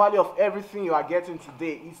total value of everything you are getting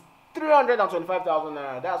today is 325,000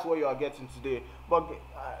 naira. That's what you are getting today. But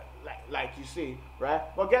like you say, right?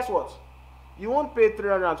 But guess what? You won't pay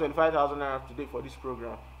 325,000 naira today for this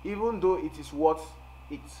program, even though it is worth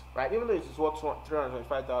it, right? Even though it is worth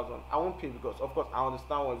 325,000, I won't pay because, of course, I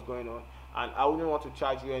understand what's going on, and I wouldn't want to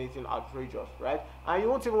charge you anything outrageous, right? And you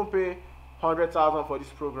won't even pay 100,000 for this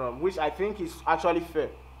program, which I think is actually fair,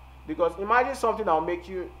 because imagine something that will make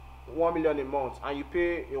you 1 million a month, and you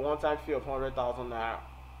pay a one-time fee of 100,000 naira.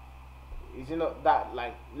 Is it not that,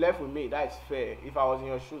 like, left with me? That is fair. If I was in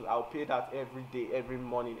your shoes, I'll pay that every day, every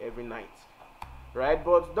morning, every night. Right?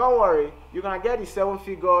 But don't worry, you can get the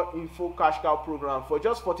 7-figure info cash cow program for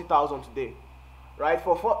just 40,000 today. Right?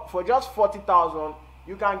 For just 40,000,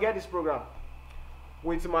 you can get this program.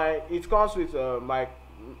 With it comes with my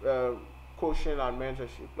coaching and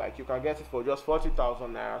mentorship. Like, you can get it for just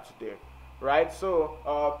 40,000 naira today. Right?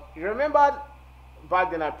 So you remember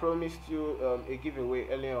back then I promised you a giveaway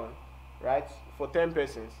early on, right? For 10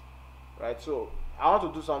 persons. Right? So I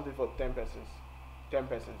want to do something for 10 persons. 10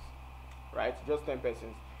 persons. Right? Just 10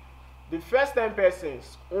 persons. The first 10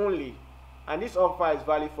 persons only, and this offer is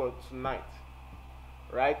valid for tonight.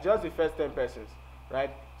 Right? Just the first 10 persons. Right?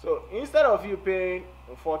 So instead of you paying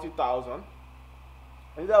 40,000,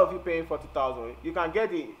 instead of you paying 40,000, you can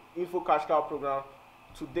get the info cash cow program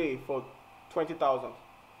today for 20,000,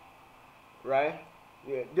 right?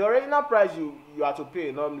 Yeah, the original price you have to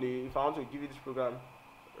pay normally if I want to give you this program,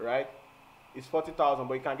 right, is 40,000,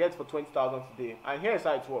 but you can get it for 20,000 today. And here's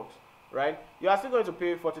how it works, right? You are still going to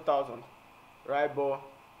pay 40,000, right? But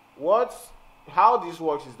what's how this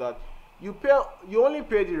works is that you only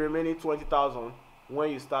pay the remaining 20,000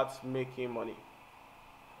 when you start making money,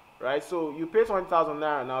 right? So you pay 20,000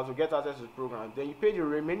 naira now to get access to the program. Then you pay the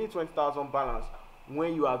remaining 20,000 balance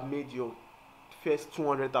when you have made your first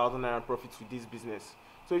 200,000 naira profits with this business.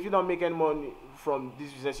 So if you don't make any money from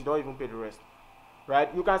this business, you don't even pay the rest, right?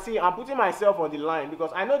 You can see I'm putting myself on the line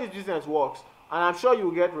because I know this business works, and I'm sure you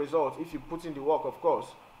will get results if you put in the work, of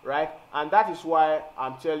course, right? And that is why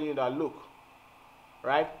I'm telling you that look,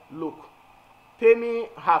 right? Look, pay me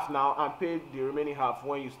half now and pay the remaining half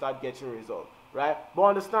when you start getting results, right? But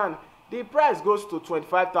understand, the price goes to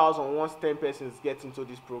 25,000 once 10 persons get into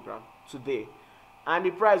this program today, and the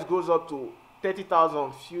price goes up to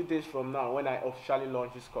 30,000 few days from now when I officially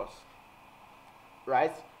launch this course,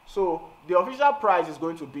 right? So the official price is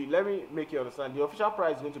going to be, let me make you understand, the official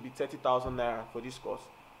price is going to be 30,000 naira for this course,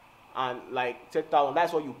 and like 30,000,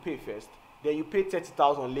 that's what you pay first. Then you pay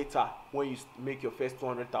 30,000 later when you make your first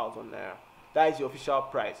 200,000 naira. That is the official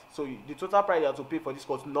price. So the total price you have to pay for this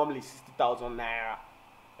course normally 60,000 naira.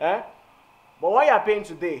 But what you are paying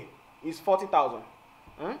today is 40,000.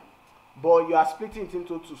 But you are splitting it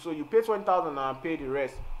into two. So you pay 20,000 and pay the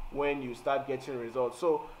rest when you start getting results.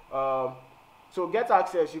 So so get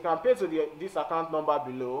access. You can pay to this account number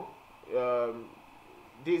below.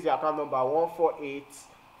 This is the account number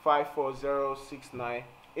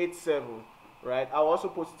 148-540-6987. Right? I'll also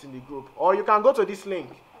post it in the group. Or you can go to this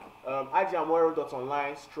link,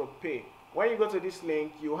 ajiamuero.online/pay. When you go to this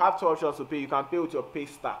link, you have two options to pay. You can pay with your pay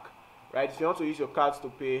stack, right? If you want to use your cards to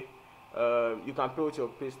pay, you can pay with your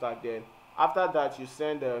pay stack. Then after that, you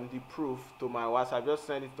send the proof to my WhatsApp. Just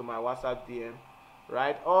send it to my WhatsApp DM,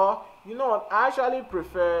 right? Or you know what? I actually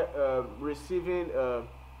prefer receiving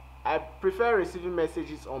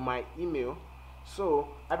messages on my email. So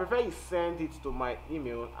I prefer you send it to my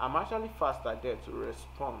email. I'm actually faster there to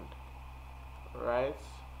respond, right?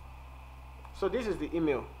 So this is the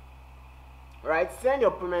email, right? Send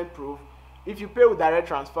your payment proof. If you pay with direct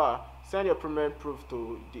transfer, send your payment proof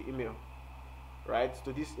to the email, right?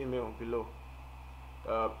 To this email below,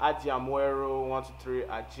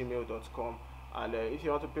 ajiamuero123@gmail.com. And if you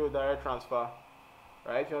want to pay with direct transfer,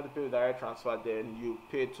 right? If you want to pay with direct transfer, then you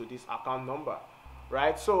pay to this account number,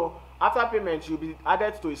 right? So after payment, you'll be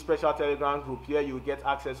added to a special Telegram group. Here you will get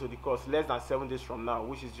access to the course less than 7 days from now,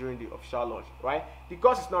 which is during the official launch, right? The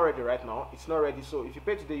course is not ready right now. It's not ready. So if you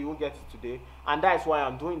pay today, you won't get it today. And that's why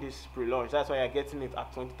I'm doing this pre-launch. That's why you're getting it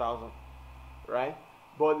at 20,000, right?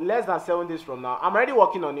 But less than 7 days from now, I'm already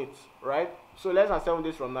working on it, right? So less than 7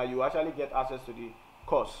 days from now, you actually get access to the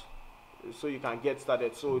course, so you can get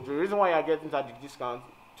started. So the reason why you're getting that discount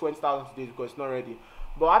 20,000 today is because it's not ready.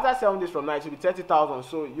 But after 7 days from now, it will be 30,000.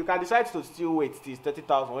 So you can decide to still wait till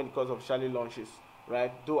 30,000 when the course officially launches,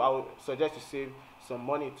 right? Though I would suggest you save some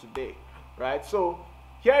money today, right? So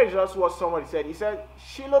here is just what somebody said. He said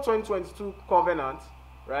Shiloh 2022 Covenant,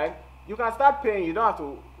 right? You can start paying. You don't have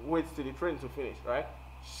to wait till the training to finish, right?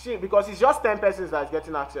 Because it's just 10 persons that's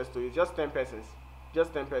getting access to it. Just 10 persons,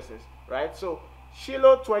 right? So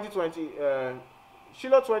Shiloh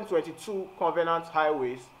 2022 Covenant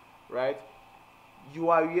Highways, right?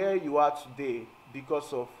 You are where you are today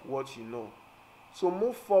because of what you know. So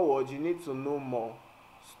move forward, you need to know more.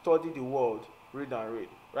 Study the world, read and read.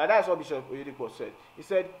 Right? That's what Bishop Oyedepo said. He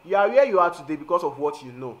said, you are where you are today because of what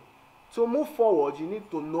you know. So move forward, you need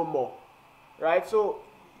to know more. Right? So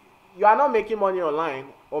you are not making money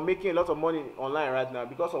online or making a lot of money online right now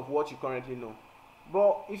because of what you currently know.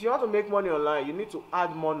 But if you want to make money online, you need to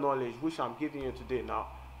add more knowledge, which I'm giving you today now.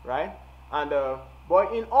 Right? And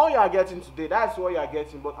but in all you are getting today, that's what you are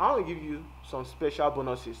getting. But I want to give you some special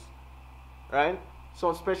bonuses, right?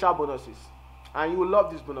 Some special bonuses, and you will love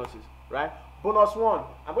these bonuses, right? Bonus one,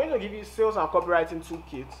 I'm going to give you sales and copywriting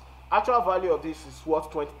toolkits. Actual value of this is worth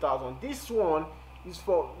 20,000. This is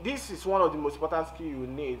one of the most important skills you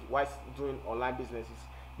need while doing online businesses,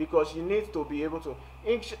 because you need to be able to.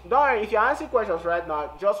 Don't worry, if you're answering questions right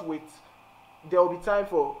now, just wait. There will be time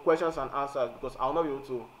for questions and answers because I'll not be able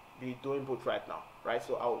to be doing both right now, right?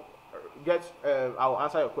 So I'll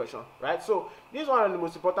answer your question, right? So this is one of the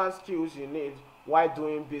most important skills you need while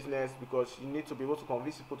doing business, because you need to be able to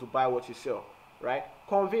convince people to buy what you sell, right?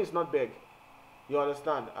 Convince, not beg. You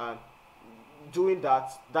understand? And doing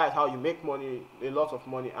that, that's how you make money, a lot of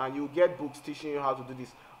money, and you get books teaching you how to do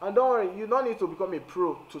this. And don't worry, you don't need to become a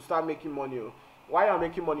pro to start making money. While you're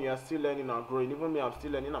making money, you're still learning and growing. Even me, I'm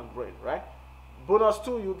still learning and growing, right? Bonus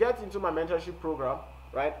two, you get into my mentorship program,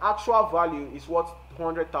 right? Actual value is what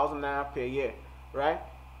 100,000 naira per year, right?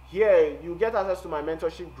 Here you get access to my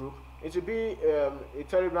mentorship group. It will be a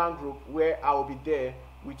Telegram group where I will be there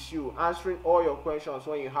with you, answering all your questions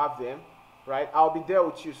when you have them, right? I'll be there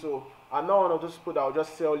with you. So I'm not one of those people that will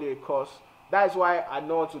just sell you a course. That is why I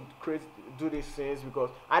know how to do these things, because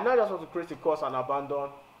I not just want to create a course and abandon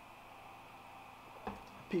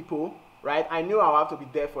people, right? I knew I would have to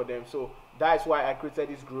be there for them. So that is why I created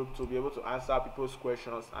this group, to be able to answer people's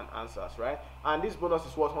questions and answers, right? And this bonus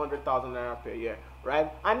is worth 100,000 naira per year,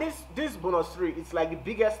 right? And this bonus 3, it's like the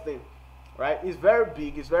biggest thing, right? It's very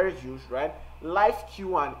big, it's very huge, right? Live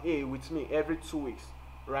Q&A with me every 2 weeks,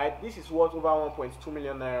 right? This is worth over 1.2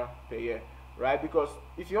 million naira per year, right? Because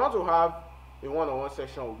if you want to have a one-on-one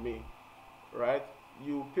session with me, right,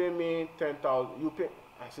 you pay me 10,000. You pay,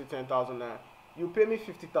 I say 10,000 naira. You pay me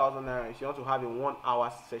 50,000 naira if you want to have a 1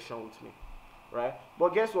 hour session with me, right?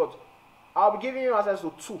 But guess what? I'll be giving you access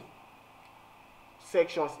to 2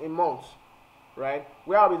 sections a month, right?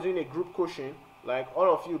 Where I'll be doing a group coaching, like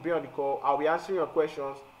all of you be on the call. I'll be answering your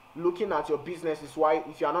questions, looking at your business, is why,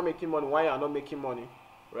 if you are not making money, why you are not making money,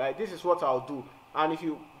 right? This is what I'll do. And if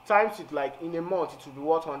you times it, like in a month, it will be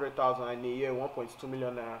worth 100,000, and in a year 1.2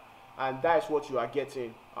 million naira, and that is what you are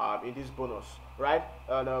getting in this bonus, right?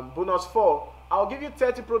 And bonus 4, I'll give you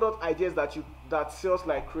 30 product ideas that sells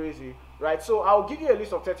like crazy, right? So I'll give you a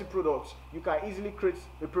list of 30 products you can easily create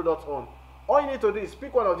a product on. All you need to do is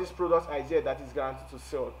pick one of these product ideas that is guaranteed to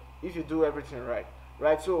sell if you do everything right,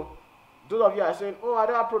 right? So those of you are saying, oh, I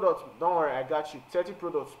don't have products, don't worry, I got you. 30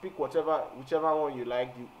 products, pick whichever one you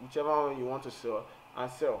like, whichever one you want to sell, and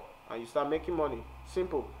sell, and you start making money.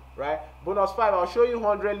 Simple, right? Bonus 5, I'll show you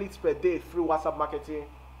 100 leads per day through WhatsApp marketing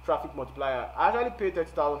traffic multiplier. I actually paid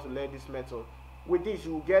 30,000 to learn this method. With this,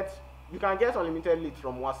 you can get unlimited leads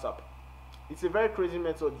from WhatsApp. It's a very crazy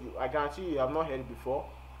method. I guarantee you have not heard it before.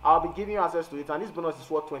 I'll be giving you access to it, and this bonus is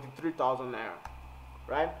worth 23,000 naira,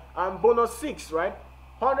 right? And bonus 6, right?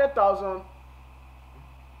 100,000.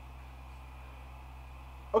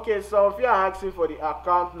 Okay, so if you are asking for the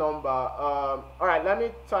account number, all right, let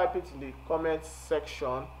me type it in the comment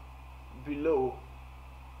section below.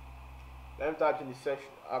 Let me type in the section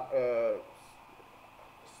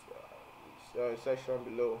section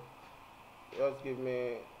below. Just give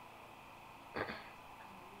me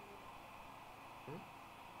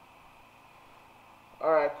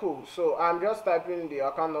all right, cool. So I'm just typing the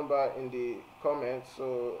account number in the comments.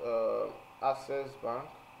 So Access Bank,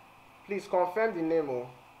 please confirm the name.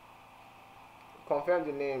 Confirm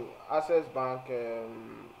the name. Access Bank.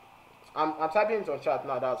 I'm typing it on chat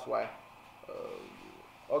now, that's why.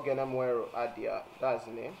 Ogenamuero Adia, that's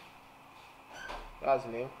the name. That's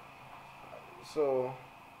the name. So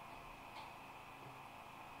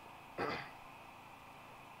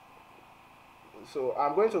so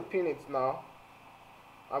I'm going to pin it now.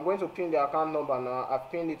 I'm going to pin the account number now. I've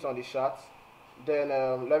pinned it on the chat. Then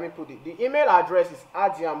let me put it. The email address is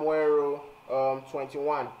adiamuero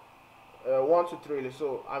 21 123.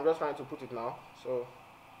 So I'm just trying to put it now. So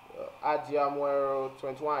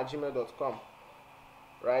adiamuero21@gmail.com.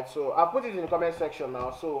 Right. So I'll put it in the comment section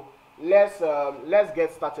now. So let's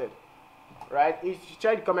get started. Right. If you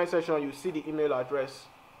check the comment section, you see the email address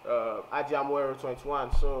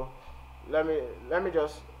adiamuero21. So let me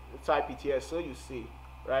just type it here so you see.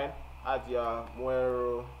 Right,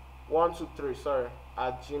 adiamuero123, sorry,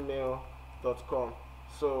 @gmail.com.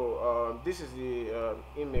 So this is the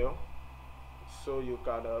email, so you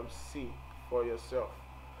can see for yourself,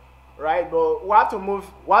 right? But we have to move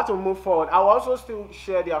forward. I will also still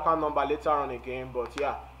share the account number later on again, but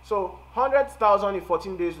yeah. So 100,000 in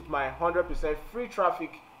 14 days with my 100% free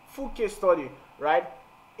traffic, full case study, right?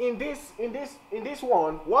 In this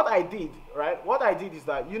one, what I did is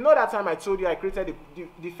that, you know, that time I told you I created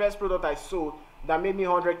the first product I sold that made me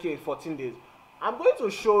 100K in 14 days. I'm going to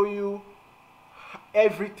show you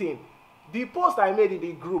everything. The posts I made in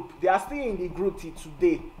the group, they are still in the group till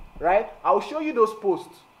today, right? I'll show you those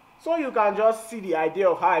posts so you can just see the idea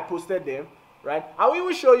of how I posted them, right? I will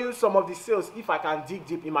even show you some of the sales if I can dig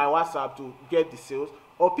deep in my WhatsApp to get the sales,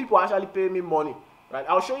 or people actually pay me money, right?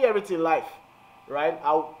 I'll show you everything live. Right,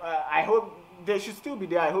 I hope they should still be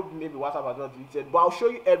there. I hope maybe WhatsApp has not deleted, but I'll show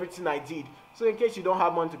you everything I did. So in case you don't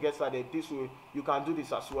have money to get started, this way you can do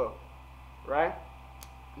this as well, right?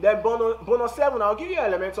 Then bonus 7, I'll give you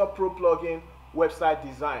Elementor Pro plugin website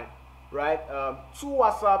design, right? 2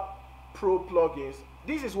 WhatsApp Pro plugins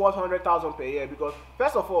this is worth 100,000 per year, because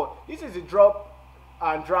first of all, this is the drop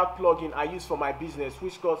and drag plugin I use for my business,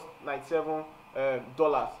 which costs $97,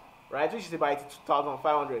 right, which is about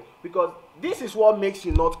 82,500, because this is what makes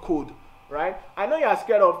you not code, right? I know you are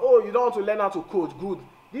scared of, oh, you don't want to learn how to code. Good.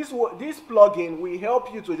 This plugin will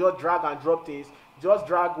help you to just drag and drop things. Just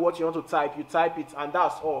drag what you want to type, you type it, and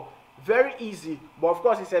that's all. Very easy, but of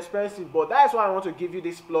course it's expensive, but that's why I want to give you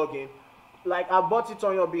this plugin. Like, I bought it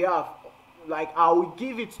on your behalf. Like, I will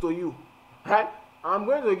give it to you, right? I'm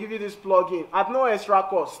going to give you this plugin at no extra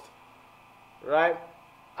cost, right?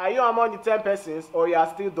 Are you among the 10 persons, or you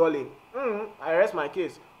are still dulling? I rest my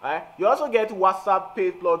case, right? You also get WhatsApp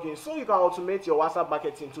paid plugin, so you can automate your WhatsApp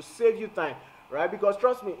marketing to save you time, right? Because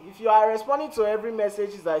trust me, if you are responding to every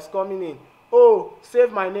message that is coming in, oh,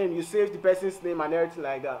 save my name, you save the person's name and everything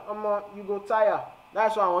like that, you go tire.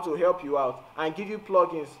 That's why I want to help you out and give you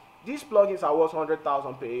plugins. These plugins are worth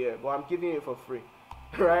 100,000 per year, but I'm giving it for free,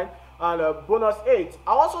 right? And bonus 8,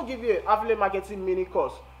 I'll also give you an affiliate marketing mini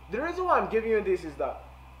course. The reason why I'm giving you this is that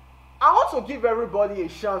I want to give everybody a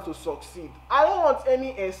chance to succeed. I don't want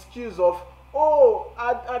any excuse of, oh,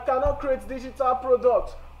 I cannot create digital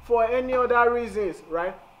products for any other reasons,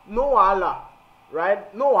 right? No wahala,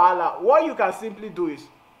 right? No wahala. What you can simply do is,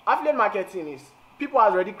 affiliate marketing is, people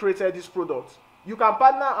have already created these products. You can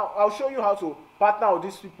partner. I'll show you how to partner with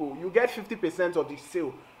these people. You get 50% of the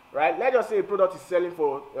sale, right? Let's just say a product is selling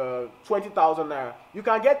for 20,000 naira. You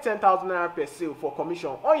can get 10,000 naira per sale for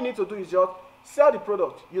commission. All you need to do is just sell the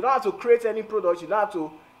product. You don't have to create any product. You don't have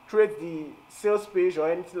to create the sales page or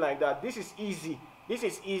anything like that. This is easy. This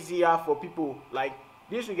is easier for people. Like,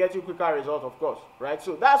 this will get you quicker results, of course, right?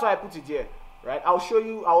 So that's why I put it here, right? I'll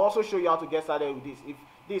also show you how to get started with this. If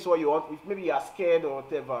this is what you want, if maybe you are scared or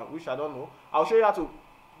whatever, which I don't know, I'll show you how to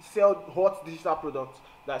sell hot digital products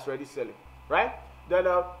that's already selling, right? Then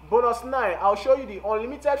bonus 9, I'll show you the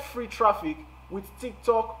unlimited free traffic with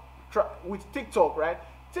TikTok, right?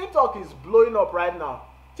 TikTok is blowing up right now.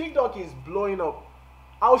 TikTok is blowing up.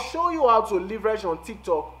 I'll show you how to leverage on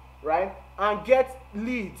TikTok, right, and get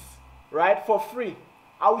leads, right, for free.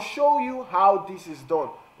 I'll show you how this is done,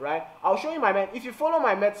 right? I'll show you if you follow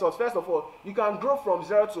my methods, first of all, you can grow from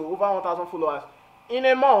 0 to over 1,000 followers in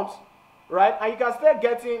a month, right? And you can start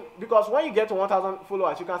getting, because when you get to 1,000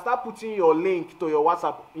 followers, you can start putting your link to your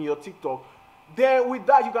WhatsApp in your TikTok. Then with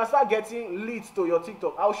that, you can start getting leads to your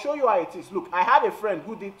TikTok. I'll show you how it is. Look, I had a friend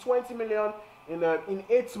who did 20 million in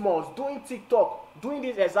 8 months doing TikTok, doing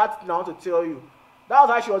this exact thing I want to tell you. That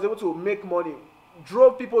was how she was able to make money.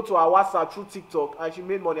 Drove people to our WhatsApp through TikTok, and she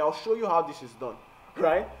made money. I'll show you how this is done,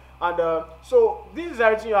 right? And so this is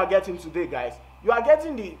everything you are getting today, guys. You are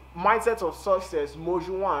getting the mindset of success,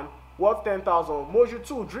 module 1, worth 10,000. Module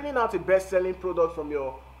 2, drilling out a best-selling product from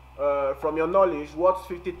your knowledge, worth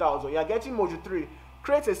 50,000. You are getting module 3,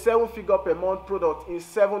 create a 7-figure per month product in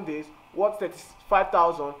 7 days, worth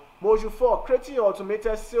 35,000. Module 4, creating your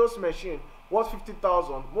automated sales machine, worth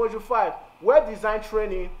 50,000. Module 5, web design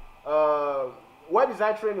training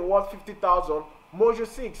worth 50,000. Module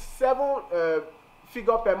 6,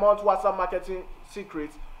 7-figure per month WhatsApp marketing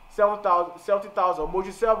secrets, 70,000.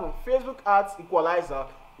 Module 7, Facebook ads equalizer,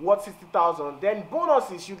 worth 60,000. Then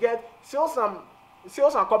bonuses, you get sales and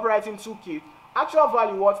copywriting toolkit, actual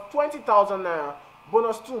value worth 20,000 naira.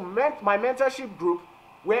 Bonus 2, my mentorship group,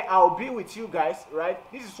 where I'll be with you guys, right?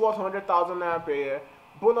 This is worth 100,000 naira per year.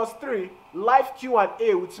 Bonus 3, live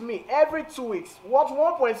Q&A with me every 2 weeks, worth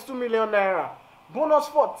 1.2 million naira. Bonus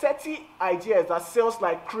 4, 30 ideas that sells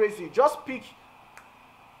like crazy. Just pick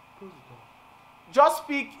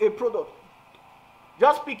a product.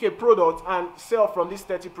 Just pick a product and sell from these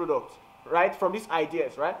 30 products, right? From these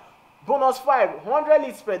ideas, right? Bonus 5, 100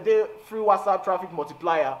 leads per day free WhatsApp traffic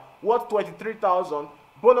multiplier, worth 23,000.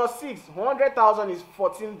 Bonus 6, 100,000 is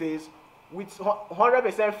 14 days with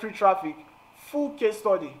 100% free traffic, full case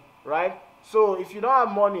study, right? So if you don't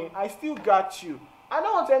have money, I still got you. I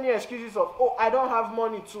don't want any excuses of, oh, I don't have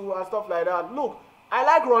money too and stuff like that. Look, I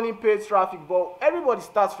like running paid traffic, but everybody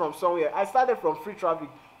starts from somewhere. I started from free traffic.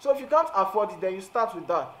 So if you can't afford it, then you start with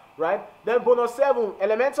that, right? Then bonus 7,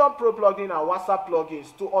 Elementor Pro plugin and WhatsApp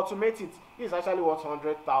plugins to automate it. It's actually worth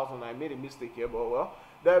 100,000. I made a mistake here, but well.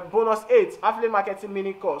 Then bonus 8, affiliate marketing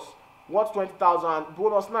mini course, worth 20,000. And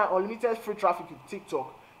bonus 9, unlimited free traffic with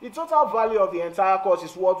TikTok. The total value of the entire course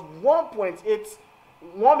is worth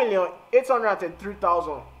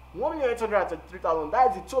 1,833,000. 1,833,000. That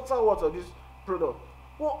is the total worth of this product.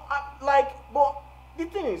 Well, but the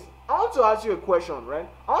thing is, I want to ask you a question, right?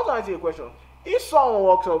 I want to ask you a question. If someone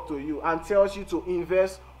walks up to you and tells you to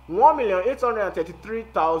invest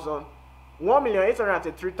 1,833,000,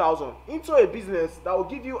 1,833,000 into a business that will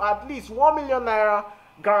give you at least 1 million naira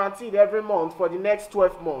guaranteed every month for the next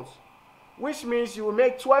 12 months, which means you will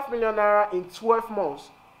make 12 million naira in 12 months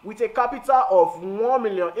with a capital of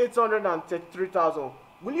 1,833,000.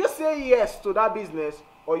 Will you say yes to that business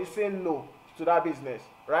or you say no to that business,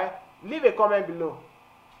 right? Leave a comment below.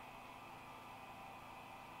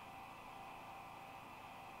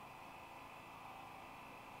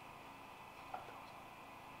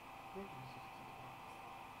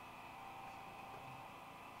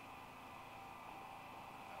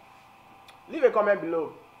 Leave a comment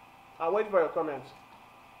below. I'm waiting for your comments.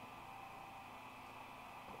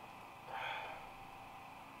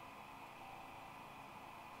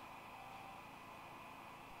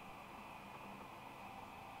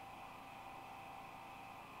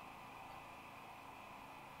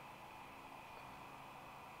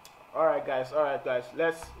 All right, guys.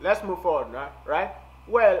 Let's move forward, right?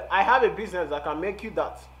 Well, I have a business that can make you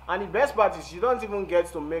that, and the best part is you don't even get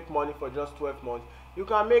to make money for just 12 months. You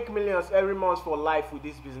can make millions every month for life with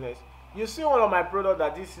this business. You see one of my products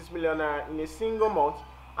that did 6 million naira in a single month,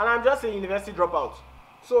 and I'm just a university dropout.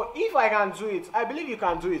 So if I can do it, I believe you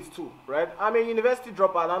can do it too, right? I'm a university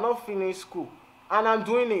dropout. I'm not finished school, and I'm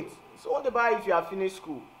doing it. So what about if you are finished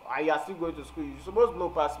school and you are still going to school? You're supposed to know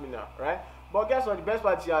past me now, right? But guess what? The best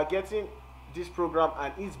part, you are getting this program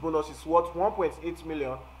and its bonus is worth 1.8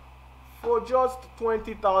 million for just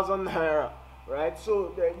 20,000 naira, right?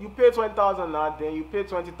 So you pay 20,000 now, then you pay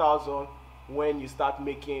 20,000 when you start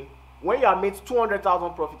making, when you have made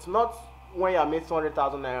 200,000 profits, not when you have made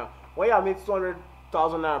 200,000 naira. When you have made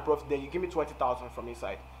 200,000 naira profit, then you give me 20,000 from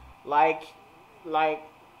inside. Like, I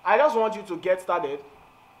just want you to get started,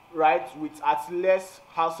 right, with as less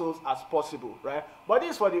hassles as possible, right? But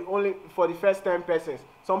this is for the first 10 persons.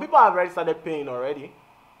 Some people have already started paying already,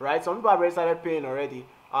 right? Some people have already started paying already,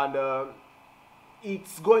 and the 10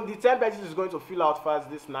 persons is going to fill out fast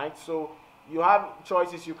this night. So you have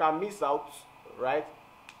choices. You can miss out, right,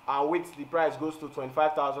 and wait. The price goes to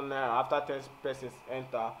 25,000 naira after 10 persons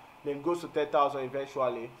enter, then goes to 10,000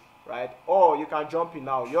 eventually, right? Or you can jump in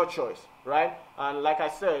now, your choice, right? And like I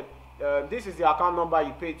said, this is the account number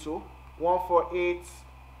you pay to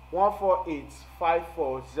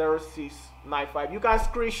 148540695. You can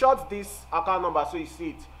screenshot this account number so you see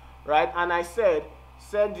it, right? And I said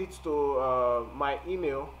send it to my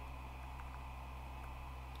email.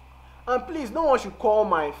 And please, no one should call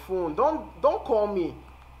my phone. Don't call me.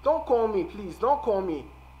 Don't call me, please. Don't call me,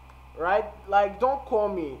 right? Like, don't call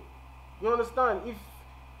me. You understand? If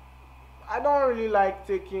I don't really like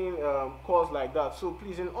taking calls like that, so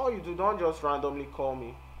please, in all you do, don't just randomly call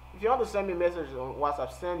me. If you want to send me a message on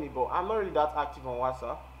WhatsApp, send me, but I'm not really that active on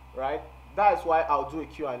WhatsApp, right? That is why I'll do a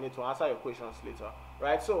Q&A to answer your questions later,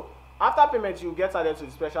 right? So after payment, you get added to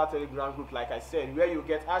the special Telegram group, like I said, where you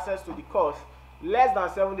get access to the course less than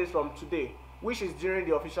 7 days from today, which is during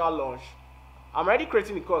the official launch. I'm already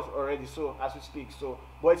creating the course already, so as we speak, so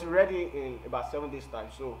but it's ready in about 7 days time.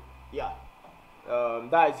 So yeah,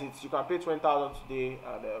 that is it. You can pay 20,000 today,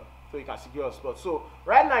 and so you can secure a spot. So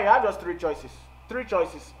right now you have just three choices.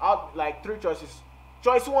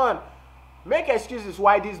 Choice one: make excuses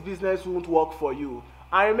why this business won't work for you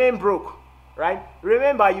and remain broke, right?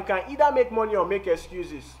 Remember, you can either make money or make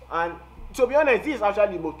excuses, and to be honest, this is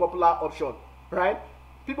actually the most popular option, right?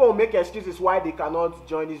 People will make excuses why they cannot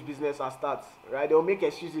join this business and start, right? They will make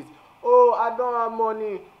excuses. Oh, I don't have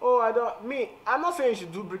money. Oh, I'm not saying you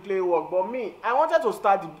should do bricklayer work, but I wanted to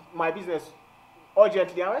start my business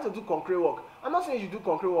urgently. I wanted to do concrete work. I'm not saying you should do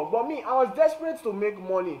concrete work, but I was desperate to make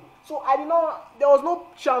money. So there was no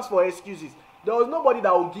chance for excuses. There was nobody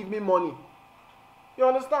that would give me money. You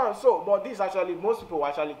understand? So, but most people will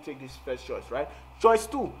actually take this first choice, right? Choice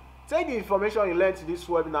two: take the information you learned in this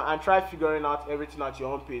webinar and try figuring out everything at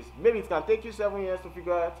your own pace. Maybe it can take you 7 years to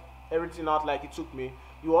figure out everything out like it took me.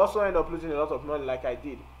 You also end up losing a lot of money like I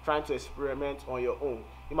did, trying to experiment on your own.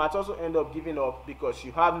 You might also end up giving up because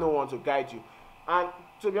you have no one to guide you. And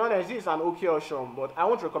to be honest, this is an okay option, but I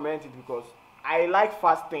won't recommend it because I like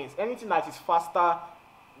fast things. Anything that is faster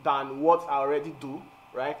than what I already do,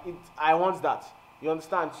 right? I want that. You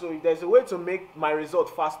understand? So if there's a way to make my result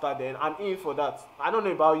faster, then I'm in for that. I don't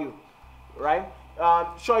know about you, right?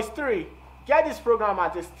 Choice three: get this program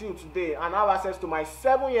at a steal today and have access to my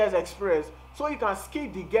 7 years experience, so you can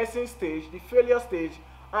skip the guessing stage, the failure stage,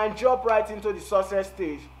 and jump right into the success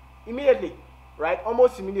stage immediately, right?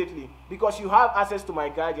 Almost immediately, because you have access to my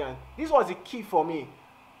guardian. This was the key for me,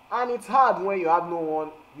 and it's hard when you have no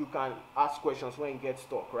one you can ask questions when you get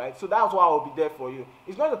stuck, right? So that's why I'll be there for you.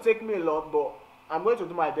 It's going to take me a lot, but I'm going to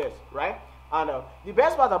do my best, right? And the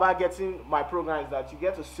best part about getting my program is that you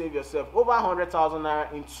get to save yourself over 100,000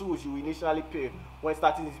 naira in tools you initially pay when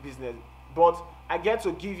starting this business. But I get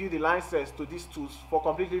to give you the license to these tools for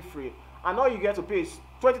completely free, and all you get to pay is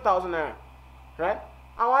 20,000 naira, right?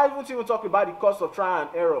 And why even talk about the cost of trial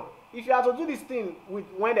and error? If you have to do this thing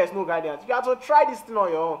when there's no guidance, if you have to try this thing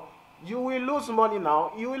on your own, you will lose money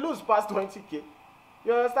now. You will lose past 20k.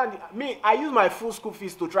 You understand? Me, I use my full school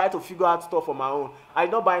fees to try to figure out stuff on my own. I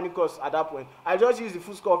did not buy any course at that point. I just use the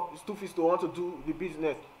full school fees to want to do the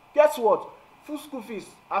business. Guess what? Full school fees.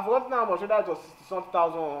 I've forgotten how much. Whether it was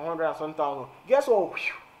 60-something or 100 and something thousand. Guess what?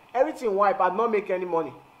 Whew, everything wipe. I did not make any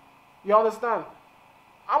money. You understand?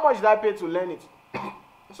 How much did I pay to learn it?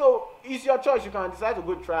 So it's your choice. You can decide to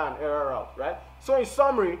go try and error route, right? So in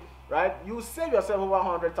summary, right, you save yourself over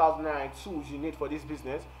 100,000 naira in tools you need for this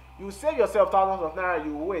business. You save yourself thousands of naira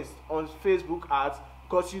you waste on Facebook ads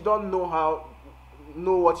because you don't know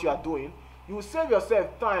what you are doing. You save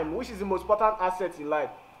yourself time, which is the most important asset in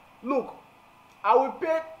life. Look, I'll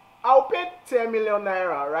pay 10 million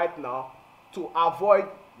naira right now to avoid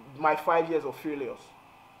my 5 years of failures.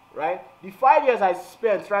 Right? The 5 years I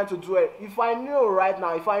spent trying to do it, if I knew right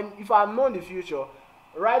now, if I know the future,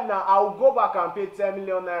 right now I will go back and pay 10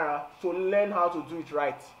 million naira to learn how to do it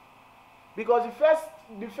right. Because the first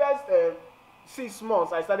 6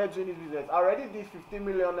 months I started doing this business, I already did 15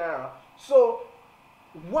 million naira. So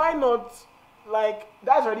why not, like,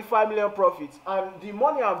 that's already 5 million profits, and the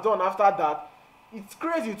money I've done after that, it's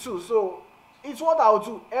crazy too. So it's what I'll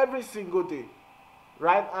do every single day.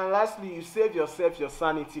 Right? And lastly, you save yourself your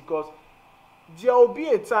sanity, because there will be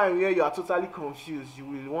a time where you are totally confused. You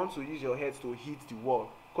will want to use your head to hit the wall,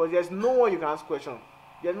 because there's no one you can ask questions.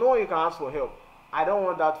 There's no one you can ask for help. I don't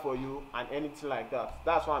want that for you and anything like that.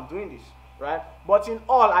 That's why I'm doing this, right? But in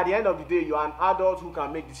all, at the end of the day, you are an adult who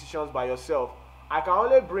can make decisions by yourself. I can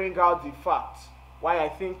only bring out the facts why I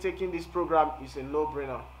think taking this program is a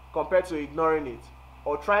no-brainer compared to ignoring it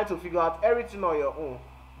or trying to figure out everything on your own.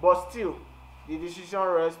 But still, the decision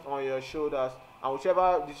rests on your shoulders, and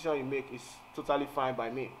whichever decision you make is totally fine by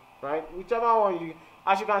me, right? Whichever one you,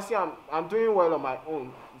 as you can see, I'm doing well on my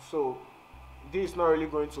own, so this is not really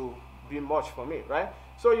going to be much for me, right?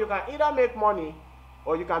 So you can either make money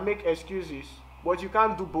or you can make excuses, but you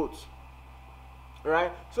can't do both,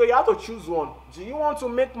 right? So you have to choose one. Do you want to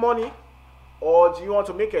make money, or do you want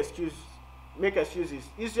to make excuses?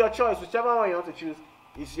 It's your choice. Whichever one you want to choose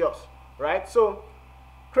is yours, right? So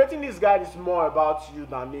creating this guide is more about you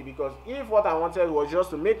than me, because if what I wanted was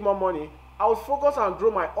just to make more money, I would focus and grow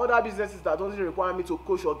my other businesses that doesn't require me to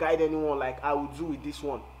coach or guide anyone like I would do with this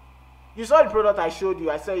one. You saw the product I showed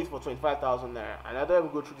you. I sell it for 25,000 naira, and I don't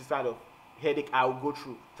even go through this kind of headache I will go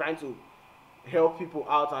through trying to help people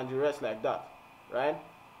out and the rest like that, right?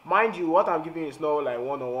 Mind you, what I'm giving is not like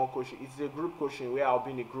one-on-one coaching. It's a group coaching where I'll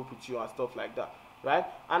be in a group with you and stuff like that, right?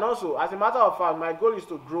 And also, as a matter of fact, my goal is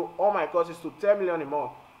to grow all my courses to 10 million a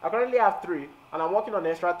month. I currently have 3, and I'm working on the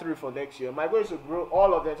extra 3 for next year. My goal is to grow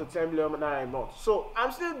all of them to 10 million naira a month. So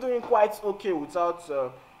I'm still doing quite okay without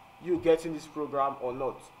you getting this program or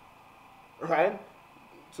not, right?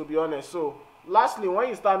 To be honest. So lastly, when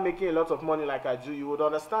you start making a lot of money like I do, you would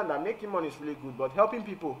understand that making money is really good, but helping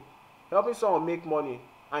someone make money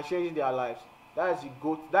and changing their lives, that is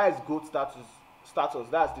GOAT status.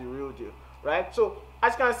 That's the real deal, right? So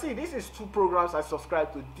as you can see, this is 2 programs I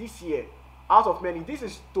subscribed to this year. Out of many, this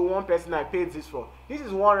is to one person I paid this for. This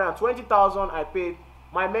is 120,000 I paid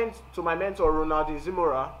to my mentor Ronaldo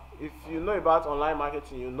Zimora. If you know about online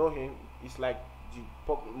marketing, you know him. He's like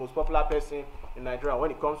the most popular person in Nigeria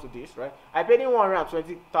when it comes to this, right? I paid him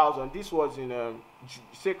 120,000. This was in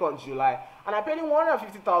 2nd July, and I paid him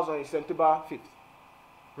 150,000 in September 5th,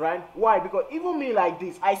 right? Why? Because even me like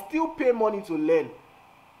this, I still pay money to learn.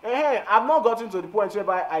 I've not gotten to the point where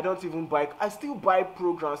I don't even buy. I still buy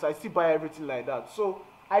programs. I still buy everything like that. So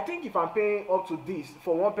I think if I'm paying up to this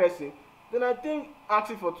for one person, then I think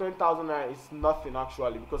asking for 20,000 naira is nothing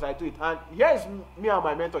actually, because I do it. And here is me and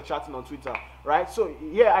my mentor chatting on Twitter, right? So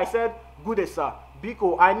yeah, I said, good day, sir.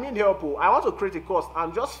 Biko, I need help. I want to create a course.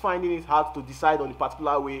 I'm just finding it hard to decide on the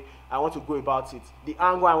particular way I want to go about it, the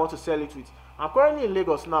angle I want to sell it with. I'm currently in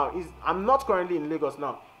Lagos now. I'm not currently in Lagos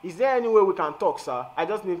now. Is there any way we can talk, sir? I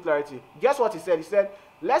just need clarity. Guess what he said? He said,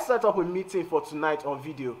 let's set up a meeting for tonight on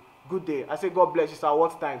video. Good day. I said, God bless you, sir.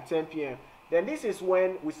 What time? 10 p.m. Then this is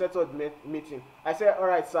when we set up the meeting. I said, all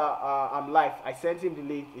right, sir, I'm live. I sent him the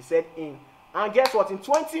link. He said in. And guess what? In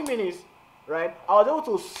 20 minutes, right, I was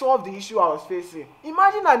able to solve the issue I was facing.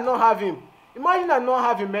 Imagine I not have him. Imagine I not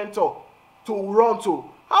have a mentor to run to.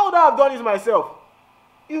 How would I have done it myself?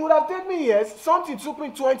 It would have taken me years. Something took me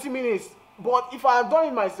 20 minutes. But if I have done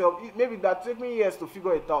it myself, maybe that take me years to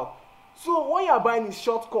figure it out. So what you are buying is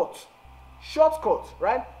shortcut,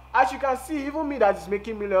 right? As you can see, even me that is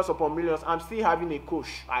making millions upon millions, I'm still having a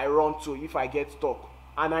coach I run to if I get stuck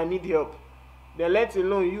and I need help. Then let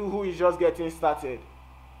alone you who is just getting started.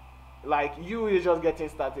 Like you is just getting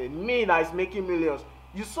started. Me that is making millions.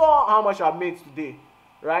 You saw how much I've made today,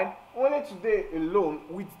 right? Only today alone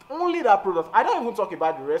with only that product. I don't even talk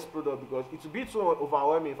about the rest product because it will be too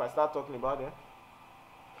overwhelming if I start talking about them,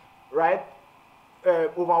 right?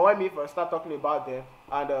 Overwhelm me if I start talking about them,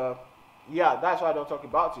 and yeah, that's why I don't talk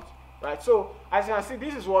about it, right? So as you can see,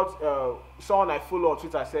 this is what someone I follow on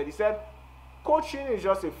Twitter said. He said, "Coaching is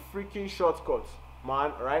just a freaking shortcut,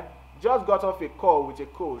 man. Right? Just got off a call with a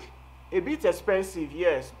coach. A bit expensive,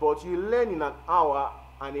 yes, but you learn in an hour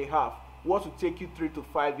and a half what will take you 3 to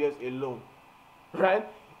 5 years alone, right?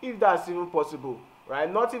 If that's even possible,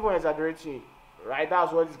 right? Not even exaggerating, right?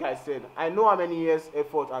 That's what this guy said. I know how many years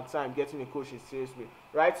effort and time getting a coach is seriously,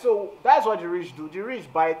 right? So that's what the rich do. The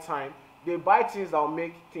rich buy time. They buy things that will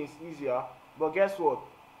make things easier. But guess what?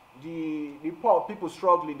 The poor people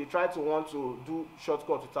struggling, they try to want to do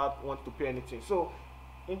shortcuts without want to pay anything. So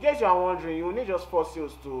in case you are wondering, you need just 4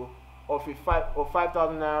 sales to of a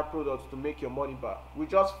 5,000 naira product to make your money back. With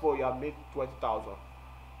just 4, you have made 20,000.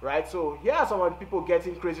 Right? So here are some of the people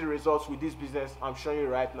getting crazy results with this business I'm showing you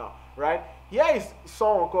right now. Right? Here is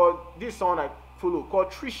someone called, this someone I follow called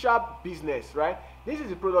Trisha Business. Right? This is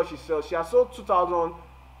the product she sells. She has sold 2,000,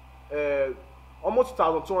 almost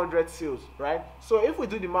 2,200 sales. Right? So if we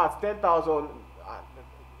do the math, 10,000,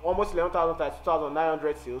 almost 11,000 times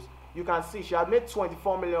 2,900 sales, you can see she had made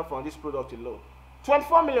 24 million from this product alone.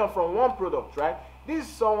 24 million from one product, right? This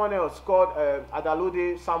is someone else called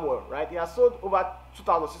Adalode Samuel, right? He has sold over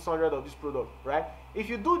 2,600 of this product, right? If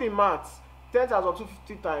you do the maths,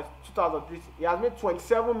 10,250 times 2,003, he has made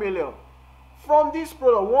 27 million from this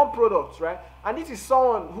product, one product, right? And this is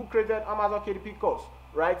someone who created Amazon KDP course,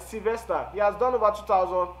 right? Sylvester, he has done over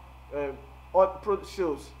 2,000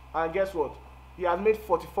 sales, and guess what? He has made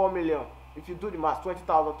 44 million. If you do the math,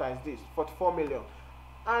 20,000 times this, 44 million.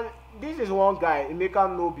 And this is one guy, Emeka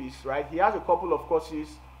Nobis, right? He has a couple of courses,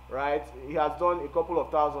 right? He has done a couple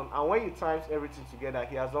of thousand, and when he times everything together,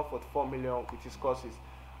 he has done 44 million with his courses.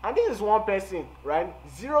 And this is one person, right?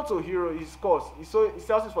 Zero to hero, his course. He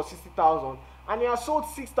sells it for 60,000, and he has sold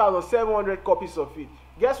 6,700 copies of it.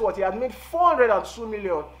 Guess what? He has made 402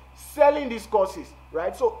 million selling these courses,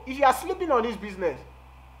 right? So if you are sleeping on this business,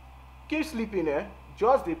 keep sleeping, eh?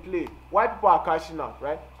 Just they play. Why people are cashing out,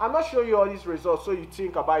 right? I'm not showing you all these results so you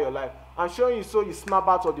think about your life. I'm showing you so you snap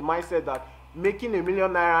out of the mindset that making ₦1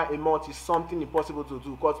 million a month is something impossible to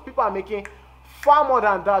do, because people are making far more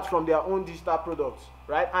than that from their own digital products,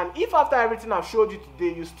 right? And if after everything I've showed you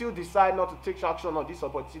today, you still decide not to take action on this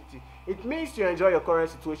opportunity, it means you enjoy your current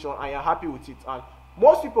situation and you're happy with it. And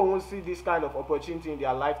most people won't see this kind of opportunity in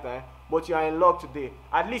their lifetime, but you are in luck today.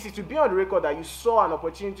 At least it will be on the record that you saw an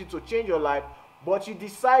opportunity to change your life, but you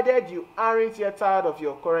decided you aren't yet tired of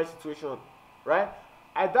your current situation, right?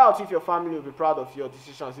 I doubt if your family will be proud of your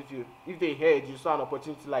decisions if they heard you saw an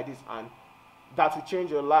opportunity like this and that will change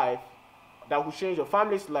your life, that will change your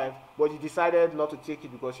family's life, but you decided not to take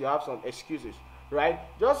it because you have some excuses, right?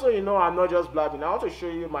 Just so you know, I'm not just blabbing. I want to show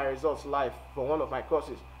you my results live for one of my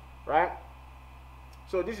courses, right?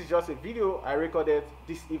 So this is just a video I recorded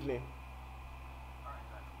this evening.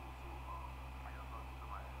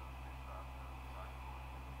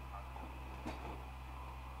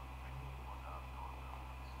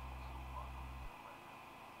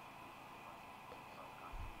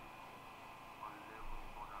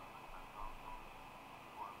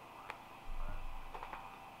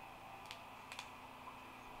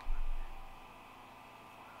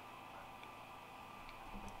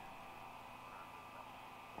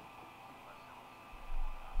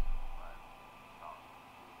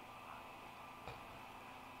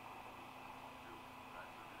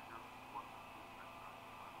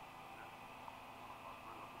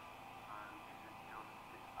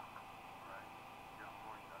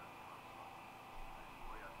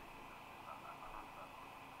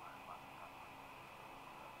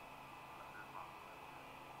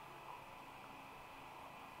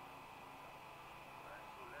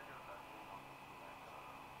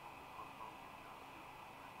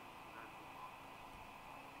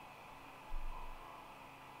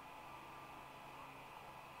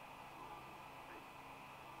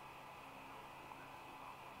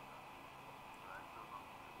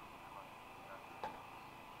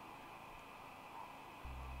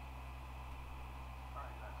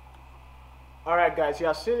 All right, guys, you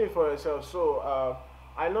have seen it for yourself. So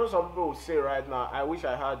I know some people will say right now, I wish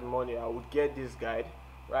I had the money, I would get this guide,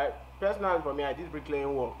 right? Personally, for me, I did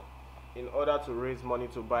bricklaying work in order to raise money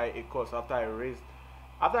to buy a course. After I raised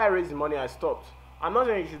the money, I stopped. I'm not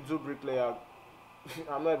saying you should do bricklayer.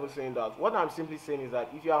 I'm not even saying that. What I'm simply saying is that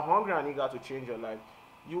if you are hungry and eager to change your life,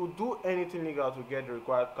 you will do anything legal to get the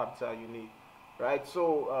required capital you need, right?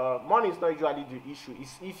 So money is not usually the issue.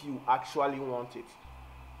 It's if you actually want it,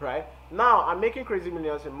 right? Now I'm making crazy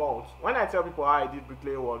millions a month. When I tell people how I did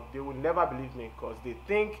bricklayer work, they will never believe me because they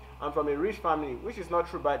think I'm from a rich family, which is not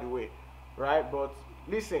true, by the way, right? But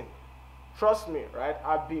listen, trust me, right?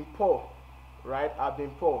 I've been poor, right? I've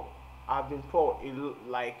been poor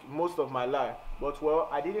like most of my life, but well,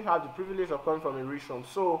 I didn't have the privilege of coming from a rich home.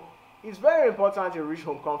 So it's very important a rich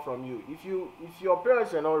home come from you. If your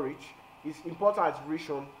parents are not rich, it's important a rich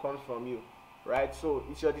home comes from you, right? So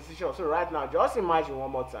it's your decision. So right now, just imagine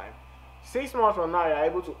one more time. 6 months from now, you're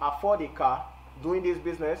able to afford a car doing this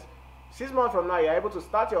business. 6 months from now, you're able to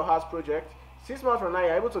start your house project. 6 months from now,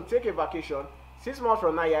 you're able to take a vacation. 6 months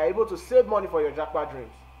from now, you're able to save money for your jackpot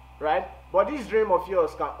dreams, right? But this dream of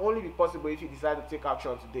yours can only be possible if you decide to take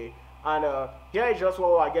action today. And here is just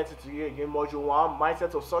what I get to you again. Module 1,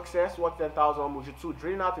 mindset of success, worth 10,000. Module 2,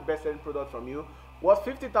 drilling out the best selling product from you, worth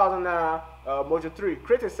 50,000 naira. Module 3,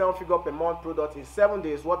 create a 7-figure per month product in 7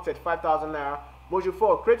 days, worth 35,000 naira. Module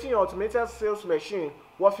 4, creating your automated sales machine,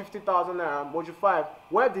 worth 50,000 naira. Module 5,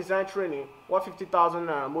 web design training, worth 50,000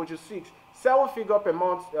 naira. Module 6, 7-figure per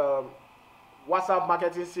month WhatsApp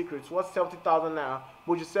marketing secrets, worth 70,000 naira.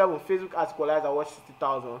 Module 7, Facebook ads equalizer, worth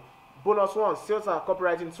 60,000. Bonus 1, sales and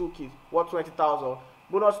copywriting toolkit, worth 20,000.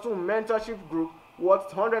 Bonus 2, mentorship group,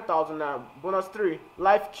 worth 100,000 naira. Bonus 3,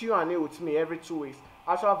 live Q&A with me every 2 weeks.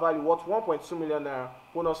 Actual value worth 1.2 million naira.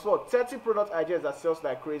 Bonus 4, 30 product ideas that sells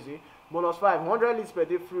like crazy. Bonus 5, 100 leads per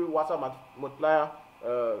day free WhatsApp multiplier,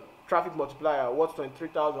 traffic multiplier, worth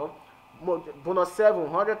 23,000. Bonus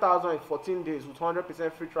 7, 100,000 in 14 days with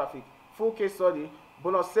 100% free traffic. Full case study.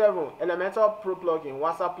 Bonus 7, Elementor Pro plugin,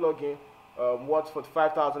 WhatsApp plugin, worth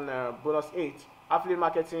 45,000 naira. Bonus 8, affiliate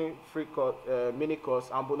marketing free mini course,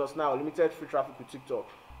 and bonus 9, limited free traffic with TikTok.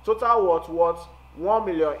 Total worth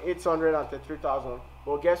 1,833,000.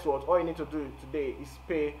 But guess what? All you need to do today is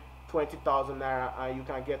pay 20,000 naira and you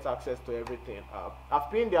can get access to everything. I've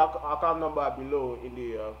pinned the account number below in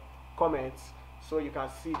the comments so you can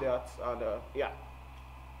see that. And yeah.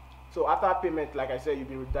 So after payment, like I said, you'll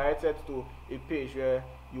be redirected to a page where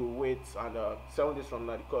you wait, and 7 days from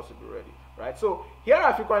now the course will be ready, right? So here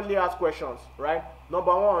are frequently asked questions, right?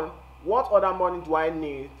 Number 1, what other money do I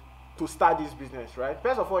need to start this business, right?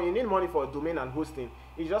 First of all, you need money for domain and hosting.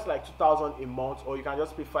 It's just like 2,000 a month, or you can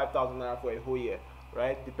just pay 5,000 naira for a whole year,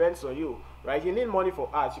 right? Depends on you, right? You need money for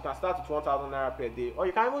ads. You can start with 1,000 naira per day, or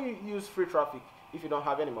you can even use free traffic if you don't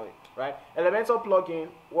have any money, right? Elementor plugin,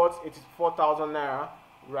 worth 84,000 naira,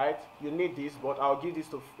 right? You need this, but I'll give this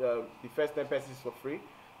to the first 10 persons for free.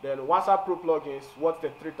 Then WhatsApp Pro plugins, worth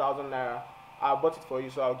 3,000 naira. I bought it for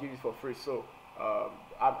you, so I'll give it for free. So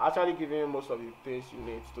I'm actually giving you most of the things you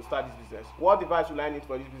need to start this business. What device will I need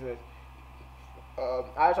for this business?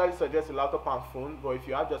 I actually suggest a laptop and phone, but if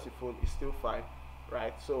you have just a phone, it's still fine,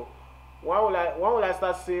 right? So when will I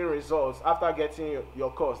start seeing results after getting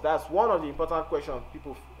your course? That's one of the important questions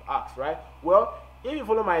people ask, right? Well, if you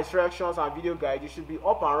follow my instructions and video guide, you should be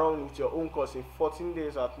up and running with your own course in 14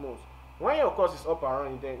 days at most. When your course is up and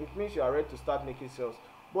running, then it means you are ready to start making sales.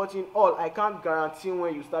 But in all, I can't guarantee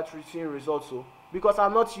when you start reaching results, so because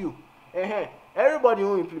I'm not you. Everybody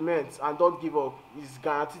who implements and don't give up is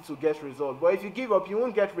guaranteed to get results. But if you give up, you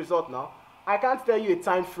won't get result now. I can't tell you a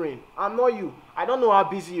time frame. I'm not you. I don't know how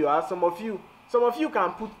busy you are. Some of you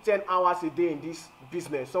can put 10 hours a day in this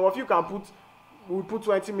business. Some of you can put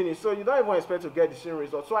 20 minutes, so you don't even expect to get the same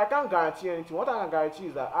result. So I can't guarantee anything. What I can guarantee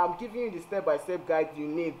is that I'm giving you the step-by-step guide you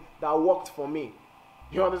need that worked for me.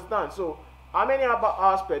 You understand? So how many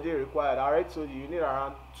hours per day required? I already told you, you need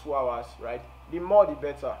around 2 hours, right? The more the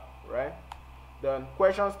better, right? Then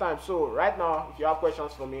questions time. So right now, if you have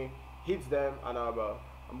questions for me, hit them, and I'm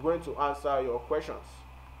going to answer your questions,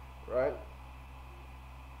 right?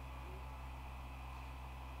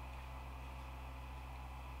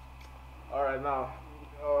 All right, now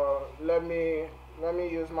let me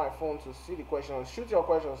use my phone to see the questions. Shoot your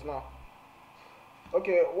questions now.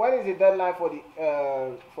 Okay, when is the deadline for the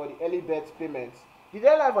early bird payment? The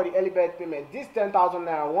deadline for the early bird payment, this 10,000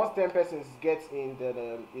 naira, once 10 persons get in,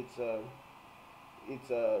 then it's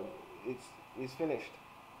finished.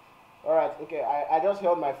 All right, okay. I just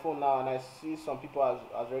held my phone now, and I see some people has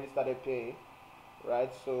already started paying, right?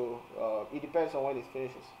 So it depends on when it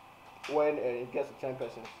finishes, when it gets to 10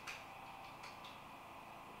 persons.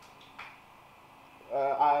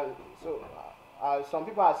 I so some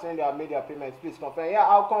people are saying they have made their payments. Please confirm. Yeah,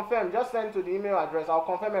 I'll confirm. Just send to the email address. I'll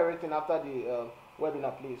confirm everything after the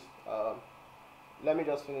webinar, please. Let me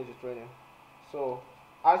just finish the training. So,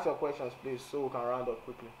 ask your questions, please, so we can round up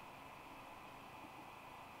quickly.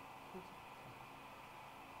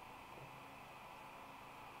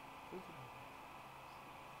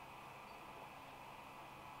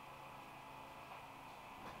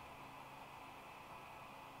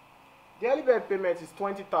 The early bird payment is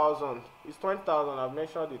 20,000. It's 20,000. I've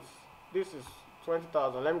mentioned it. This is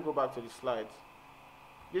 20,000. Let me go back to the slides.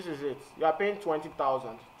 This is it. You are paying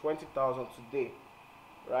 20,000. 20,000 today,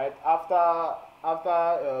 right? After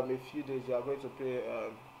a few days, you are going to pay.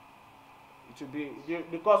 It will be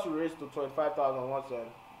the cost will raise to 25,000 once the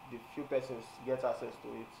few persons get access to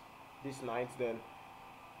it this night. Then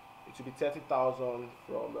it will be 30,000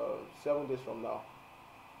 from 7 days from now.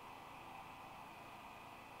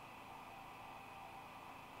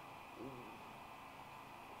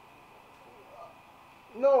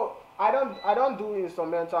 No, I don't do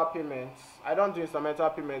instrumental payments. I don't do instrumental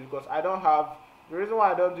payments because I don't have. The reason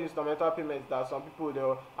why I don't do instrumental payments is that some people, they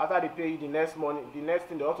after they pay you the next money, the next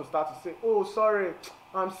thing they want to start to say, oh sorry,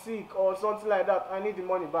 I'm sick or something like that. I need the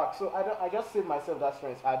money back. So I just save myself that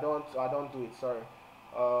stress. I don't do it. Sorry.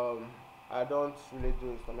 I don't really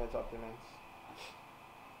do instrumental payments.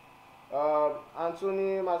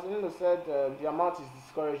 Anthony Marcelino said the amount is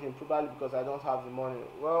discouraging, probably because I don't have the money.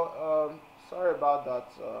 Well, sorry about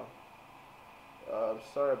that.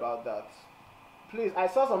 Sorry about that. Please, I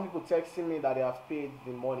saw some people texting me that they have paid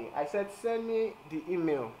the money. I said, send me the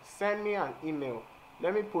email. Send me an email.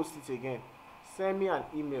 Let me post it again. Send me an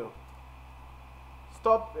email.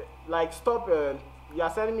 Stop, stop. You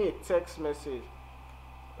are sending me a text message,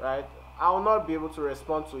 right? I will not be able to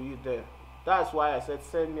respond to you there. That's why I said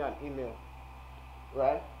send me an email,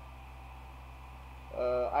 right?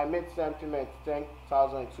 I made send payment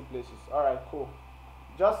 10,000 in 2 places. All right, cool.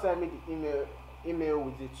 Just send me the email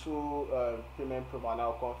with the two payment proof, and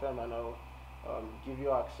I'll confirm and I'll give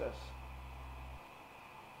you access.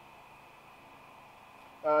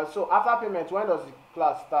 So after payment, when does the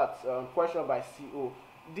class start? Question by CO.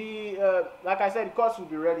 The like I said, the course will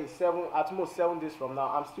be ready at most 7 days from now.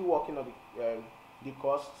 I'm still working on the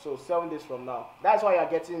course, so 7 days from now. That's why you're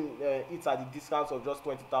getting it at the discount of just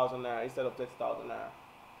 20,000 naira instead of 30,000 naira,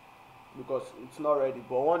 because it's not ready.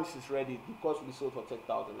 But once it's ready, the course will be sold for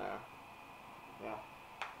 10,000 naira. Yeah.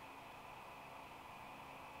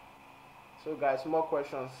 So guys, more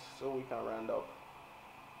questions so we can round up.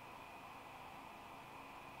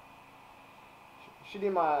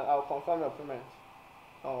 Shidima, I'll confirm your payment.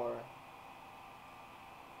 Don't worry.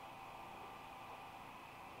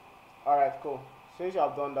 Alright, cool. Since you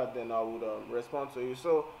have done that, then I would respond to you.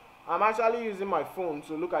 So I'm actually using my phone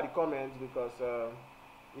to look at the comments because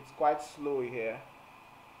it's quite slow here.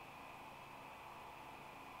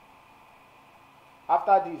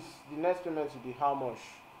 After this, the next payment will be how much?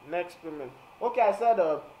 Next payment. Okay, I said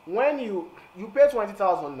when you pay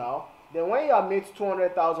 20,000 now, then when you have made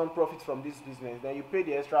 200,000 profit from this business, then you pay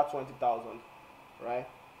the extra 20,000, right?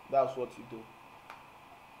 That's what you do.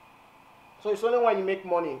 So it's only when you make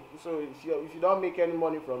money. So if you don't make any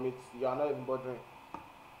money from it, you are not even bothering.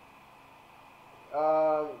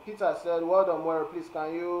 Peter said, well done, Moira. Please,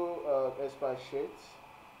 can you expatiate?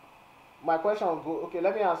 My question will go. Okay,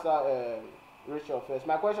 let me answer Rachel first.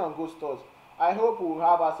 My question on Ghost Stores. I hope we will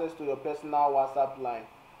have access to your personal WhatsApp line.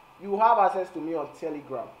 You have access to me on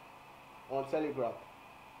Telegram. On Telegram.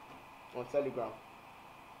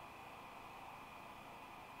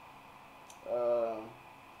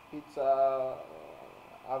 Peter,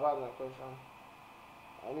 I've had my question.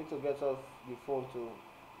 I need to get off the phone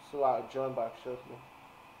so I'll join back shortly.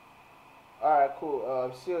 Alright,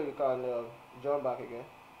 cool. See you can join back again.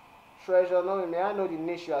 Treasure, no, may I know the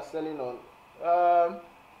niche you are selling on?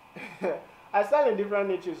 I sell in different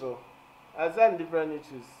niches, so I sell in different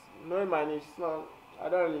niches. Knowing my niche, it's not. I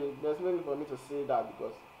don't really. There's no need for me to say that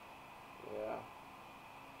because, yeah.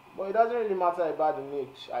 But it doesn't really matter about the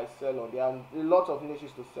niche I sell on. There are a lot of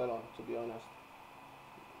niches to sell on, to be honest.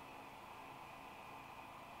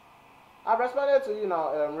 I've responded to you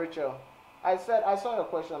now, Rachel. I said I saw your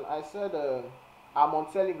question. I said I'm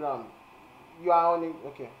on Telegram. You are on it.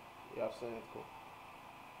 Okay, you have seen it. Cool.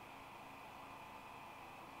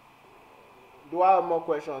 Do I have more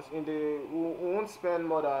questions? We won't spend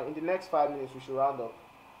more than in the next 5 minutes. We should round up.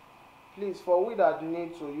 Please, for we that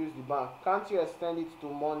need to use the bank, can't you extend it to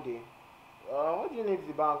Monday? What do you need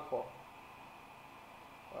the bank for?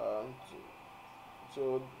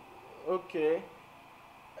 Okay.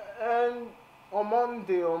 And on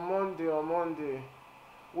Monday.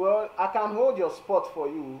 Well, I can hold your spot for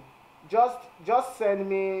you. Just send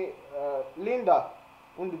me, Linda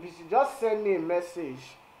Undubisi, just send me a message,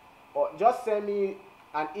 or just send me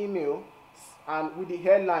an email, and with the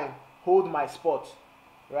headline, hold my spot,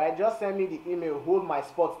 right? Just send me the email, hold my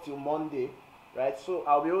spot till Monday, right? So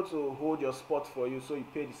I'll be able to hold your spot for you, so you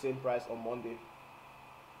pay the same price on Monday.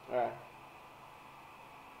 All right.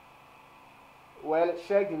 Well,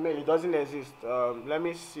 check the mail, it doesn't exist. Let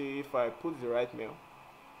me see if I put the right mail.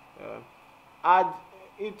 uh, add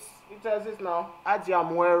it exists now. Add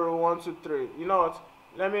Yamuero 123. You know what,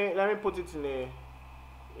 let me put it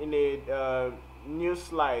in a new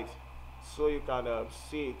slide, so you can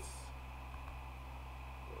see it.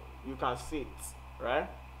 You can see it, right?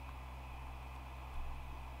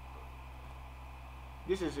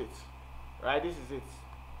 This is it, right? This is it.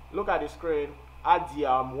 Look at the screen. Add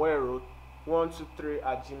Yamuero 123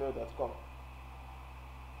 at gmail.com.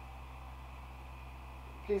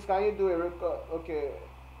 Please, can you do a record? Okay.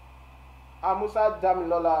 Amusa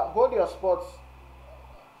Damilola, hold your spots.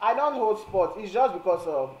 I don't hold spots. It's just because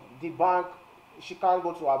of the bank. She can't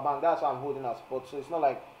go to her bank. That's why I'm holding her spots. So it's not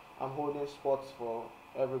like I'm holding spots for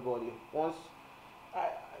everybody. Once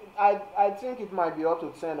I I think it might be up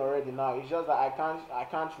to 10 already now. It's just that I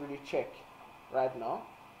can't really check right now.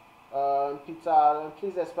 Peter,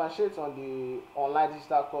 please expatiate on the online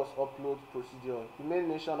digital course upload procedure. The main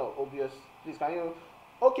nation of obvious. Please, can you?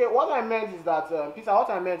 Okay, what I meant is that, Peter. What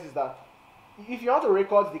I meant is that if you want to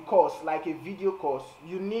record the course, like a video course,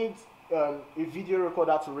 you need a video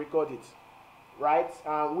recorder to record it, right?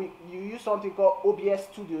 You use something called OBS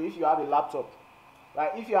Studio if you have a laptop,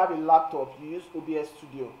 right? If you have a laptop, you use OBS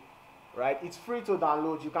Studio, right? It's free to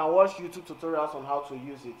download. You can watch YouTube tutorials on how to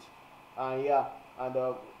use it, and yeah, and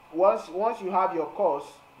once you have your course,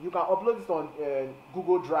 you can upload it on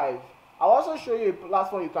Google Drive. I'll also show you a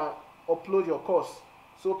platform you can upload your course,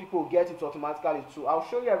 so people get it automatically too. I'll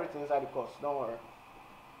show you everything inside the course. Don't worry.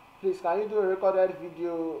 Please, can you do a recorded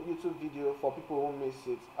video, YouTube video for people who miss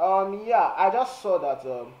it? Yeah, I just saw that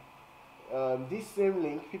this same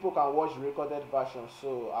link, people can watch the recorded version,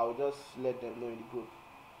 so I'll just let them know in the group.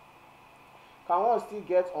 Can one still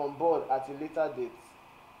get on board at a later date?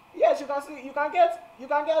 Yes, you can see, you can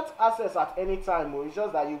get access at any time. It's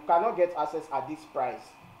just that you cannot get access at this price.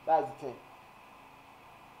 That's the thing.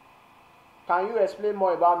 Can you explain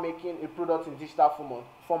more about making a product in digital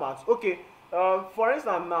formats? Okay. For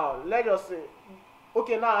instance, now let's just say,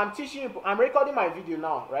 okay, now I'm teaching you. I'm recording my video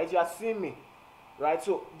now, right? You are seeing me, right?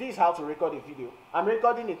 So this is how to record a video. I'm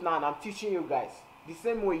recording it now, and I'm teaching you guys the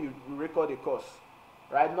same way you record a course,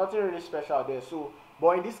 right? Nothing really special there. So,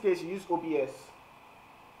 but in this case, you use OBS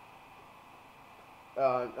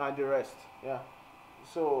and the rest. Yeah.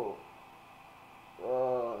 So,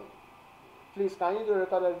 please, can you do a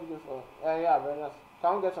recorded video for? Yeah, very nice.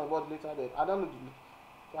 Can we get on board later? Then I don't know.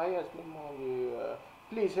 Can you explain more?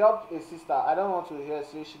 Please help a sister. I don't want to hear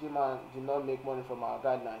say Shidima did not make money from our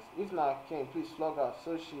guidelines. If not, King, please flog her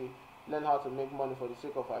so she learn how to make money for the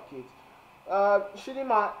sake of her kids.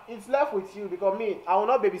 Shidima, it's left with you, because me, I will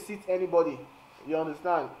not babysit anybody. You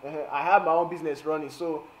understand? I have my own business running,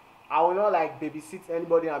 so I will not like babysit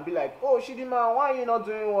anybody and be like, oh Shidima, why are you not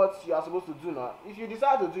doing what you are supposed to do now? If you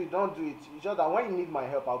decide to do it, don't do it. It's just that when you need my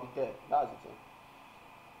help, I'll be there. That's the thing.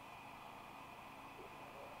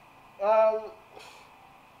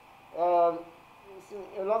 Um, see,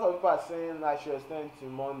 a lot of people are saying I should extend to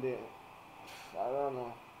Monday. I don't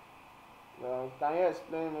know. Can you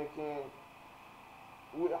explain making?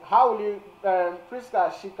 How will you?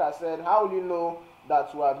 Priska Shika said, how will you know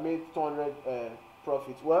that you have made 200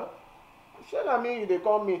 profit? Well, sure, I mean they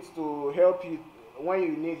come meet to help you when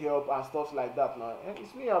you need help and stuff like that. Now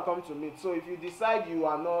it's me I come to meet. So if you decide you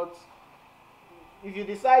are not, if you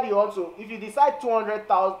decide you want to, if you decide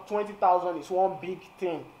 200,000, 20,000 is one big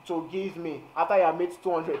thing to give me after you have made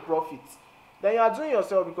 200 profits, then you are doing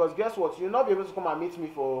yourself, because guess what? You'll not be able to come and meet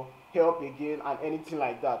me for help again and anything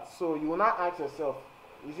like that. So you will not ask yourself,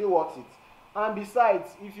 is it worth it? And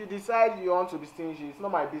besides, if you decide you want to be stingy, it's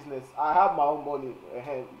not my business. I have my own money,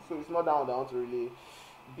 so it's not that one that I want to really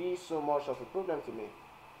be so much of a problem to me.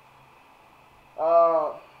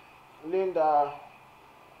 Linda,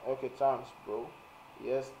 okay, thanks, bro.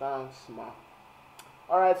 Yes, thanks, man.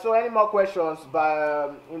 All right. So, any more questions? By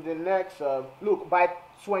in the next look, by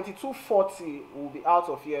 22:40, we'll be out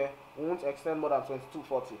of here. We won't extend more than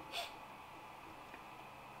 22:40.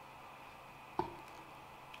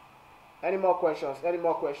 Any more questions? Any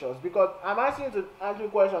more questions? Because I'm asking you to answer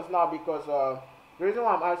questions now, because the reason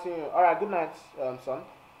why I'm asking you. All right. Good night, son.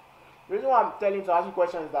 The reason why I'm telling you to ask you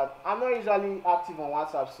questions is that I'm not usually active on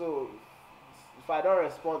WhatsApp, so if I don't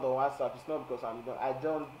respond on WhatsApp, it's not because I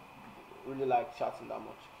don't really like chatting that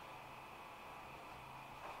much.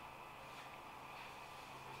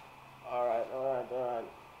 All right, all right, all right,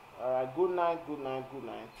 all right. Good night, good night, good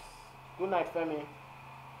night. Good night, Femi.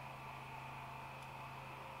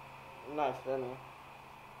 Good night, Femi.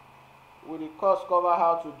 Will the course cover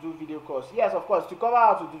how to do video course? Yes, of course. To cover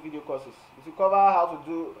how to do video courses, if you cover how to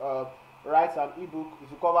do write an ebook,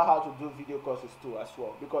 if you cover how to do video courses too as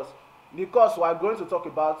well. Because the course we are going to talk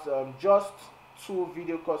about just two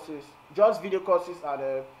video courses, just video courses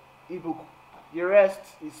and ebook. The rest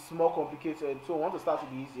is more complicated, so I want to start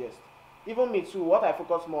with the easiest. Even me too. What I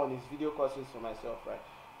focus more on is video courses for myself, right?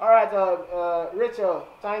 All right, Rachel.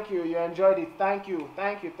 Thank you. You enjoyed it. Thank you.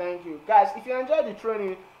 Thank you. Thank you, guys. If you enjoyed the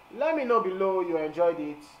training, let me know below you enjoyed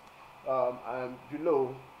it. And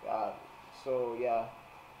below. So yeah.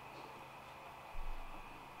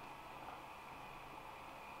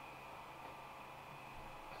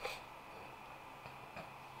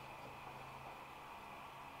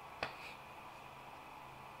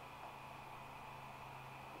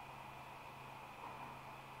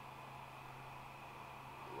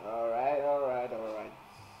 All right. All right. All right.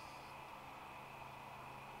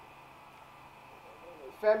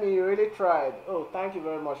 Femi, you really tried. Oh, thank you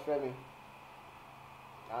very much, Femi.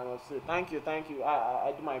 I must say, thank you, thank you.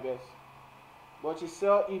 I do my best. But you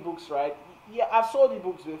sell ebooks, right? Yeah, I've sold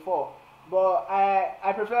ebooks before, but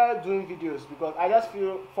I prefer doing videos because I just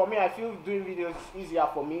feel for me I feel doing videos is easier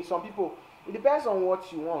for me. Some people it depends on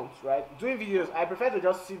what you want, right? Doing videos, I prefer to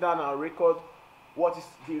just sit down and record what is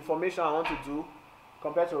the information I want to do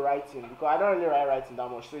compared to writing because I don't really write writing that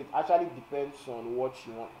much. So it actually depends on what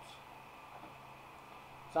you want.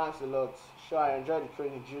 Thanks a lot. Sure, I enjoyed the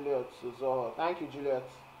training, Juliet. So thank you, Juliet.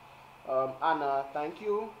 Anna, thank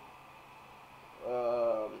you.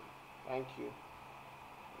 Um, Thank you.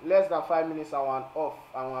 Less than 5 minutes, I want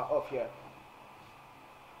off here.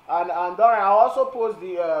 And Dorian, I'll also post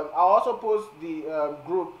the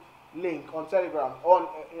group link on Telegram on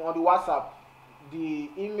the WhatsApp. The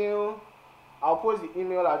email, I'll post the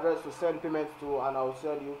email address to send payment to, and I'll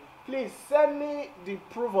tell you. Please send me the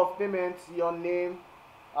proof of payment, your name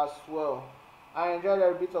as well. I enjoyed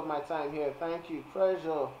every bit of my time here. Thank you,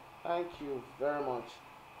 Treasure. Thank you very much,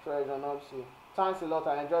 Treasure Nopsy. Thanks a lot.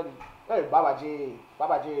 I enjoyed it. Hey, Baba J,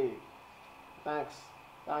 Baba J. Thanks,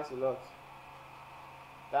 thanks a lot.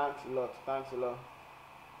 Thanks a lot. Thanks a lot.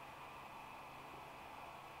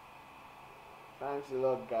 Thanks a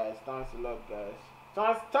lot, guys. Thanks a lot,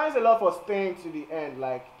 guys. Thanks a lot for staying to the end.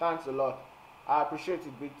 Like, thanks a lot. I appreciate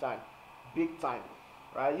it big time.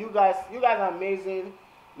 Right? You guys are amazing.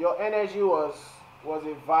 Your energy was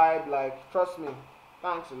a vibe. Like, trust me.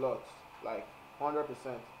 Thanks a lot. Like, 100%.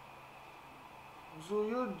 Do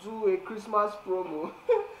you do a Christmas promo?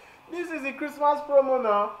 This is a Christmas promo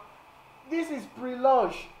now. This is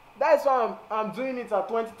pre-launch. That's why I'm doing it at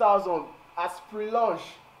 20,000 as pre-launch.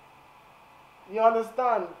 You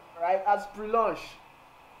understand, right? As pre-launch.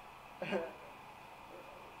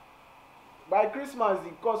 By Christmas, the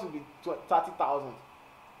cost will be 30,000.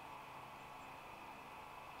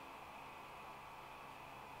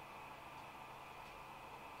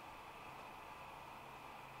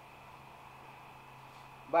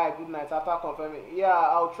 Bye, good night. After confirming, yeah,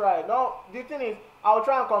 I'll try. No, the thing is, I'll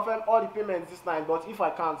try and confirm all the payments this night. But if I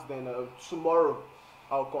can't, then tomorrow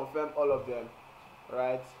I'll confirm all of them.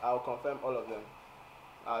 Right? I'll confirm all of them.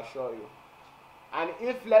 I assure you. And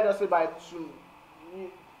if let us say by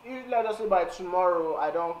if let us say by tomorrow I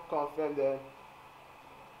don't confirm, then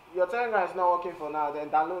your Telegram is not working for now. Then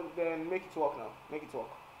download, then make it work now. Make it work.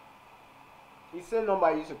 It's the same number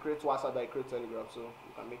I used to create WhatsApp that I create Telegram, so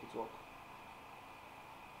you can make it work.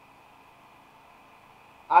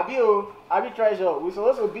 Abi Treasure, we're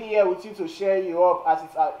supposed to be here with you to share you up as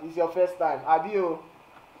it's your first time. Abio,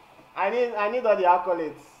 I need all the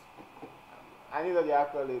accolades. I need all the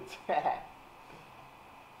accolades.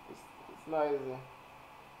 It's not easy.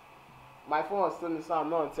 My phone was still in, so I'm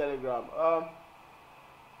not on Telegram.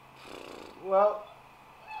 Well,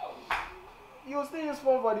 you still use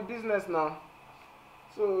phone for the business now,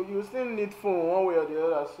 so you still need phone one way or the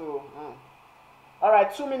other. So. All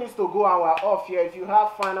right, 2 minutes to go and we're off here. If you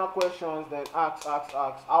have final questions, then ask.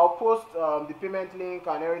 I'll post the payment link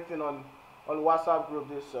and everything on WhatsApp group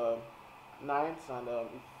this night, and if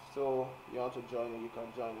so you want to join it, you can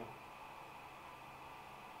join it.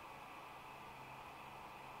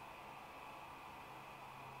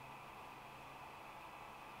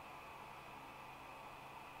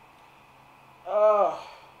 Uh,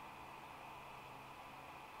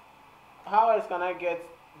 how else can I get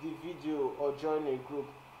the video or join a group?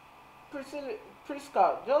 Priscilla,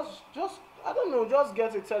 Priska, just I don't know, just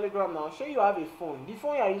get a Telegram now. Sure, you have a phone. The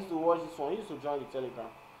phone I used to watch this one, I used to join the Telegram.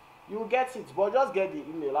 You will get it, but just get the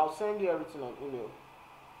email. I'll send you everything on email.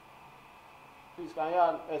 Please, can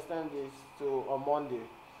you extend this to on Monday?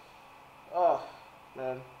 Oh,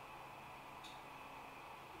 man.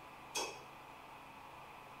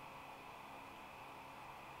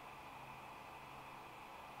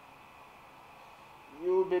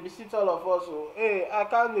 You babysit all of us. Oh. Hey, I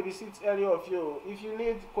can't babysit any of you. If you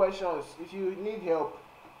need questions, if you need help,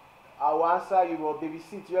 I will answer you or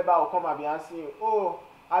babysit. Whoever will come and be answering you. Oh,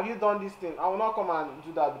 have you done this thing? I will not come and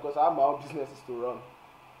do that because I have my own businesses to run.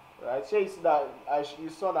 Right? So you see that you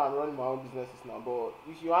saw that I'm running my own businesses now. But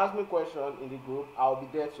if you ask me question in the group, I'll be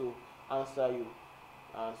there to answer you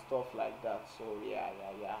and stuff like that. So yeah.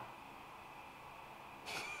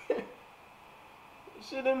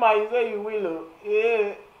 Shouldn't mind, you say you will. Oh.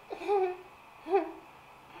 Yeah.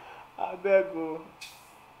 I beg you.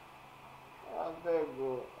 I beg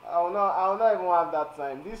you. I will not even have that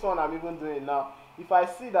time. This one I'm even doing now. If I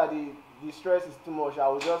see that the stress is too much, I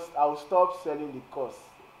will stop selling the course.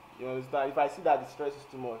 You understand? If I see that the stress is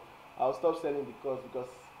too much, I will stop selling the course because,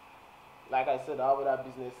 like I said, I have other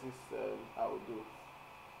businesses I will do.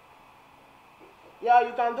 Yeah,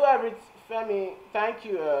 you can do everything. Femi, thank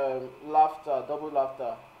you. Laughter, double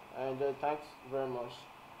laughter. I enjoy. Thanks very much.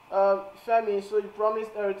 Femi, so you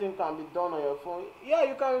promised everything can be done on your phone. Yeah,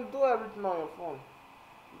 you can do everything on your phone.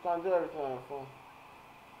 You can do everything on your phone.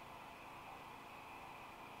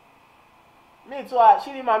 Me too.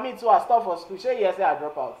 Shilima, me too. I stop for school. Sure, yes, I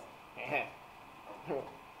drop out.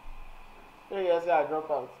 Sure, yes, I drop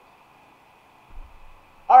out.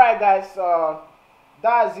 All right, guys.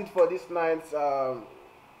 That's it for this night.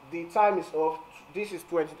 The time is off. This is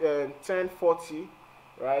 10:40,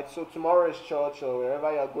 right? So tomorrow is church or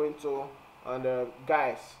wherever you're going to. And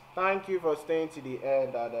guys, thank you for staying to the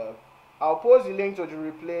end. And I'll post the link to the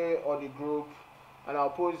replay on the group, and I'll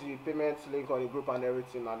post the payment link on the group and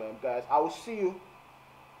everything. And guys, I will see you.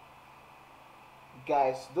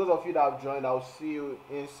 Guys, those of you that have joined, I'll see you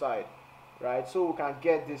inside, right? So we can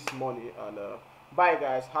get this money. And bye,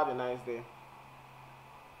 guys. Have a nice day.